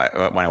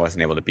when I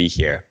wasn't able to be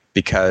here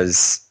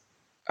because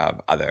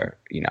of other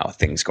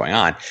things going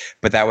on.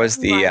 But that was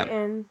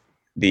the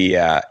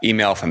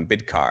email from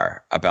Bidcar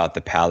about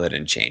the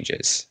paladin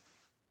changes.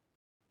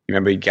 You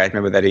guys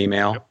remember that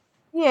email?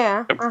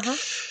 Yeah.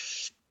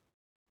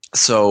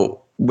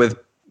 So with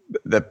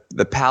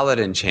the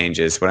paladin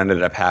changes, what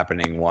ended up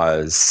happening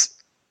was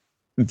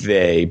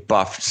they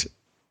buffed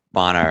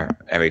Bonner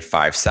every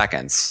 5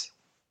 seconds,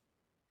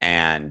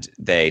 and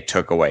they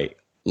took away a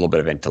little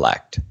bit of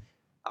intellect,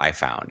 I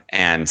found.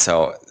 And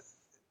so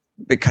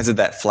because of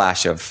that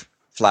flash of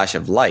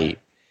light,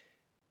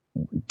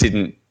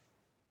 didn't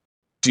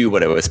do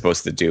what it was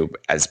supposed to do,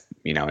 as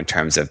in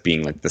terms of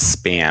being like the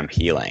spam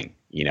healing.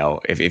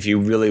 If you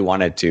really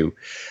wanted to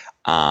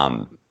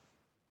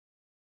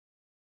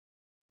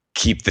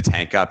keep the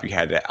tank up, you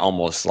had to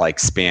almost like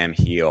spam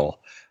heal,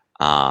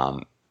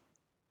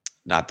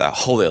 not the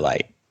holy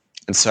light.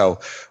 And so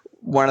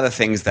one of the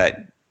things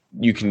that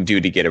you can do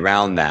to get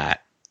around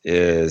that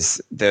is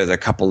there's a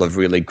couple of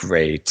really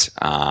great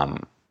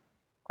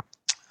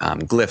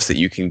glyphs that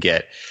you can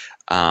get.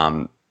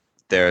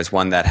 There's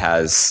one that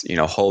has,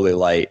 holy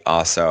light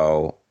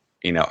also,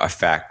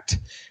 affect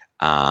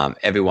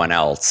everyone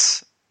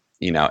else,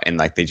 in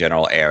like the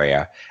general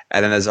area.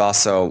 And then there's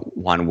also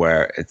one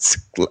where it's,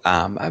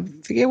 I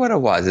forget what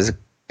it was. It's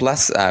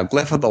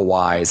Glyph of the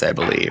Wise, I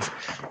believe,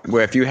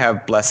 where if you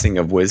have Blessing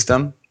of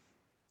Wisdom,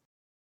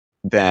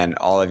 then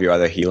all of your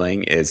other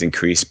healing is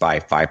increased by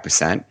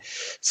 5%.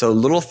 So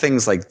little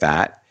things like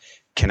that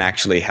can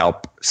actually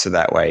help. So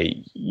that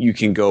way you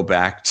can go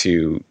back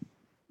to,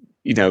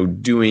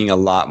 doing a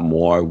lot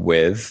more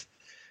with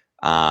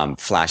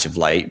Flash of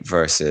Light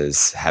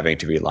versus having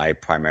to rely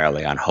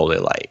primarily on Holy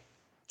Light.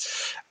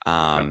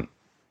 But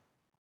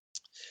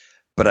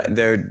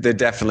it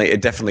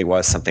definitely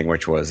was something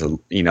which was, a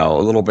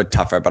little bit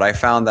tougher. But I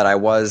found that I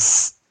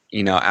was,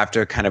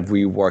 after kind of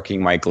reworking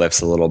my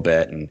glyphs a little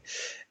bit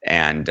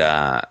and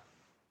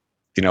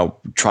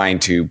trying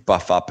to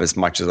buff up as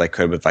much as I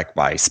could with like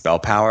my spell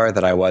power,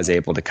 that I was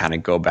able to kind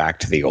of go back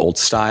to the old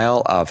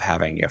style of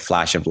having your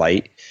Flash of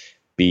Light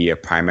be your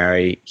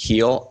primary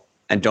heal.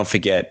 And don't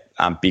forget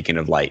Beacon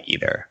of Light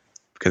either,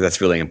 because that's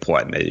really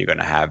important that you're going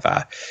to have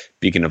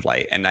Beacon of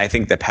Light. And I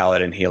think the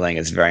Paladin healing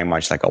is very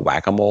much like a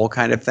whack-a-mole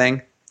kind of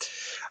thing.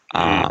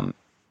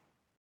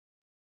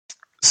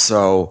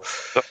 So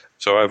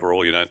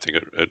overall, you don't think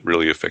it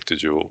really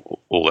affected you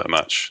all that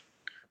much?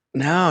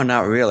 No,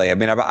 not really. I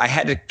mean, I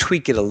had to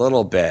tweak it a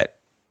little bit,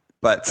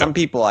 but some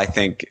people, I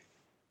think,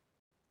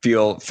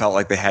 felt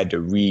like they had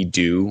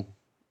to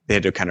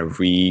kind of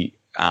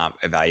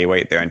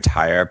evaluate their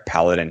entire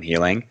Paladin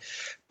healing.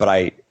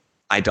 But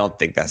I don't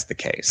think that's the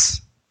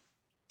case.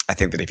 I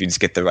think that if you just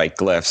get the right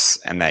glyphs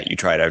and that you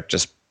try to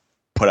just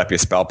put up your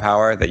spell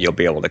power, that you'll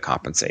be able to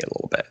compensate a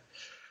little bit.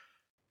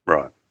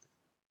 Right.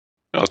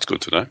 Oh, that's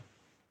good to know.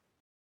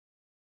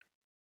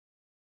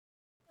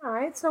 All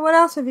right. So what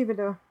else have you been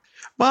doing?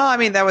 Well, I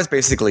mean, that was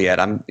basically it.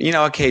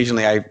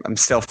 Occasionally I'm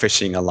still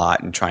fishing a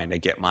lot and trying to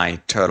get my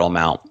turtle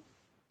mount.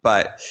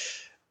 But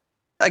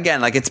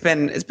again, like it's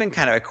been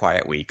kind of a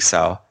quiet week,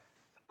 so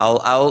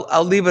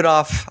I'll leave it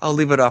off. I'll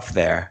leave it off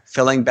there.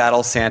 Filling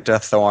Battle Santa,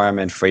 Thorm,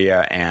 and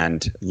Freya,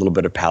 and a little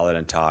bit of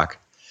Paladin talk.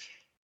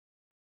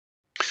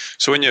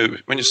 So when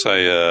you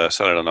say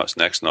Saturday night's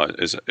next night,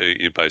 are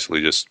you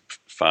basically just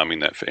farming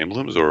that for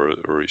emblems,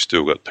 or you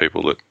still got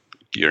people that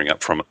gearing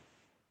up from it?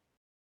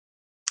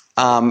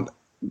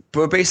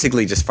 We're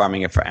basically just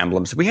farming it for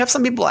emblems. We have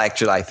some people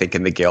actually, I think,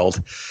 in the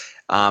guild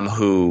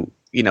who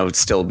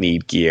still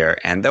need gear,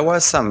 and there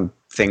was some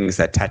things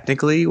that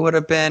technically would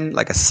have been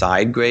like a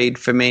side grade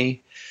for me.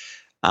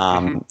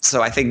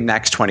 So I think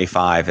next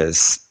 25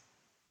 is,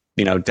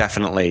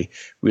 definitely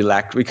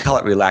relax. We call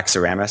it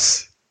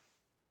Relaxaramus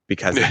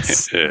because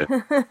it's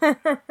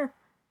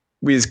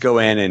we just go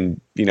in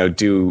and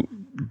do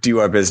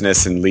our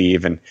business and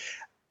leave, and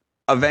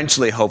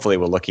eventually, hopefully,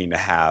 we're looking to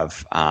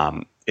have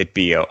it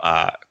be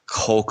a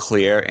whole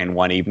clear in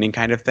one evening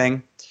kind of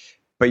thing.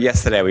 But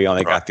yesterday we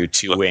only got through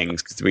 2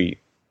 wings because we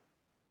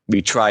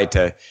tried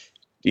to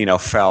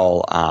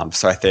fell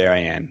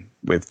Sartharian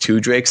with 2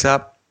 drakes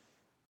up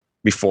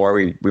before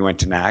we went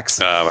to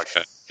Nax. Oh,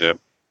 okay. Yep.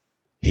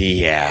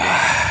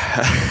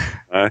 Yeah.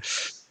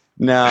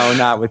 No,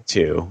 not with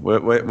 2.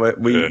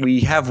 We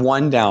have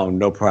 1 down,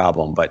 no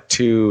problem, but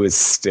 2 is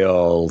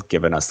still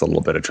giving us a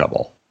little bit of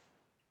trouble.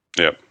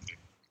 Yep.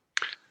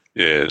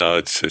 Yeah, no,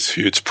 it's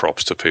huge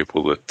props to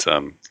people that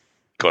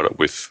got it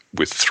with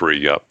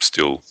 3 up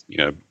still,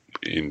 in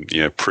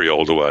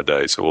pre-Alderweir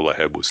days. All they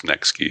had was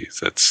Nax gear.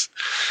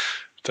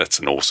 That's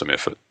an awesome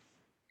effort,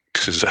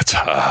 because that's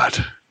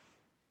hard.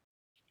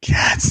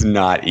 Yeah, it's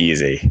not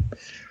easy.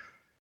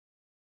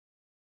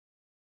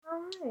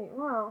 All right,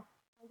 well,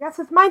 I guess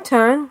it's my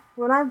turn,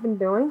 what I've been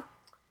doing.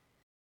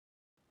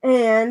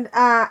 And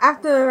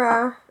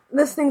after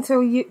listening to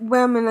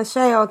Wim and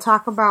Asheo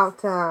talk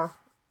about,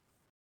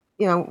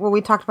 what we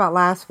talked about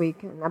last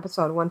week in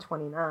episode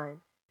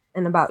 129,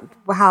 and about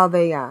how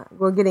they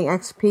were getting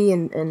XP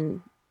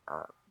and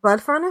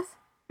Blood Furnace?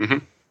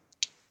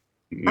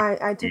 Mm-hmm.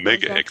 I took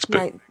Mega my Death expert.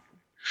 Knight.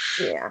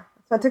 Yeah.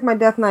 So I took my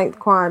Death Knight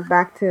quad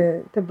back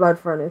to Blood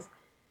Furnace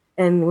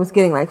and was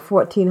getting like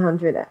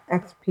 1400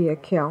 XP a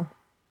kill.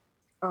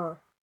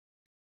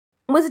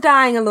 Was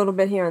dying a little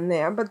bit here and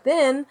there, but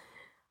then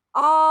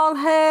all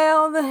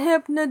hail the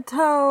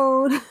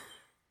Hypnotoad.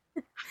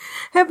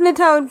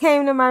 Hypnotoad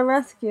came to my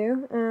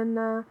rescue,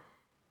 and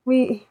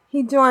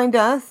he joined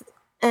us,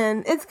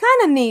 and it's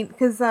kind of neat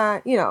because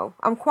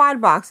I'm quad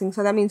boxing,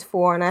 so that means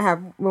 4, and I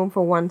have room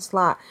for 1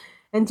 slot,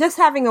 and just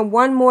having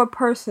one more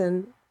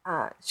person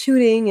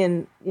shooting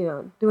and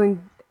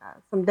doing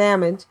some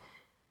damage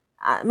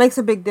makes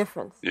a big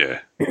difference.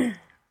 Yeah.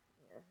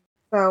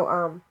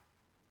 So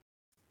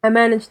I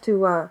managed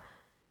to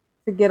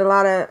get a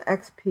lot of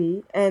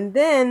XP, and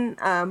then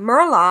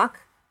Murloc,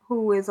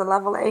 who is a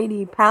level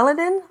 80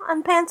 paladin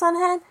on Pants on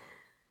Head,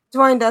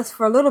 joined us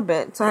for a little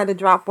bit. So I had to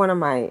drop one of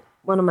my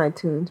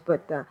tunes,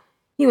 but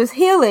he was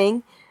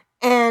healing,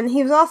 and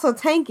he was also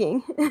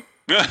tanking,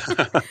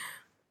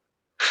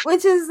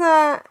 which is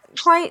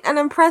quite an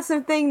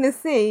impressive thing to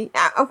see.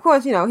 Of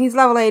course, he's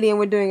level 80, and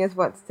we're doing his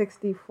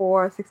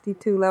 64,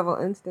 62 level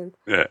instance.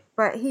 Yeah.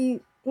 But he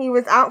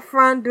was out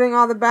front doing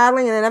all the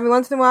battling, and then every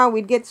once in a while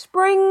we'd get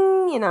spring,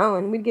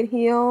 and we'd get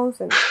heals,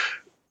 and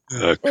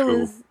cool. it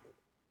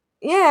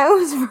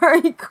was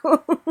very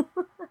cool.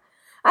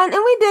 and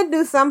we did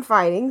do some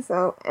fighting,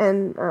 so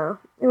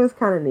it was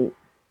kind of neat.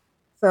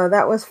 So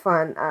that was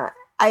fun.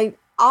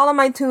 All of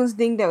my tunes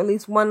dinged at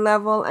least 1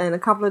 level, and a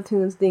couple of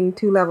tunes dinged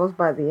 2 levels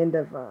by the end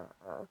of a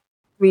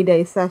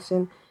 3-day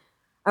session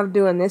of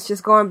doing this.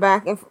 Just going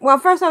back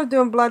first I was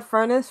doing Blood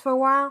Furnace for a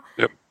while.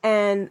 Yep.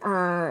 And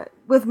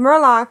with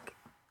Murloc,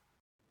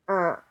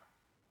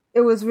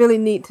 it was really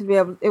neat to be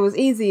able. It was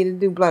easy to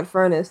do Blood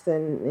Furnace,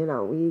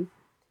 and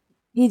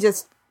he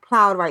just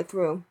plowed right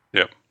through.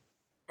 Yep.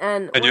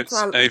 And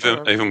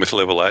even with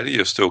level 80,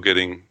 you're still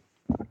getting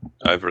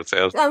over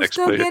 1,000 XP. I was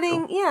still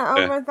getting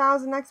over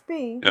 1,000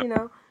 XP.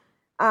 Yep.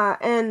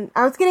 And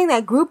I was getting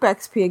that group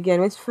XP again,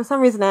 which for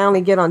some reason I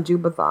only get on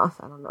Jubathos.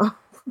 I don't know.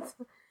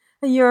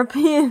 A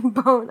European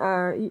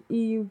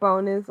EU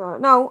bonus, or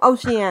no,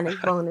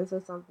 Oceanic bonus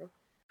or something.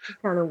 It's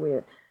kind of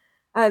weird.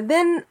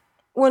 Then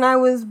when I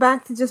was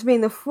back to just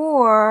being the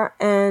 4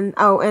 and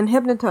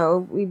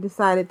Hypnotoad,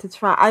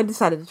 I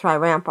decided to try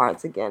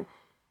Ramparts again.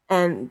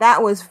 And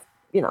that was,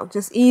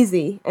 just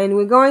easy. And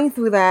we're going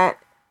through that,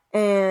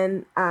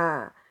 and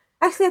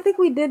actually I think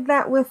we did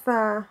that with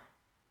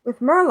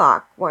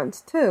Murloc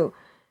once too.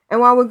 And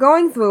while we're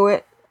going through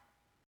it,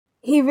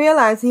 he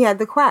realized he had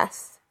the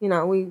quest. We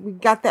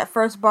got that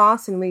first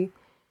boss, and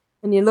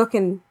you look,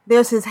 and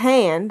there's his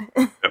hand,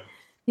 Yep.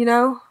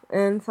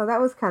 And so that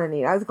was kind of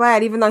neat. I was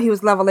glad, even though he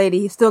was level 80,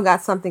 he still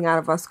got something out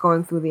of us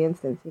going through the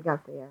instance. Because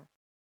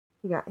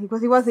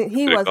he wasn't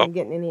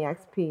getting any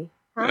XP.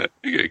 Huh?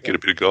 Yeah, you get a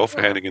bit of gold for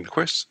handing in the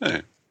quests.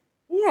 Yeah.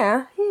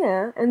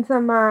 Yeah, and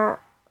some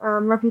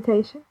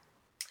reputation.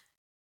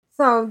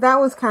 So that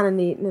was kind of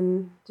neat,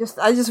 and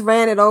I just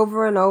ran it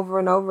over and over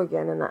and over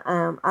again, and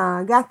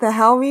I got the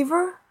Hell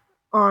Reaver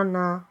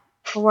on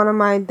for one of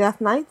my Death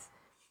Knights,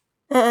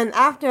 and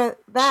after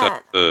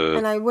that,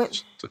 and I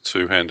went the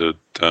 2-handed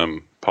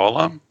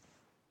polearm.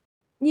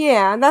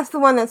 Yeah, that's the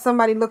one that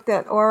somebody looked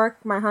at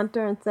Auric, my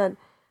hunter, and said,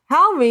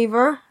 "Hell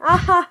Reaver."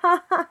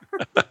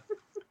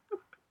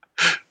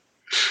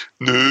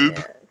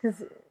 Noob.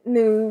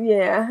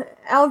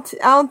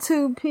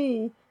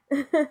 L2P.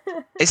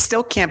 I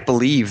still can't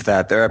believe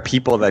that there are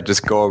people that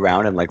just go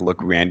around and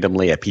look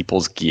randomly at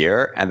people's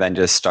gear and then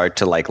just start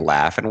to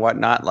laugh and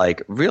whatnot.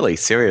 Really,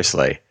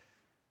 seriously.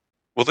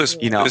 Well, there's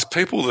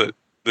people that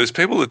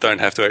don't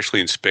have to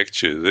actually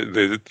inspect you.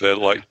 They're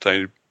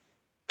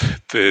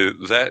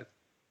that.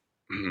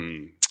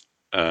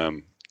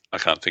 I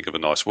can't think of a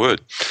nice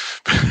word.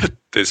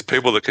 There's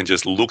people that can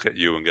just look at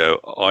you and go,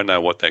 "I know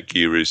what that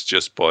gear is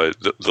just by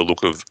the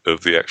look of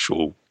the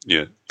actual,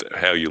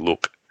 how you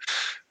look."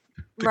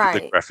 The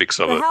graphics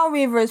of it. The Hell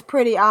Reaver is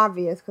pretty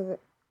obvious because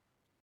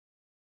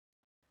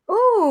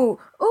Ooh,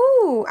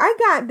 I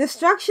got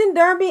Destruction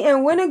Derby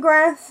and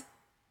Wintergrass.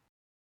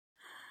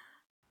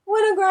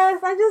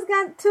 I just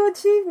got 2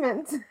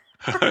 achievements.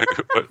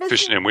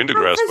 Fishing in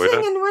Wintergrass.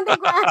 Fishing in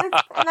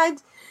Wintergrass.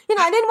 And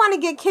I didn't want to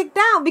get kicked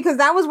out because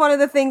that was one of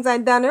the things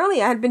I'd done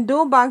earlier. I had been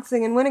dual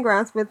boxing in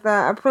Wintergrass with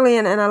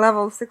Aprillian and a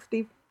level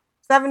 73.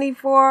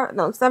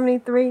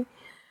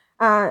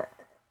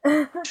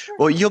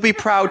 Well, you'll be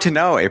proud to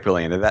know,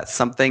 Aprillian, that that's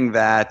something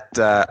that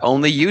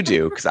only you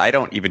do, because I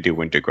don't even do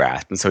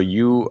Wintergrass. And so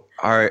you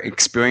are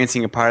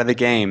experiencing a part of the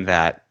game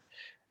that...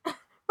 But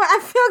I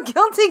feel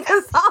guilty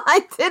because all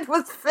I did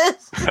was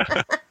fish.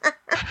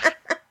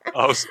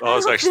 I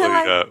was actually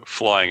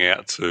flying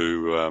out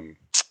to...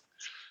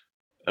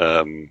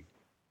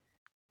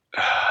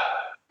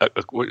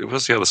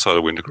 what's the other side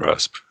of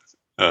Wintergrasp?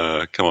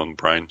 Come on,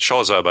 brain.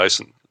 Shalazar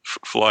Basin.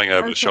 Flying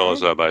over to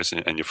Shalazar Basin,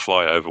 and you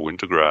fly over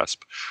Wintergrasp,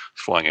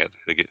 flying out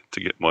to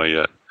get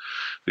my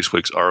this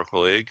week's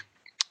Oracle egg,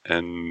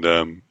 and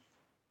I'm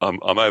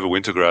over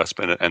Wintergrasp,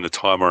 and the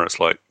timer, it's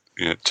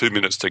 2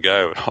 minutes to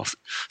go.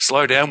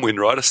 Slow down, Wind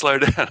Rider, slow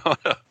down.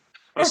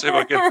 I'll see if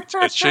I get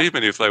an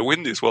achievement if they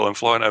win this while I'm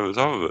flying over the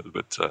top of it.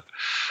 But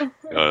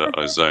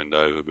I zoned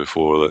over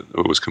before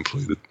it was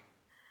completed.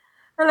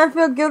 And I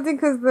feel guilty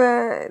because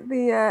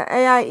the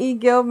AIE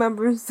guild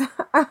members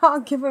are all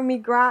giving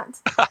me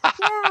grats.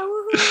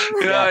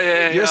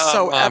 You're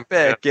so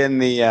epic in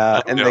the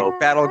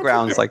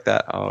battlegrounds like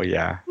that. Oh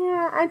yeah.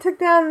 Yeah, I took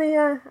down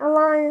the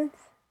alliance.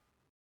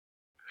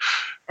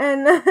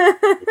 And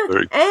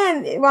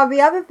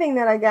the other thing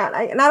that I got,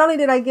 not only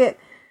did I get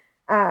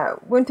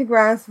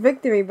Wintergrass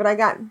victory, but I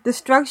got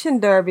Destruction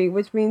Derby,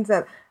 which means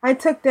that I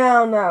took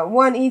down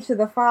one each of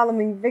the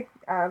following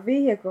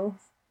vehicles.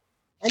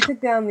 I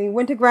took down the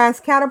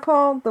Wintergrass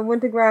Catapult, the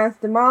Wintergrass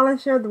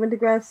Demolisher, the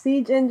Wintergrass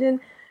Siege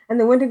Engine, and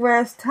the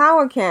Wintergrass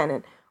Tower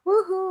Cannon.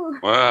 Woohoo!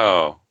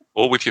 Wow.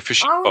 All with your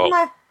fishing pole.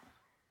 Yes,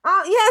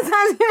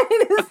 I was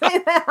ready to say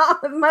that. All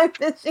with my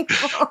fishing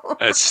pole.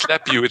 I'd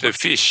slap you with a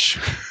fish.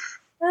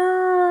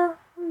 Oh,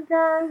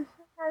 gosh.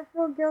 I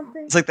feel guilty.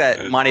 It's like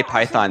that Monty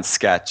Python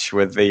sketch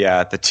with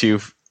the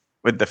two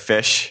with the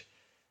fish.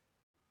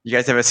 You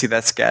guys ever see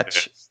that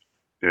sketch?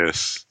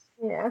 Yes.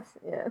 Yes.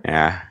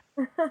 Yeah.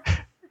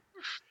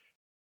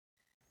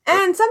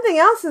 And something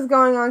else is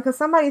going on because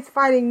somebody's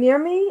fighting near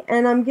me,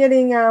 and I'm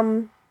getting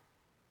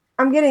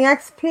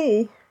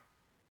XP.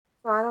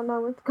 So I don't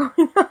know what's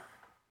going on.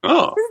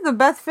 Oh. This is the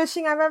best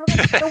fishing I've ever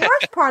got. The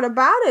worst part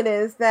about it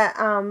is that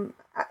I'm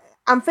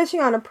fishing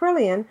on a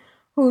Aprillian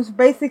who's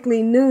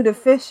basically new to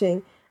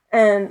fishing,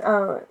 and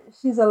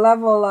she's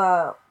level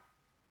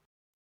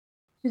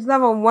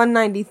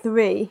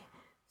 193.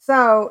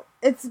 So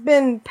it's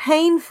been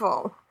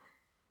painful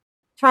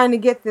trying to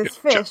get this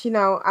fish,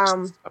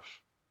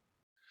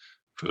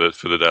 For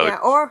the daily.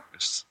 Yeah,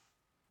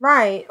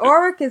 right.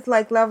 Auric is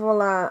like level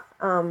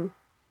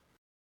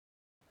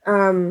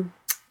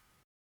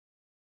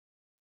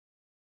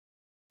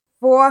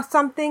 4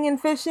 something in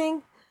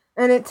fishing,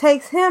 and it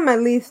takes him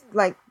at least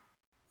like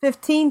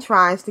 15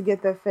 tries to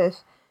get the fish.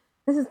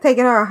 This is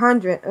taking her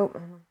 100. Oh,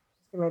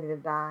 she's ready to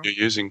die. You're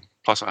using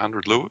plus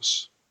 100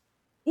 lures?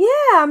 Yeah,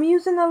 I'm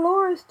using the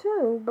lures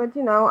too, but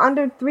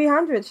under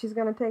 300 she's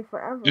gonna take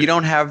forever. You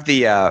don't have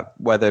the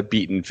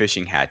weather-beaten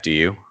fishing hat, do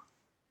you?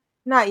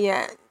 Not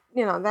yet.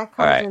 That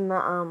comes in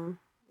the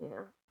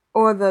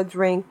or the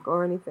drink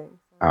or anything.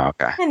 Oh,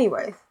 okay.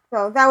 Anyways,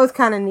 so that was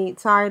kind of neat.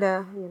 Sorry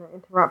to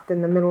interrupt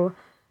in the middle.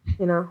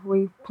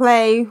 We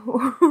play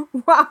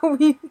while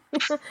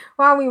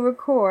we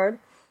record.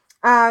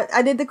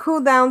 I did the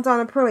cooldowns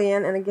on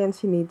Aprillian, and again,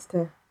 she needs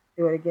to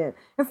do it again.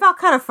 It felt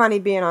kind of funny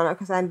being on it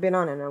because I hadn't been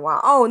on it in a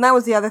while. Oh, and that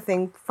was the other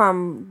thing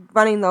from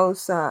running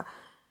those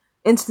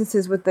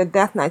instances with the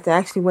Death Knights. I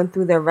actually went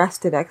through their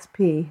rested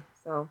XP,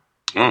 so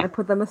I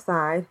put them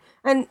aside.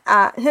 And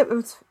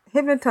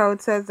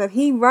Hypnotoad says that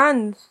he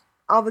runs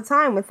all the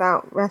time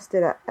without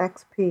rested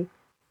XP.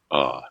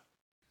 Oh.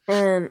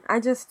 And I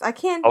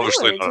can't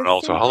Obviously do it. Not an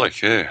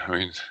alcoholic, yeah. I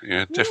mean,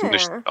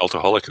 definition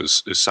alcoholic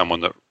is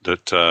someone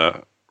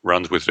that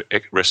runs with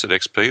rested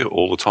XP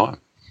all the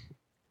time.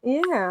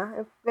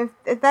 Yeah,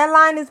 if that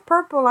line is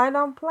purple, I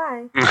don't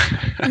play.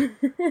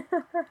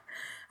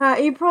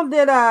 April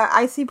did a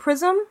Icy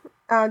Prism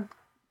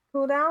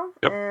cooldown,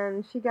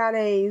 and she got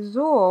a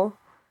Zool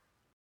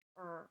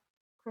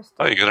crystal.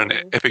 Oh, you got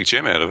an epic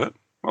gem out of it.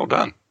 Well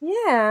done.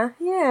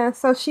 Yeah.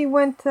 So she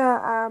went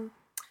to...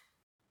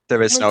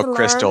 there is no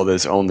crystal,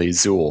 there's only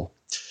Zool.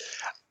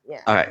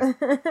 Yeah. All right.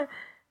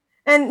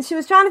 And she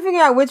was trying to figure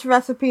out which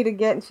recipe to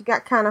get, and she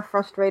got kind of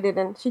frustrated,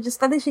 and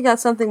I think she got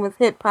something with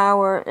hit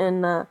power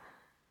and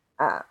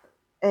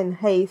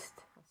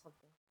haste or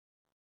something.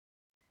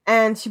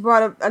 And she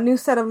brought a new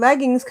set of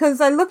leggings, because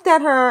I looked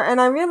at her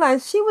and I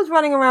realized she was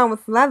running around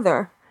with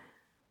leather.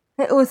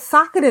 It was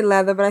socketed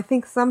leather, but I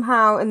think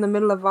somehow in the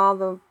middle of all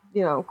the,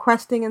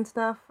 questing and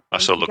stuff, I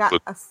still look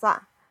good.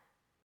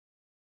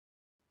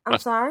 I'm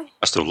sorry?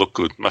 Must have looked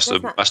good. Must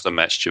have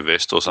matched your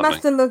vest or something.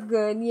 Must have looked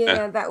good.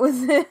 Yeah, that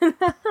was it.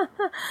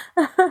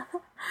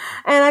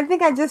 And I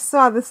think I just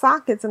saw the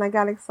sockets and I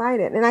got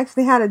excited. And I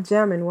actually had a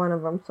gem in one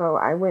of them, so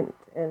I went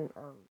and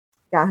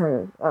got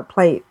her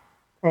plate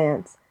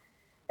pants.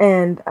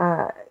 And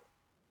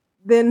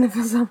then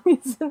for some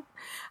reason,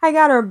 I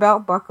got her a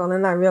belt buckle,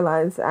 and I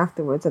realized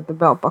afterwards that the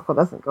belt buckle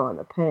doesn't go on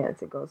the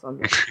pants; it goes on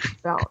the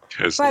belt.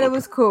 But it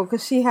was cool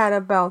because she had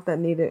a belt that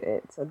needed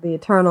it. So the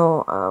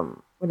Eternal,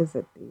 what is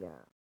it? The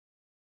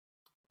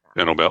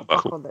Eternal belt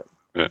buckle.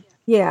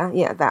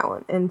 Yeah, that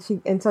one. And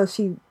so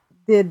she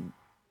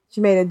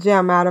made a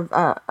gem out of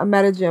a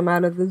meta gem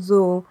out of the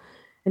Zool,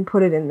 and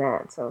put it in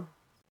that. So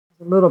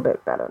it's a little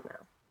bit better now.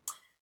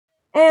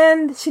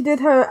 And she did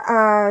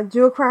her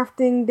jewel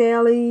crafting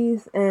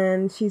dailies,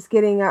 and she's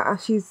getting I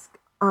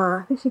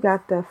think she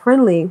got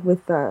friendly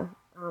with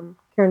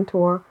Karen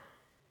Tor.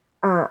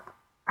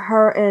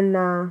 Her and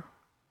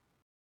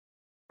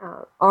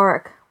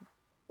Auric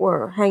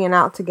were hanging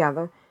out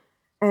together,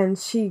 and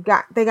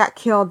they got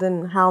killed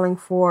in Howling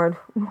Ford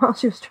while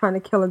she was trying to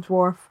kill a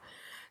dwarf.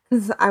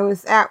 Because I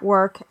was at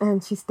work,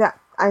 and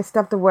I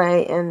stepped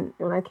away, and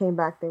when I came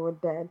back, they were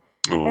dead.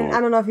 And I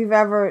don't know if you've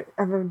ever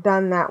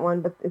done that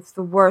one, but it's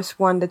the worst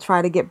one to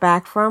try to get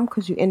back from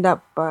because you end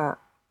up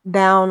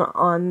down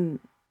on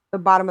the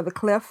bottom of the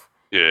cliff.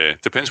 Yeah,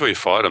 depends where you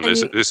fight them.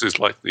 This is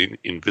like the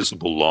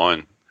invisible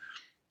line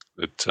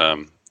that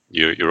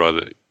you're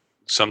either.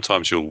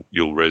 Sometimes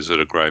you'll res at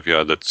a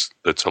graveyard that's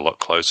a lot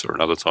closer,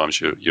 and other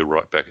times you're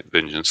right back at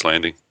Vengeance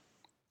Landing.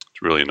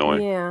 It's really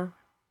annoying.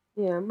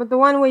 Yeah. But the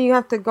one where you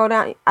have to go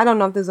down, I don't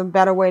know if there's a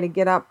better way to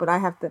get up, but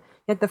you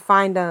have to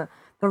find the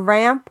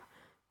ramp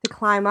to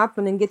climb up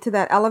and then get to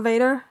that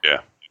elevator.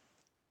 Yeah.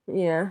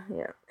 Yeah.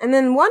 And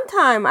then one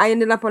time I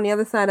ended up on the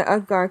other side of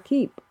Utgar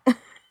Keep.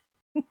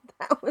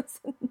 That was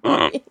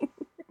annoying.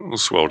 Well,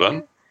 well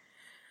done.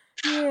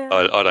 Yeah.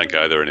 I don't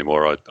go there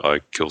anymore. I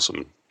kill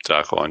some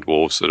dark-eyed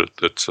dwarves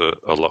that's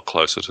a lot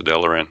closer to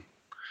Dalaran.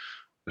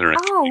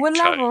 What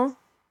level?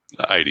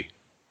 80.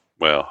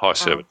 Well, high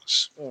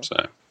 70s. Yeah. So.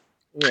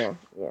 Yeah.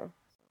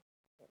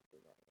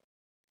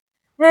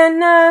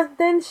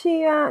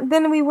 And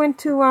then we went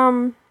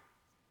to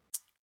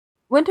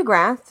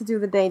Wintergrass to do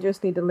the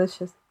Dangerously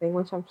Delicious thing,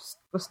 which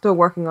we're still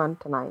working on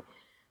tonight.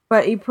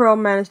 But April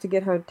managed to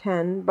get her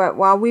 10. But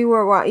while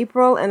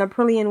April and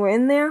Aprillian were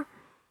in there,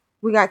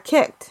 we got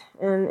kicked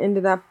and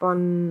ended up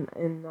in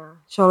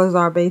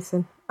Sholazar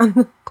Basin on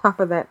the top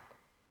of that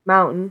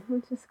mountain,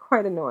 which is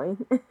quite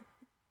annoying.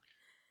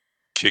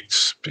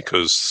 Kicked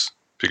because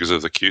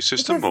of the queue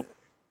system?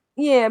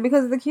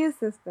 Because of the queue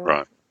system.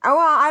 Right. Well,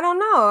 I don't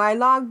know. I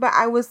logged back.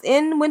 I was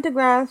in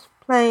Wintergrass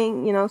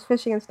playing,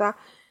 fishing and stuff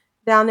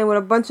down there with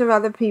a bunch of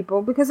other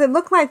people because it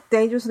looked like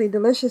Dangerously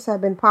Delicious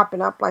had been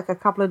popping up like a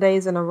couple of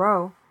days in a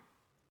row.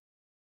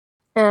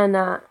 And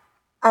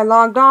I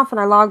logged off and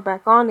I logged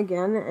back on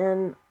again,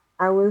 and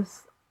I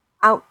was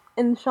out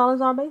in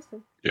Sholazar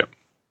Basin. Yep.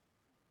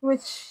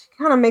 Which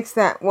kind of makes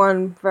that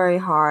one very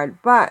hard.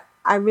 But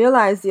I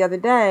realized the other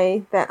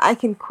day that I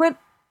can quit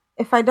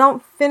if I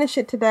don't finish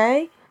it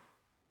today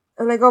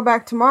and I go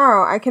back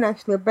tomorrow. I can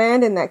actually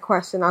abandon that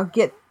quest and I'll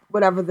get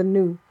whatever the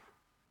new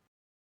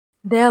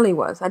daily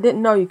was. I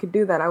didn't know you could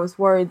do that. I was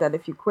worried that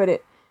if you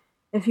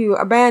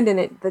abandon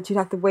it, that you'd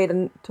have to wait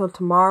until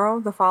tomorrow,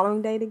 the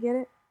following day, to get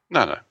it.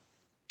 No.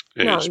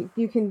 Yeah, no,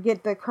 you can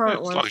get the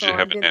current one. As long as you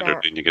have it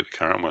entered and you get the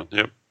current one,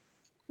 yep.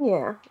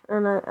 Yeah,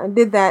 and I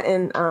did that,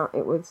 and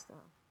it was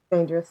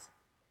dangerous.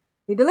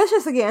 Be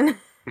delicious again.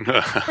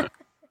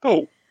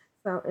 Oh.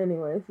 So,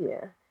 anyways,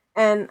 yeah.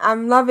 And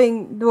I'm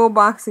loving dual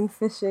boxing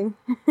fishing.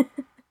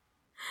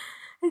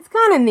 It's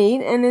kind of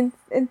neat, and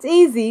it's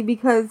easy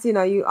because,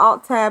 you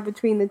alt-tab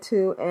between the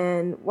two,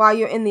 and while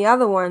you're in the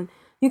other one,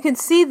 you can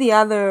see the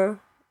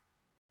other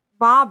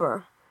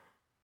bobber.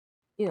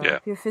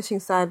 If you're fishing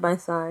side by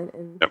side,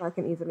 and so I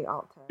can easily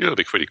alt-tab. You gotta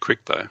be pretty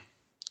quick, though.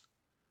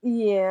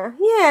 Yeah,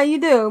 you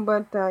do,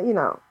 but,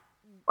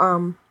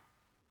 on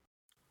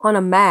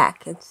a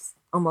Mac, it's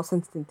almost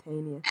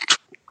instantaneous.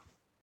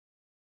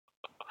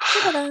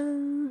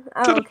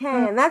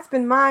 Okay, and that's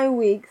been my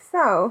week,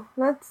 so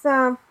let's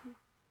get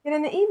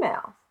into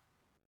emails.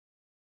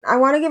 I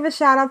want to give a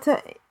shout out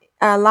to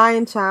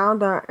Lion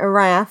Child,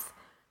 Arath,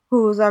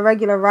 who's a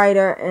regular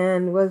writer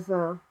and was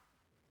a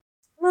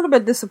little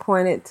bit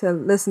disappointed to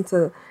listen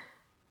to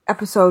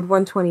episode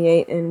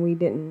 128,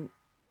 and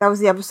that was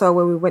the episode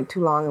where we went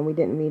too long and we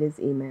didn't read his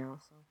email.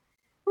 So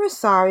we're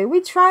sorry. We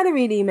try to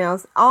read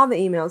emails, all the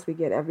emails we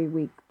get every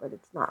week, but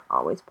it's not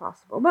always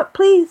possible. But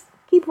please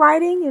keep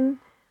writing, and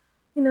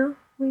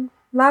we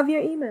love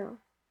your email.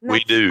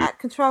 We do. At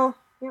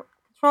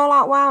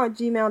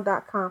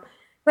controloutwow@gmail.com.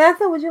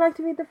 Lantha, would you like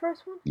to read the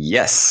first one?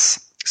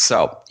 Yes.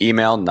 So,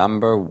 email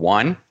number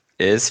 1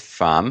 is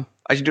from...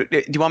 Do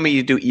you want me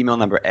to do email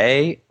number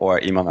A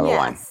or email number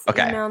 1?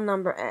 Okay. Email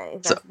number A.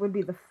 That would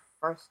be the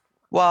first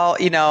Well,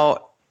 one.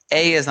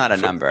 A is not a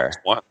number,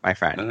 my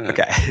friend.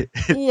 Okay.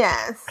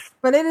 Yes,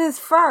 but it is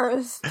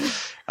first.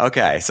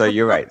 Okay, so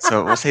you're right.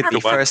 So we'll say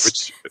the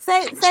first...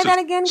 Say that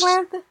again,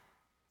 Glantha.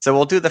 So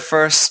we'll do the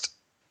first...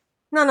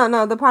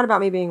 No, the part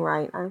about me being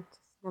right. I just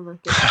never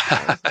get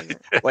that.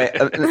 Wait,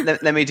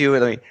 let me...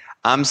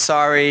 I'm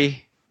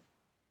sorry...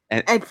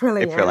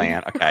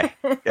 Aprillian. Okay.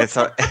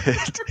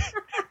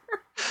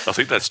 I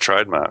think that's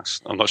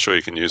trademarks. I'm not sure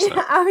you can use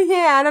that. Oh,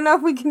 yeah. I don't know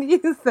if we can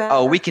use that.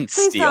 Oh, we can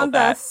steal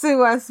that.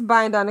 Sue us,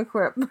 bind on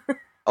equip.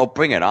 Oh,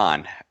 bring it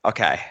on.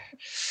 Okay.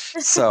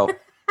 So,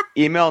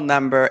 email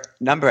number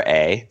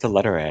A, the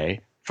letter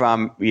A,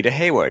 from Rita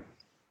Hayward.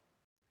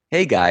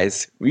 Hey,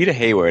 guys. Rita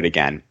Hayward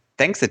again.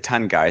 Thanks a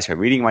ton, guys, for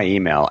reading my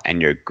email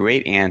and your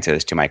great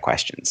answers to my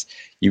questions.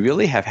 You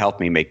really have helped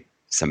me make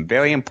some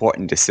very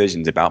important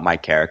decisions about my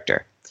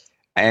character.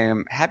 I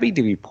am happy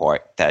to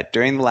report that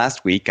during the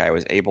last week, I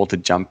was able to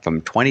jump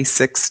from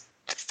 26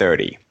 to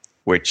 30,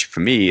 which for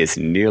me is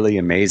nearly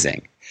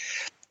amazing.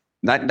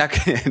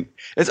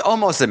 It's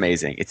almost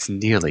amazing. It's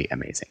nearly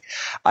amazing.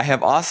 I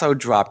have also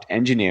dropped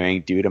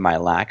engineering due to my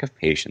lack of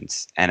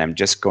patience, and I'm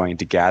just going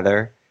to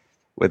gather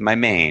with my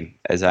main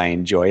as I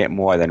enjoy it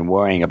more than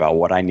worrying about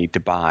what I need to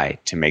buy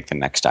to make the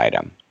next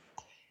item.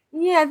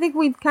 Yeah, I think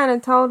we kind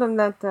of told him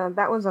that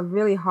that was a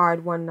really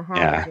hard one to have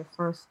as your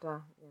first...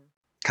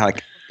 Kind of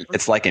like,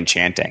 it's like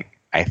enchanting.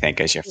 I think,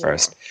 as your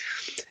first.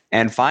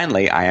 And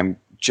finally, I am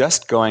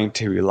just going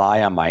to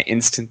rely on my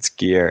instance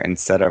gear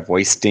instead of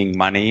wasting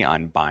money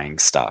on buying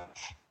stuff.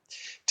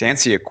 To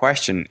answer your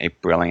question,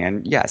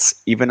 Brilliant, yes,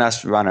 even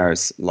us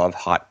runners love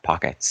Hot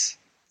Pockets.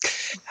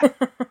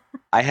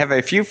 I have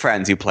a few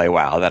friends who play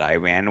WoW that I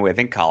ran with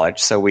in college,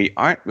 so we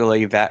aren't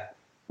really that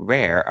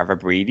rare of a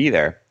breed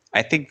either.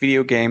 I think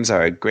video games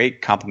are a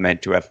great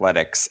complement to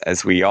athletics,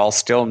 as we all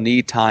still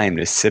need time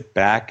to sit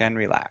back and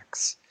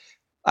relax.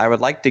 I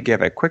would like to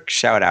give a quick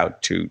shout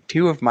out to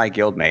two of my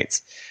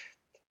guildmates,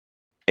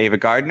 Ava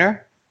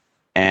Gardner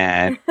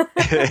and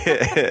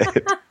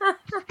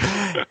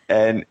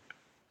and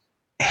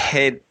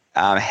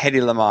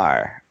Hedy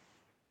Lamar.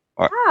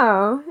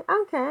 Oh,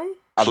 okay.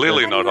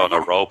 Clearly not on a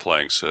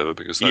role-playing server,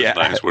 because those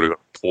names would have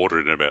got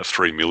ported in about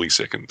 3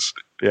 milliseconds.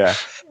 Yeah.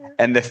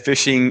 And the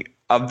fishing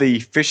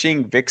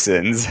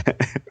vixens.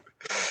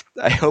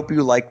 I hope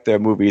you like their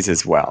movies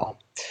as well.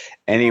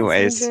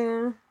 Anyways,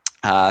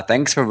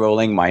 thanks for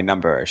rolling my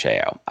number,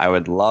 Sheo. I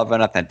would love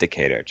an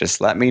authenticator.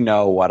 Just let me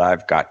know what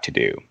I've got to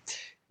do.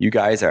 You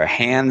guys are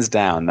hands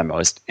down the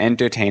most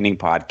entertaining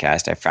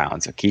podcast I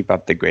found, so keep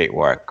up the great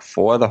work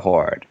for the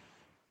Horde.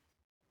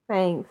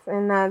 Thanks,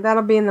 and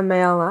that'll be in the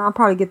mail. I'll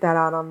probably get that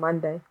out on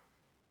Monday.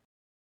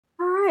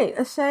 All right,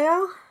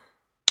 Sheo?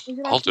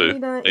 I'll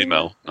do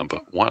email number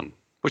 1,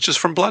 which is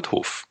from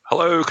Bloodhoof.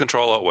 Hello,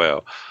 Control Alt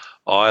WoW.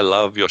 I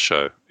love your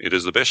show. It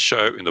is the best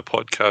show in the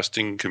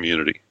podcasting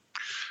community.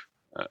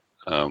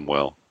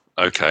 Well,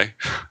 okay.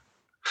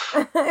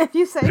 If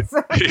you say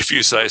so. If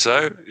you say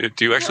so.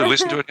 Do you actually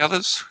listen to any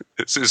others?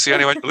 Is this the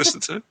only one you listen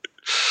to?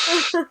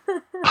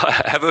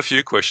 I have a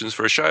few questions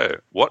for a show.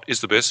 What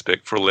is the best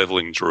spec for a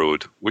leveling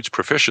druid? Which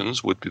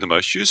professions would be the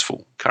most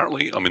useful?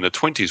 Currently, I'm in the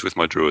 20s with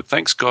my druid.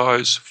 Thanks,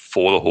 guys,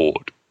 for the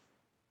Horde.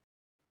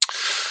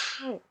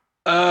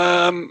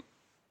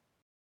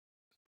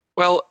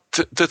 Well,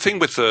 the thing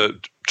with the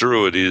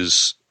druid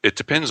is it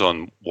depends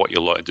on what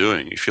you like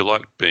doing. If you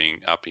like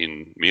being up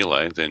in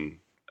melee, then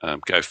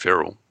go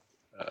feral.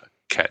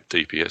 Cat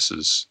DPS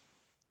is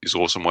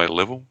awesome way to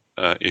level.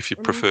 If you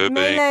prefer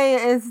being melee,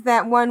 is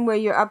that one where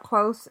you're up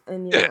close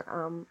and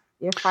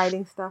you're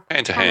fighting stuff,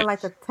 hand to kind hand, of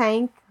like a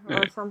tank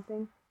or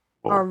something,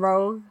 or a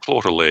rogue,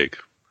 claw to leg.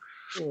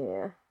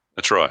 Yeah,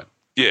 that's right.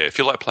 Yeah, if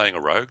you like playing a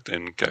rogue,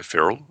 then go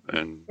feral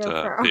and be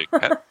a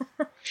cat,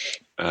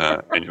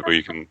 or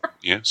you can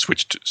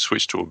switch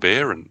to a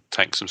bear and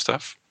tank some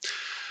stuff.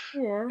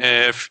 Yeah.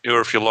 If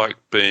you like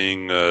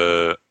being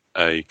a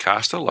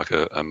caster, like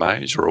a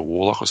mage or a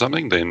warlock or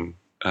something, then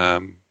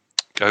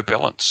go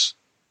balance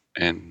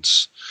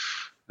and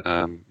be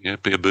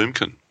a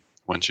boomkin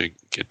once you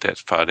get that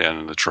far down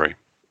in the tree.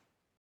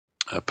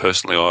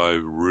 Personally, I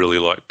really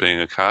like being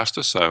a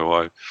caster,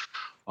 so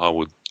I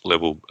would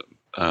level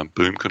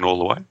boomkin all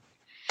the way.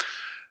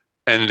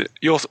 And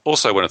you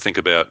also want to think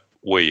about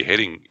where you're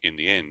heading in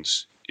the end.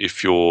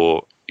 If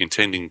you're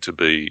intending to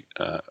be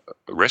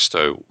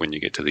resto when you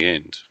get to the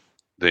end,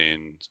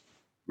 then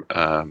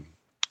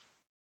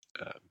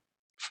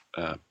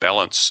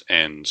balance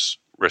and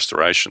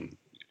restoration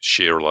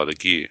share a lot of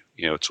gear.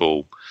 It's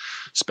all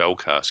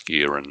spellcast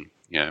gear and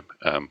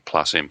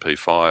plus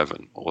MP5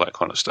 and all that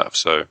kind of stuff.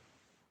 So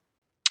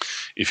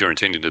if you're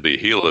intending to be a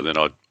healer, then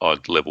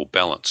I'd level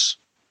balance,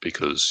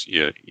 because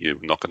you're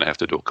not going to have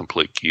to do a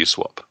complete gear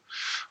swap.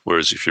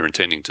 Whereas if you're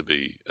intending to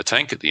be a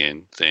tank at the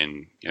end,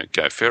 then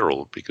go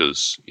feral,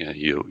 because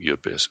you're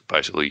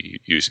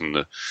basically using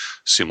the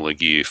similar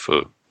gear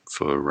for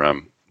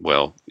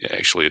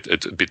actually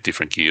it's a bit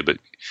different gear, but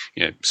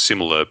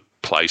similar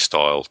play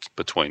style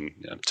between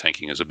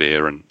tanking as a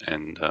bear and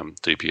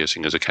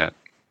DPSing as a cat.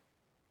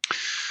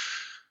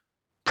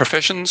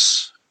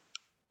 Professions,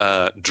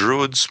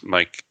 druids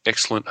make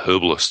excellent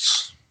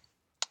herbalists,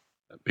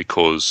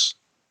 because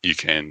you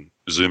can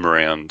zoom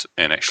around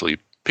and actually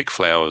pick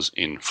flowers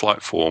in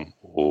flight form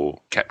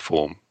or cat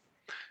form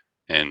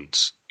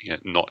and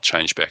not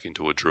change back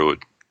into a druid.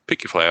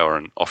 Pick your flower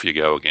and off you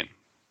go again.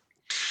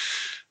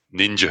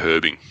 Ninja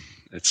herbing,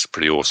 it's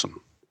pretty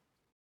awesome.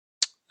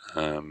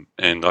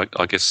 And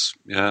I guess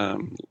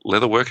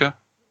leather worker,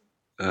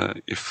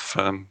 if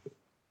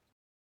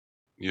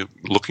you're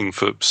looking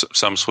for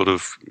some sort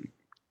of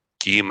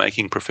gear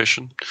making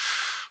profession,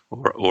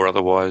 or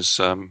otherwise,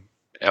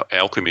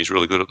 alchemy is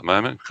really good at the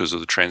moment because of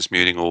the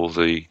transmuting all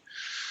the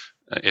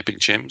epic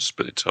gems,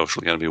 but it's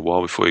obviously going to be a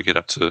while before you get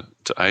up to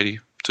 80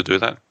 to do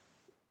that.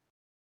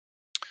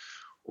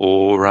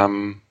 Or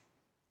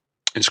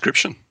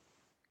inscription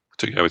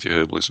to go with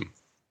your herbalism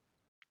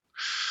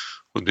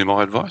would be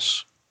my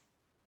advice.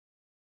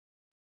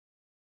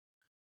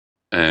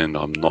 And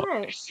I'm not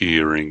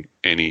hearing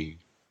any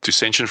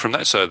dissension from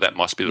that, so that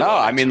must be the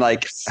right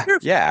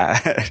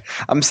answer.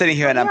 I'm sitting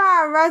here and you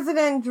are a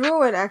resident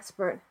druid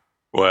expert.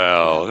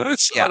 Well,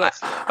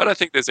 I don't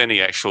think there's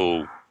any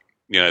actual,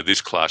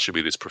 this class should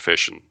be this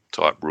profession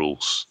type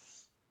rules.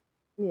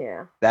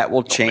 Yeah. That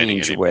will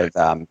change with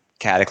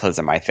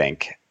Cataclysm, I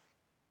think.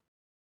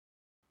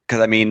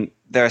 Because,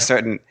 there are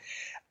certain,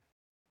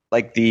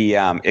 like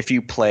if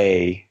you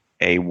play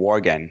a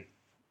Worgen,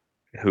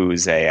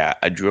 who's a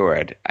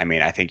druid, I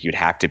mean, I think you'd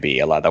have to be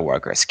a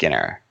leatherworker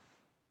Skinner.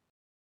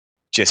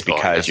 Just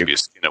because you're a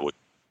Skinner.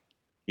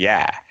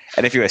 Yeah.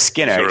 And if you're a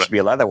Skinner, you should be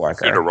a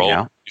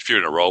leatherworker. If you're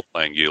in a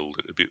role-playing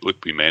guild, it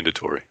would be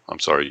mandatory. I'm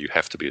sorry, you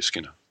have to be a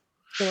Skinner.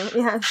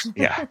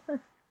 Yeah.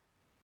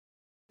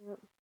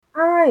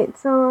 All right,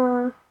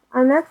 so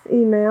our next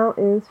email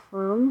is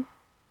from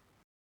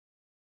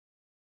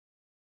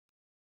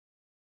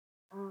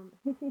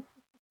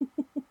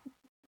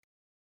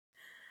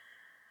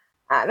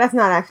that's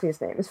not actually his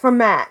name. It's from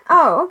Matt.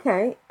 Oh,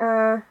 okay.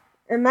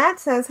 And Matt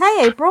says,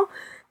 "Hey, April.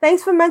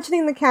 Thanks for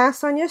mentioning the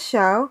cast on your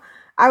show.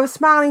 I was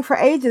smiling for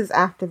ages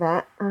after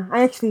that.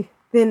 I actually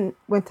then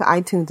went to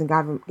iTunes and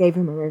gave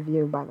him a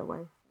review, by the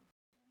way.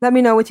 Let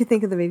me know what you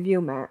think of the review,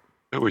 Matt."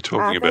 What are we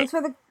talking about?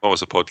 What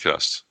was the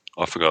podcast?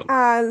 I've forgotten.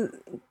 I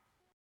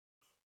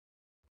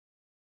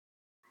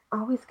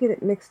always get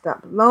it mixed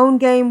up. Lone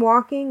Game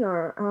Walking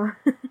or...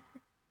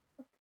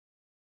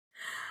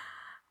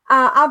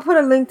 I'll put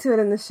a link to it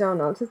in the show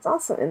notes. It's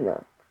also in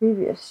the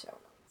previous show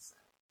notes.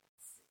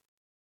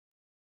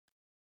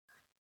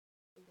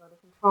 You go to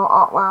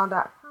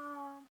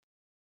ControlAltWow.com.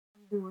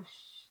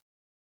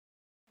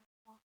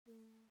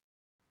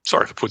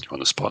 Sorry for putting you on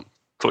the spot.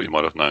 Thought you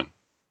might have known.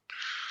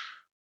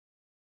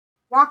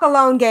 Walk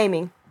Alone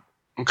Gaming.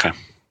 Okay.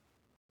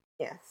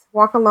 Yes,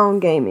 Walk Alone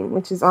Gaming,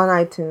 which is on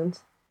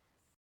iTunes.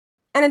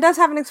 And it does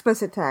have an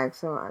explicit tag,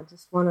 so I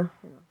just want to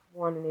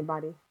warn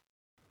anybody.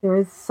 There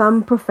is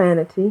some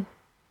profanity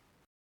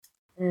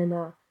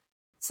and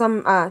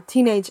some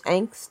teenage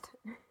angst.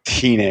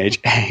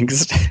 Teenage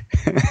angst.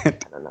 I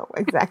don't know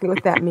exactly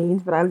what that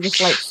means, but I just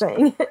like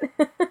saying it.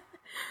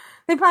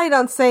 They probably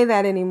don't say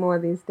that anymore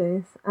these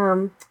days.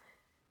 I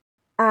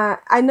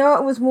know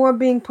it was more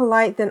being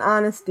polite than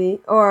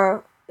honesty,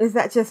 or is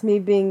that just me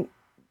being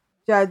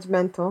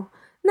judgmental?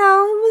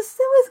 No, it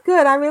was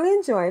good. I really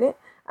enjoyed it,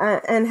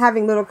 and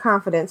having little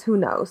confidence. Who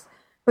knows?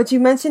 But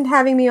you mentioned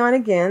having me on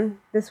again.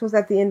 This was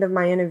at the end of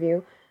my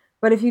interview.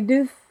 But if you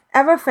do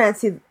ever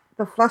fancy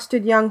the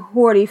flustered young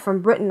Horty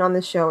from Britain on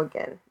the show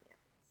again,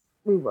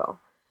 we will.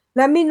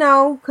 Let me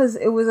know, because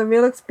it was a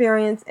real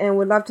experience and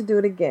would love to do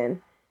it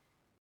again.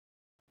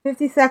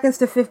 50 seconds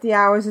to 50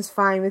 hours is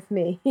fine with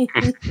me.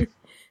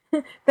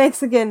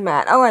 Thanks again,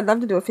 Matt. Oh, I'd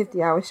love to do a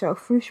 50-hour show.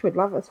 Froosh would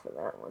love us for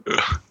that one.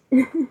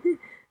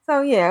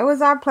 So, yeah, it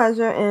was our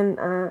pleasure. And,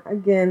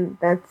 again,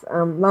 that's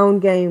Lone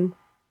Game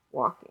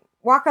Walking.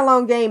 Walk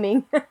Alone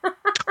Gaming.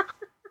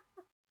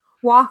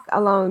 Walk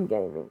Alone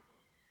Gaming.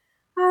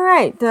 All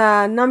right.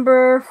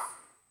 Number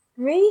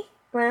 3,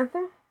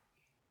 Glanther.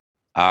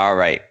 All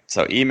right.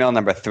 So email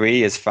number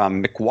 3 is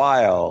from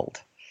McWild.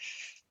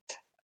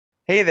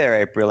 Hey there,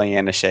 April,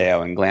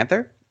 Anasheo, and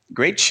Glanther.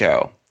 Great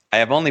show. I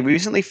have only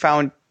recently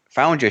found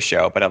your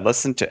show, but I've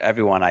listened to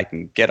everyone I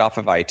can get off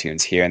of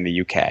iTunes here in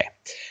the UK.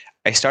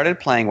 I started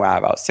playing WoW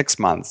about 6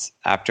 months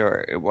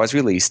after it was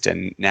released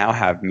and now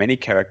have many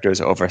characters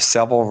over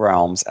several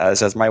realms, as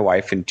does my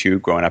wife and 2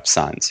 grown-up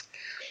sons.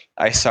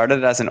 I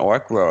started as an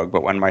orc rogue,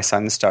 but when my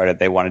sons started,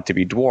 they wanted to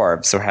be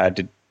dwarves, so I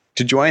had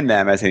to join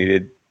them as they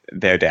needed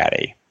their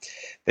daddy.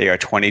 They are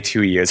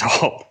 22 years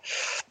old.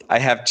 I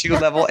have 2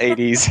 level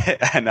 80s,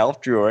 an elf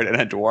druid, and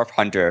a dwarf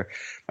hunter.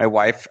 My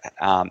wife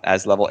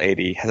has a level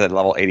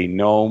 80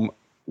 gnome,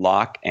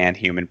 lock, and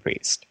human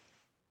priest.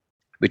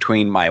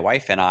 Between my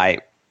wife and I,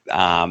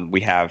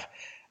 we have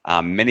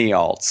mini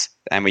alts,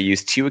 and we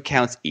use 2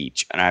 accounts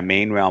each, and our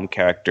main realm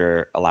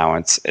character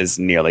allowance is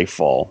nearly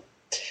full.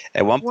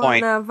 At one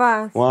point, At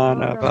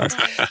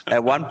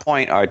one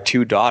point, our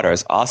 2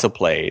 daughters also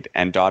played,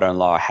 and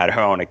daughter-in-law had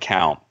her own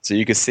account. So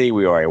you can see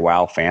we are a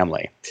WoW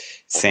family.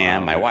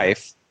 Sam, my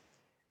wife,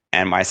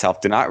 and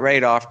myself do not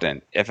raid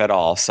often, if at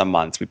all. Some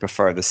months we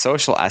prefer the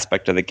social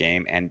aspect of the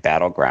game and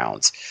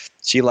battlegrounds.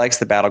 She likes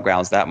the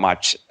battlegrounds that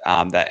much,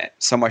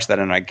 so much that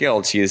in our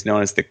guild she is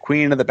known as the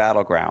queen of the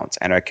battlegrounds,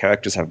 and our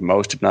characters have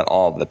most, if not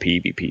all, of the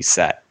PvP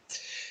set.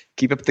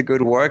 Keep up the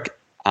good work.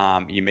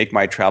 You make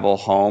my travel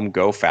home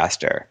go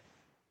faster.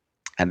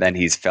 And then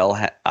he's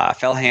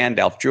Fellhand,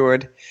 Elf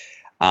Druid,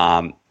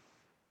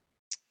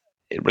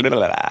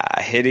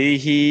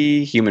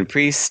 Hidihi, Human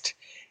Priest,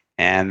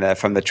 and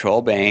from the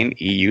Trollbane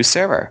EU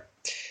server.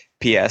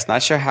 P.S.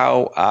 Not sure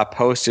how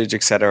postage,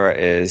 etc.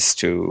 is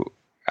to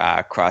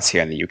cross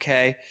here in the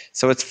UK,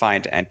 so it's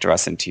fine to enter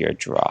us into your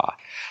draw.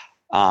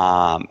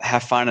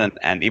 Have fun,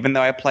 and even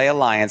though I play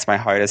Alliance, my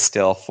heart is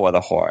still for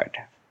the Horde.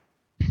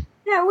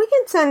 Yeah,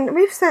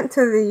 we've sent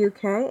to the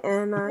UK,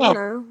 and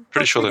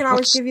pretty sure they've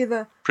always give you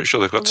the. Pretty sure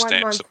they've got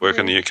stamps that work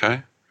in the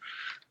UK.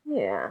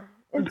 Yeah,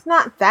 it's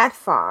not that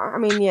far. I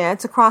mean, yeah,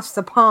 it's across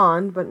the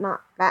pond, but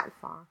not that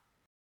far.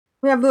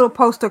 We have little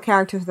postal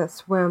characters that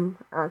swim,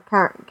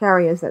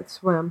 carriers that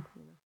swim.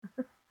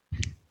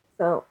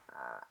 So,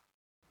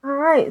 all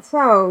right.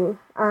 So,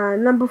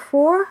 number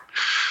 4.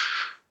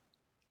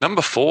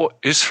 Number 4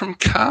 is from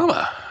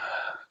Karma.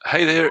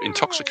 Hey there,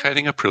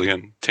 intoxicating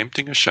Aprillian,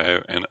 tempting a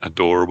show, and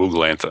adorable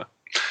Glanther.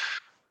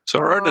 So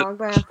I wrote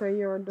Glanther,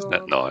 you're Isn't adorable.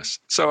 that nice?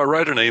 So I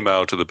wrote an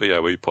email to the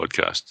BOE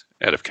podcast,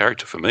 out of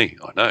character for me,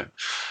 I know.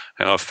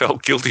 And I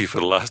felt guilty for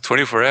the last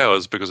 24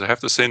 hours because I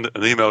have to send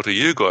an email to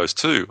you guys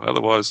too.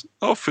 Otherwise,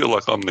 I'll feel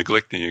like I'm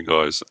neglecting you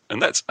guys.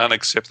 And that's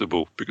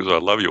unacceptable because I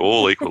love you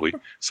all equally.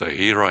 So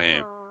here I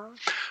am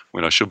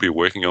when I should be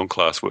working on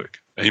classwork,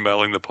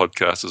 emailing the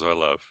podcasters I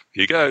love.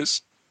 Here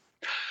goes.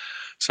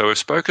 So we've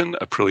spoken,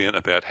 Aprillian,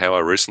 about how I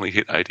recently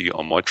hit 80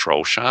 on my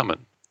troll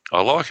shaman.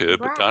 I like her,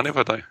 but darn if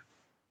I don't.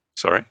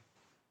 Sorry?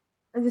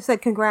 I just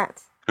said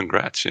congrats.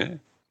 Congrats, yeah.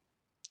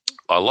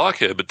 I like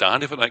her, but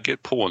darn if I don't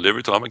get pawned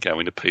every time I go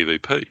into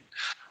PvP.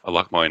 I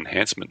like my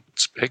enhancement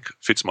spec,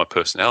 fits my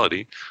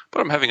personality,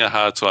 but I'm having a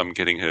hard time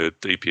getting her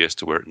DPS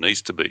to where it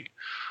needs to be.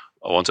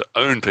 I want to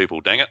own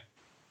people, dang it.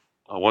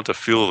 I want to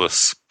feel the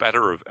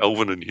spatter of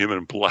elven and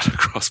human blood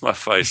across my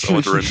face. I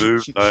want to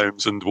remove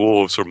gnomes and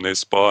dwarves from their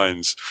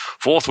spines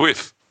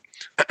forthwith.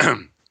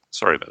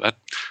 Sorry about that.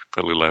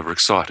 Got a little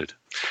overexcited.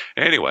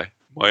 Anyway,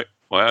 my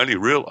only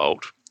real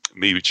ult,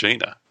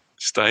 Mibicina,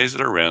 stays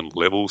at around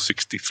level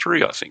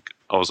 63, I think.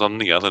 I was on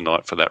the other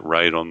night for that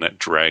raid on that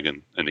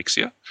dragon,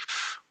 Anixia.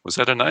 Was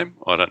that a name?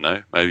 I don't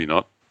know. Maybe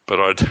not. But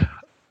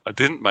I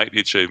didn't make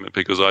the achievement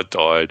because I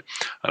died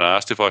and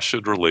asked if I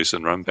should release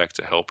and run back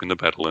to help in the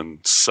battle. And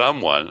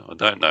someone, I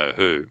don't know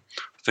who,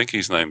 I think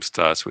his name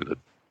starts with a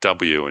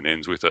W and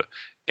ends with a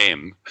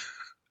M,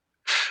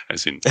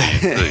 as in D,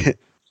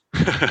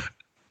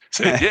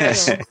 said,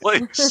 yes,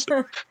 please.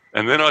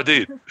 And then I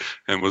did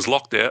and was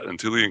locked out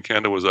until the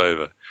encounter was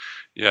over.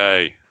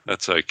 Yay,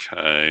 that's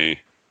okay.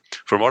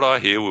 From what I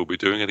hear, we'll be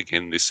doing it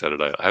again this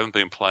Saturday. I haven't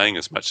been playing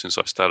as much since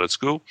I started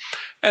school,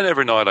 and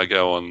every night I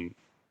go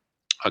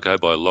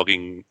by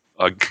logging,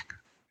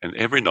 and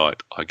every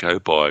night I go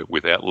by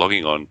without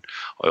logging on.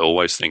 I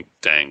always think,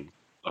 dang,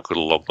 I could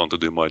have logged on to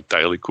do my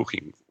daily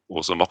cooking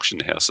or some auction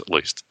house at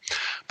least.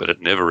 But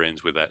it never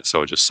ends with that,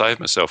 so I just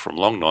save myself from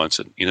long nights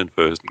and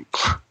inadvertent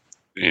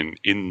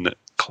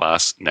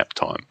in-class nap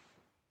time.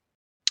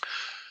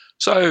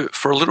 So,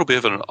 for a little bit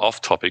of an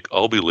off-topic,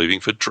 I'll be leaving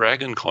for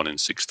DragonCon in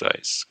 6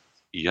 days.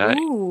 Yay.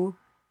 Ooh.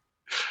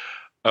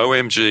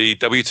 OMG,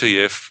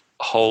 WTF,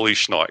 holy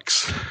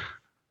schnikes.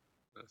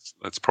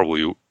 That's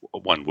probably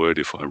one word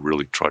if I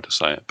really tried to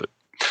say it, but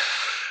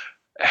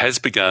has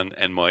begun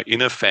and my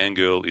inner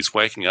fangirl is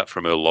waking up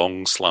from her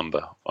long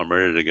slumber. I'm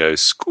ready to go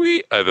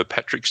squee over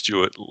Patrick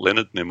Stewart,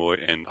 Leonard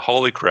Nimoy, and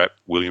holy crap,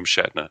 William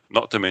Shatner,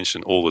 not to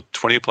mention all the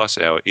 20-plus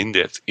hour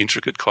in-depth,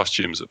 intricate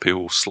costumes that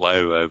people slay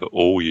over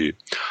all year.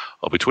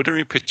 I'll be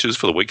twittering pictures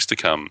for the weeks to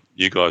come.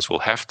 You guys will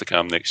have to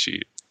come next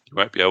year. You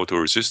won't be able to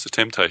resist the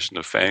temptation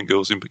of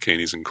fangirls in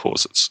bikinis and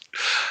corsets.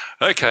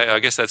 Okay, I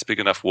guess that's big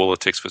enough wall of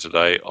text for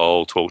today.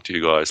 I'll talk to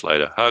you guys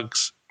later.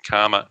 Hugs.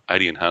 Karma,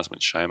 80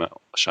 Enhancement Shaman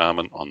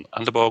on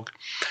Underbog,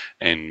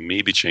 and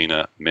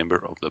Mibicina,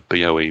 member of the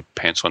BOE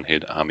Pants on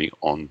Head Army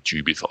on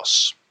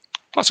Jubithos.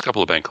 Plus a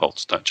couple of bank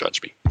holds. Don't judge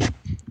me.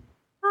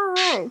 All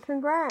right,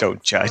 congrats.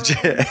 Don't judge.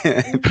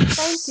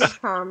 Thank you,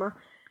 Karma.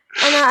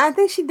 And I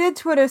think she did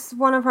Twitter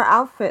one of her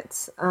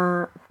outfits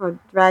for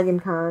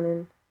DragonCon,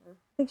 and I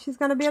think she's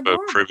going to be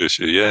adorable. Previous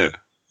year,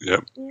 yeah.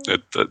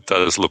 It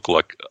does look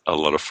like a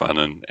lot of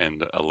fun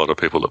and a lot of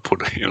people that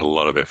put in a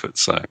lot of effort,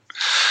 so...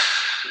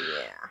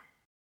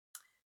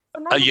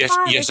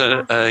 Yes,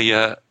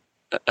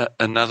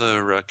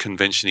 another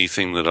convention-y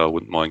thing that I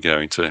wouldn't mind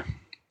going to.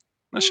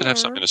 I should have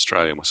something in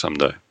Australia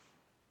someday.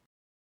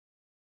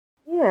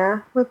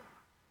 Yeah, that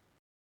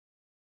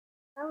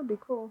would be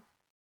cool.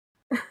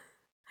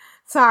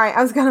 Sorry,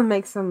 I was going to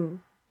make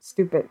some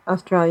stupid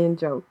Australian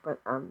joke, but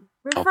I'm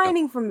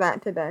refraining from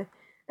that today.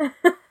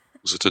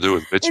 Was it to do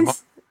with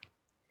Vegemite?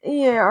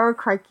 Yeah, or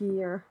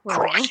crikey, or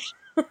whatever. Crikey.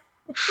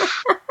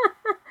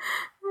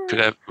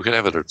 We could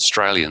have it at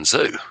Australian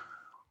Zoo.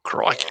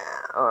 Crikey.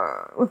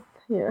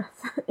 Yes.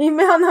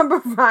 Email number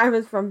 5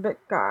 is from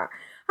Bitgar.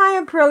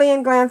 Hi,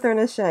 Aprillian, Glanther, and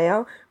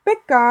Asheo.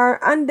 Bitgar,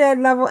 Undead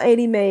Level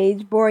 80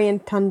 Mage, Borean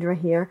Tundra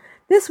here.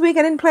 This week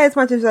I didn't play as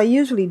much as I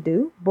usually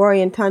do.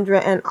 Borean Tundra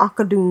and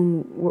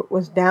Akadoon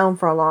was down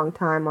for a long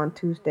time on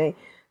Tuesday,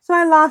 so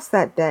I lost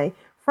that day.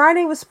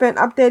 Friday was spent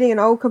updating an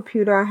old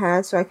computer I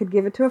had so I could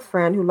give it to a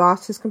friend who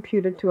lost his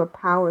computer to a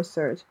power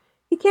surge.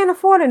 He can't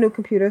afford a new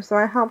computer, so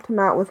I helped him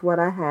out with what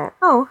I had.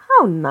 Oh,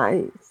 how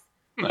nice.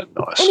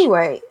 Nice.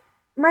 Anyway,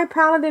 my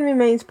paladin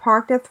remains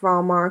parked at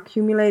Thrallmar,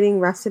 accumulating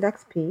rested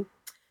XP.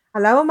 I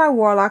leveled my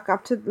warlock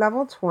up to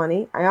level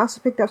 20. I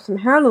also picked up some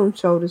heirloom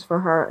shoulders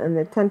for her and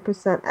the 10%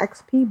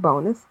 XP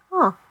bonus.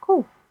 Ah,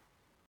 cool.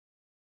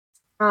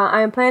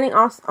 I am planning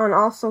on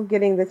also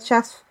getting the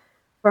chest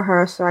for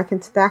her so I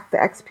can stack the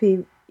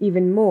XP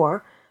even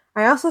more.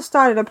 I also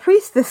started a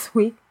priest this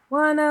week.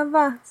 One of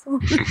us.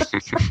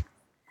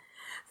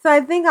 So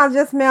I think I'll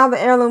just mail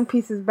the heirloom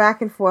pieces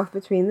back and forth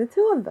between the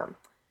two of them.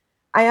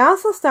 I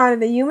also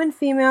started a human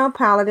female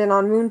paladin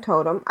on Rune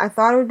Totem. I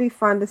thought it would be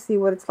fun to see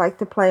what it's like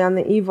to play on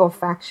the evil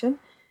faction.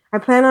 I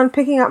plan on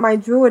picking up my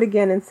druid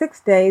again in 6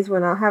 days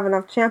when I'll have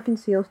enough champion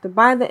seals to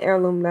buy the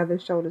heirloom leather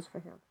shoulders for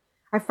him.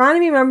 I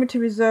finally remembered to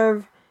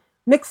reserve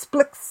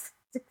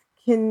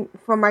Mixplixkin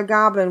for my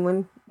goblin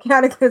when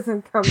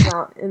Cataclysm comes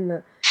out in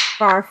the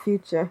far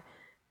future.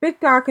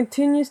 Bitgar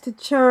continues to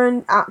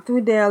churn out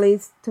through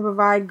dailies to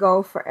provide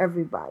gold for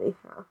everybody.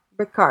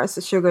 Bitgar is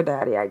the sugar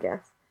daddy, I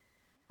guess.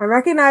 I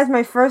recognized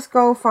my first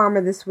gold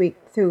farmer this week,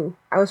 too.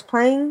 I was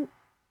playing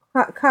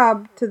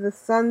Cub to the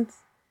Sons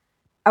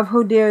of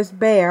Hodir's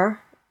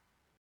Bear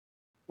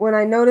when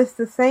I noticed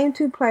the same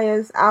two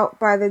players out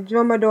by the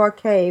Dromador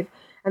Cave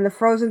and the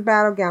frozen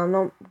battleground,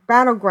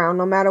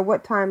 no matter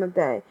what time of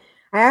day.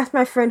 I asked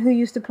my friend who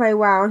used to play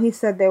WoW, and he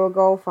said they were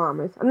gold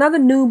farmers. Another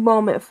new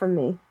moment for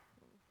me.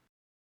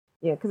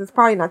 Yeah, because it's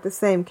probably not the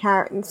same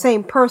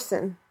same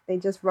person. They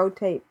just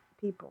rotate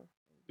people.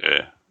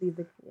 Yeah.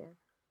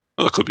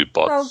 Well, it could be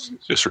bots. So,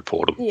 just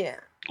report them. Yeah.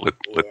 Let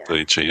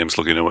the GMs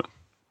look into it.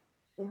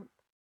 Yeah.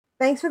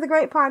 Thanks for the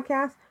great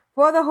podcast.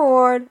 For the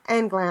Horde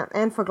and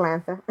for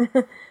Glanther.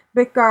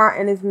 Bitgar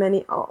and his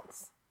many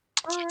alts.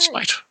 All right.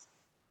 Sweet.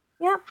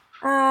 Yep.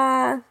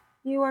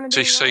 You want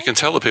to so you can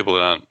tell the people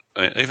that aren't,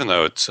 even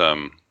though it's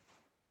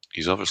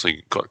he's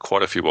obviously got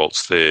quite a few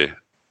alts there.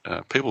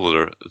 People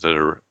that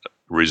are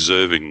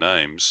reserving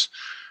names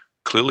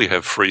clearly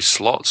have free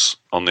slots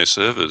on their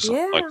servers.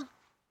 Yeah. Like,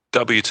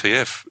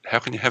 WTF? How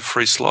can you have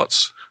free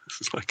slots?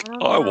 It's like,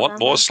 I want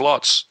more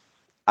slots.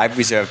 I've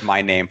reserved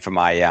my name for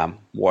my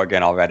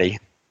Worgen already.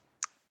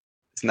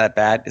 Isn't that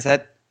bad? Is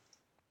that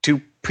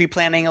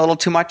pre-planning a little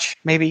too much?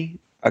 Maybe.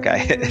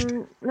 Okay.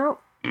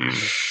 Nope.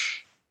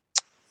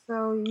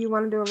 So you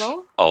want to do a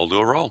roll? I'll do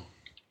a roll.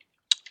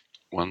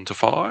 1 to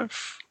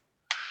 5.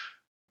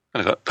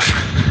 And I got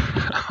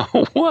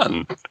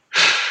 1.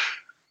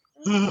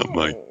 Oh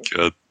my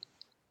god.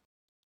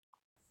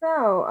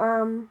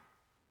 So,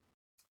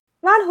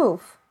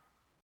 Bloodhoof.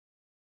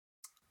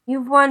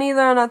 You've won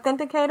either an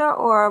Authenticator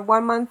or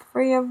 1 month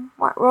free of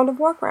World of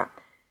Warcraft.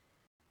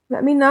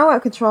 Let me know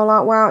at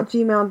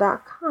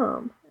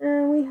controlaltwow@gmail.com.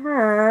 And we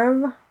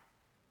have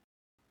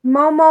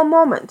Momo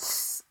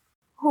Moments.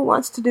 Who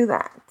wants to do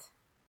that?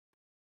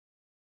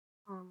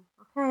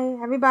 Okay,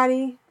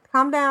 everybody,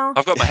 calm down.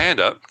 I've got my hand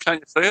up. Can't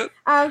you see it?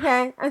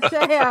 Okay,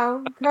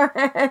 Asheo, go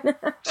ahead.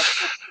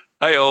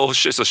 Hey all,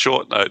 it's just a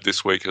short note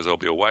this week as I'll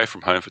be away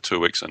from home for 2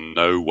 weeks and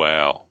no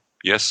WoW.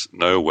 Yes,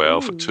 no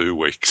WoW for 2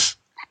 weeks.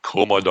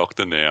 Call my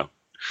doctor now.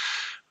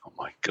 Oh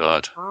my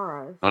god. All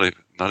right.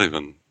 Not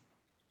even.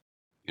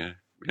 Yeah.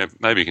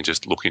 Maybe you can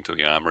just look into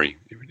the armory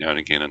every now and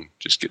again and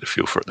just get a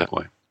feel for it that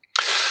way.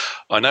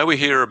 I know we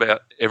hear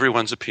about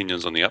everyone's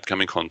opinions on the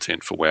upcoming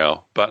content for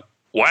WoW, but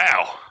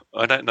wow!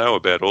 I don't know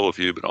about all of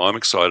you, but I'm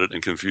excited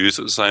and confused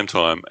at the same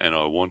time, and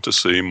I want to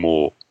see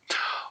more.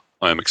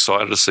 I am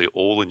excited to see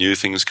all the new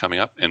things coming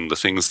up and the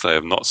things they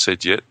have not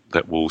said yet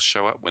that will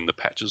show up when the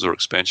patches or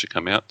expansion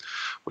come out,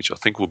 which I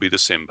think will be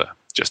December.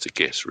 Just a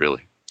guess,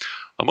 really.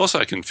 I'm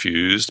also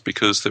confused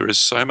because there is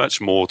so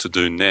much more to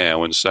do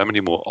now and so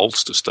many more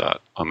alts to start.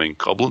 I mean,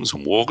 goblins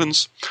and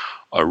worgens.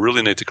 I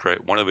really need to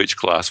create one of each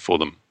class for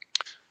them.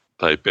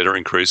 They better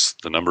increase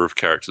the number of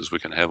characters we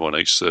can have on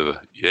each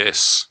server.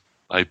 Yes,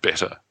 they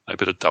better. They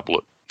better double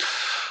it.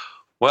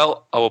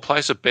 Well, I will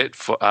place a bet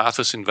for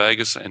Arthas in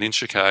Vegas, and in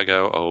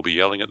Chicago I will be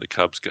yelling at the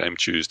Cubs game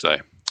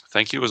Tuesday.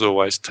 Thank you as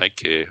always. Take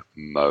care,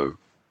 Mo.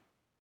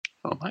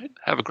 Oh, mate,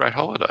 have a great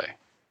holiday.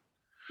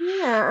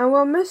 Yeah, and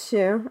we'll miss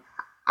you.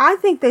 I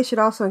think they should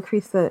also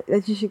increase that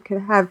you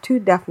could have 2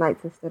 Death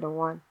Knights instead of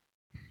 1.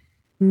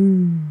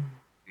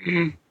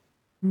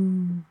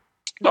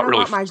 Not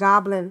really. My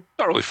goblin.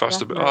 Not really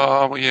fussed about.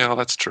 Oh, well, yeah,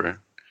 that's true.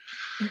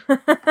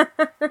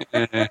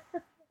 Yeah.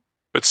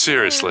 But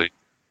seriously,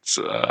 it's,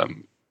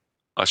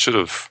 I should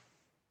have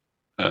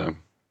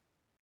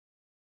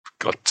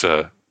got.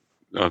 There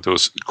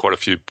was quite a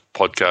few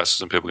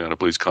podcasts and people going to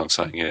BlizzCon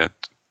saying, "Yeah,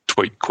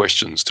 tweet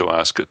questions to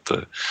ask at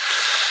the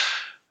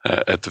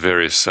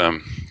various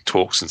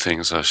talks and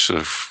things." I should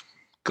have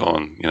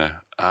gone,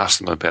 asked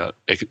them about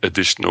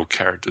additional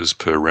characters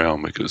per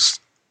realm because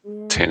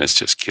 10 is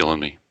just killing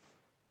me.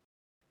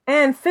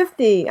 And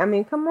 50. I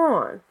mean, come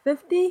on,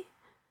 50.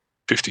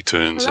 50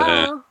 turns.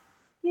 Hello?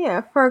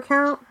 Yeah, per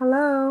account.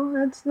 Hello,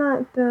 that's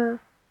not.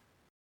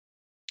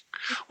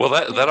 Well,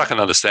 that I can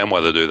understand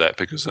why they do that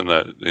because then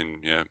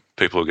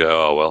people will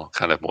go, oh well,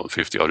 can't have more than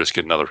 50. I'll just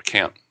get another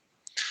account.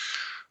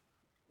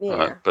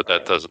 Yeah, but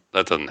that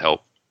doesn't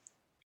help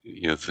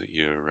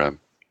your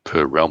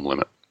per realm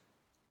limit.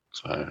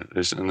 So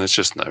there's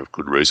just no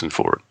good reason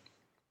for it.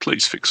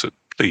 Please fix it,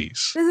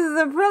 please. This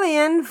is a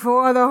brilliant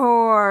for the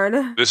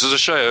Horde. This is a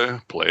show.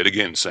 Play it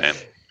again, Sam.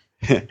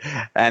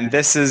 And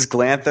this is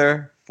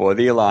Glanther for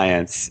the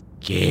Alliance.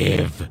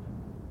 Give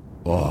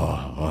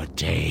or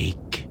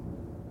take.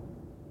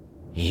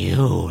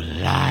 You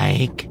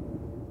like,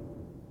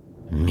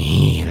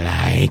 me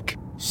like,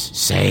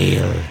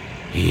 sail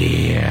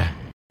here.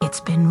 It's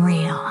been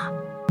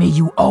real. May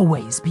you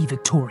always be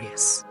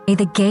victorious. May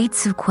the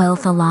gates of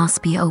Quel'Thalas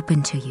be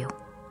open to you.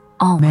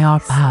 Always. May our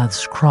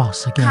paths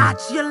cross again.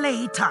 Catch you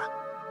later.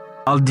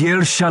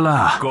 Aldir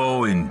Shalah.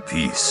 Go in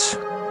peace.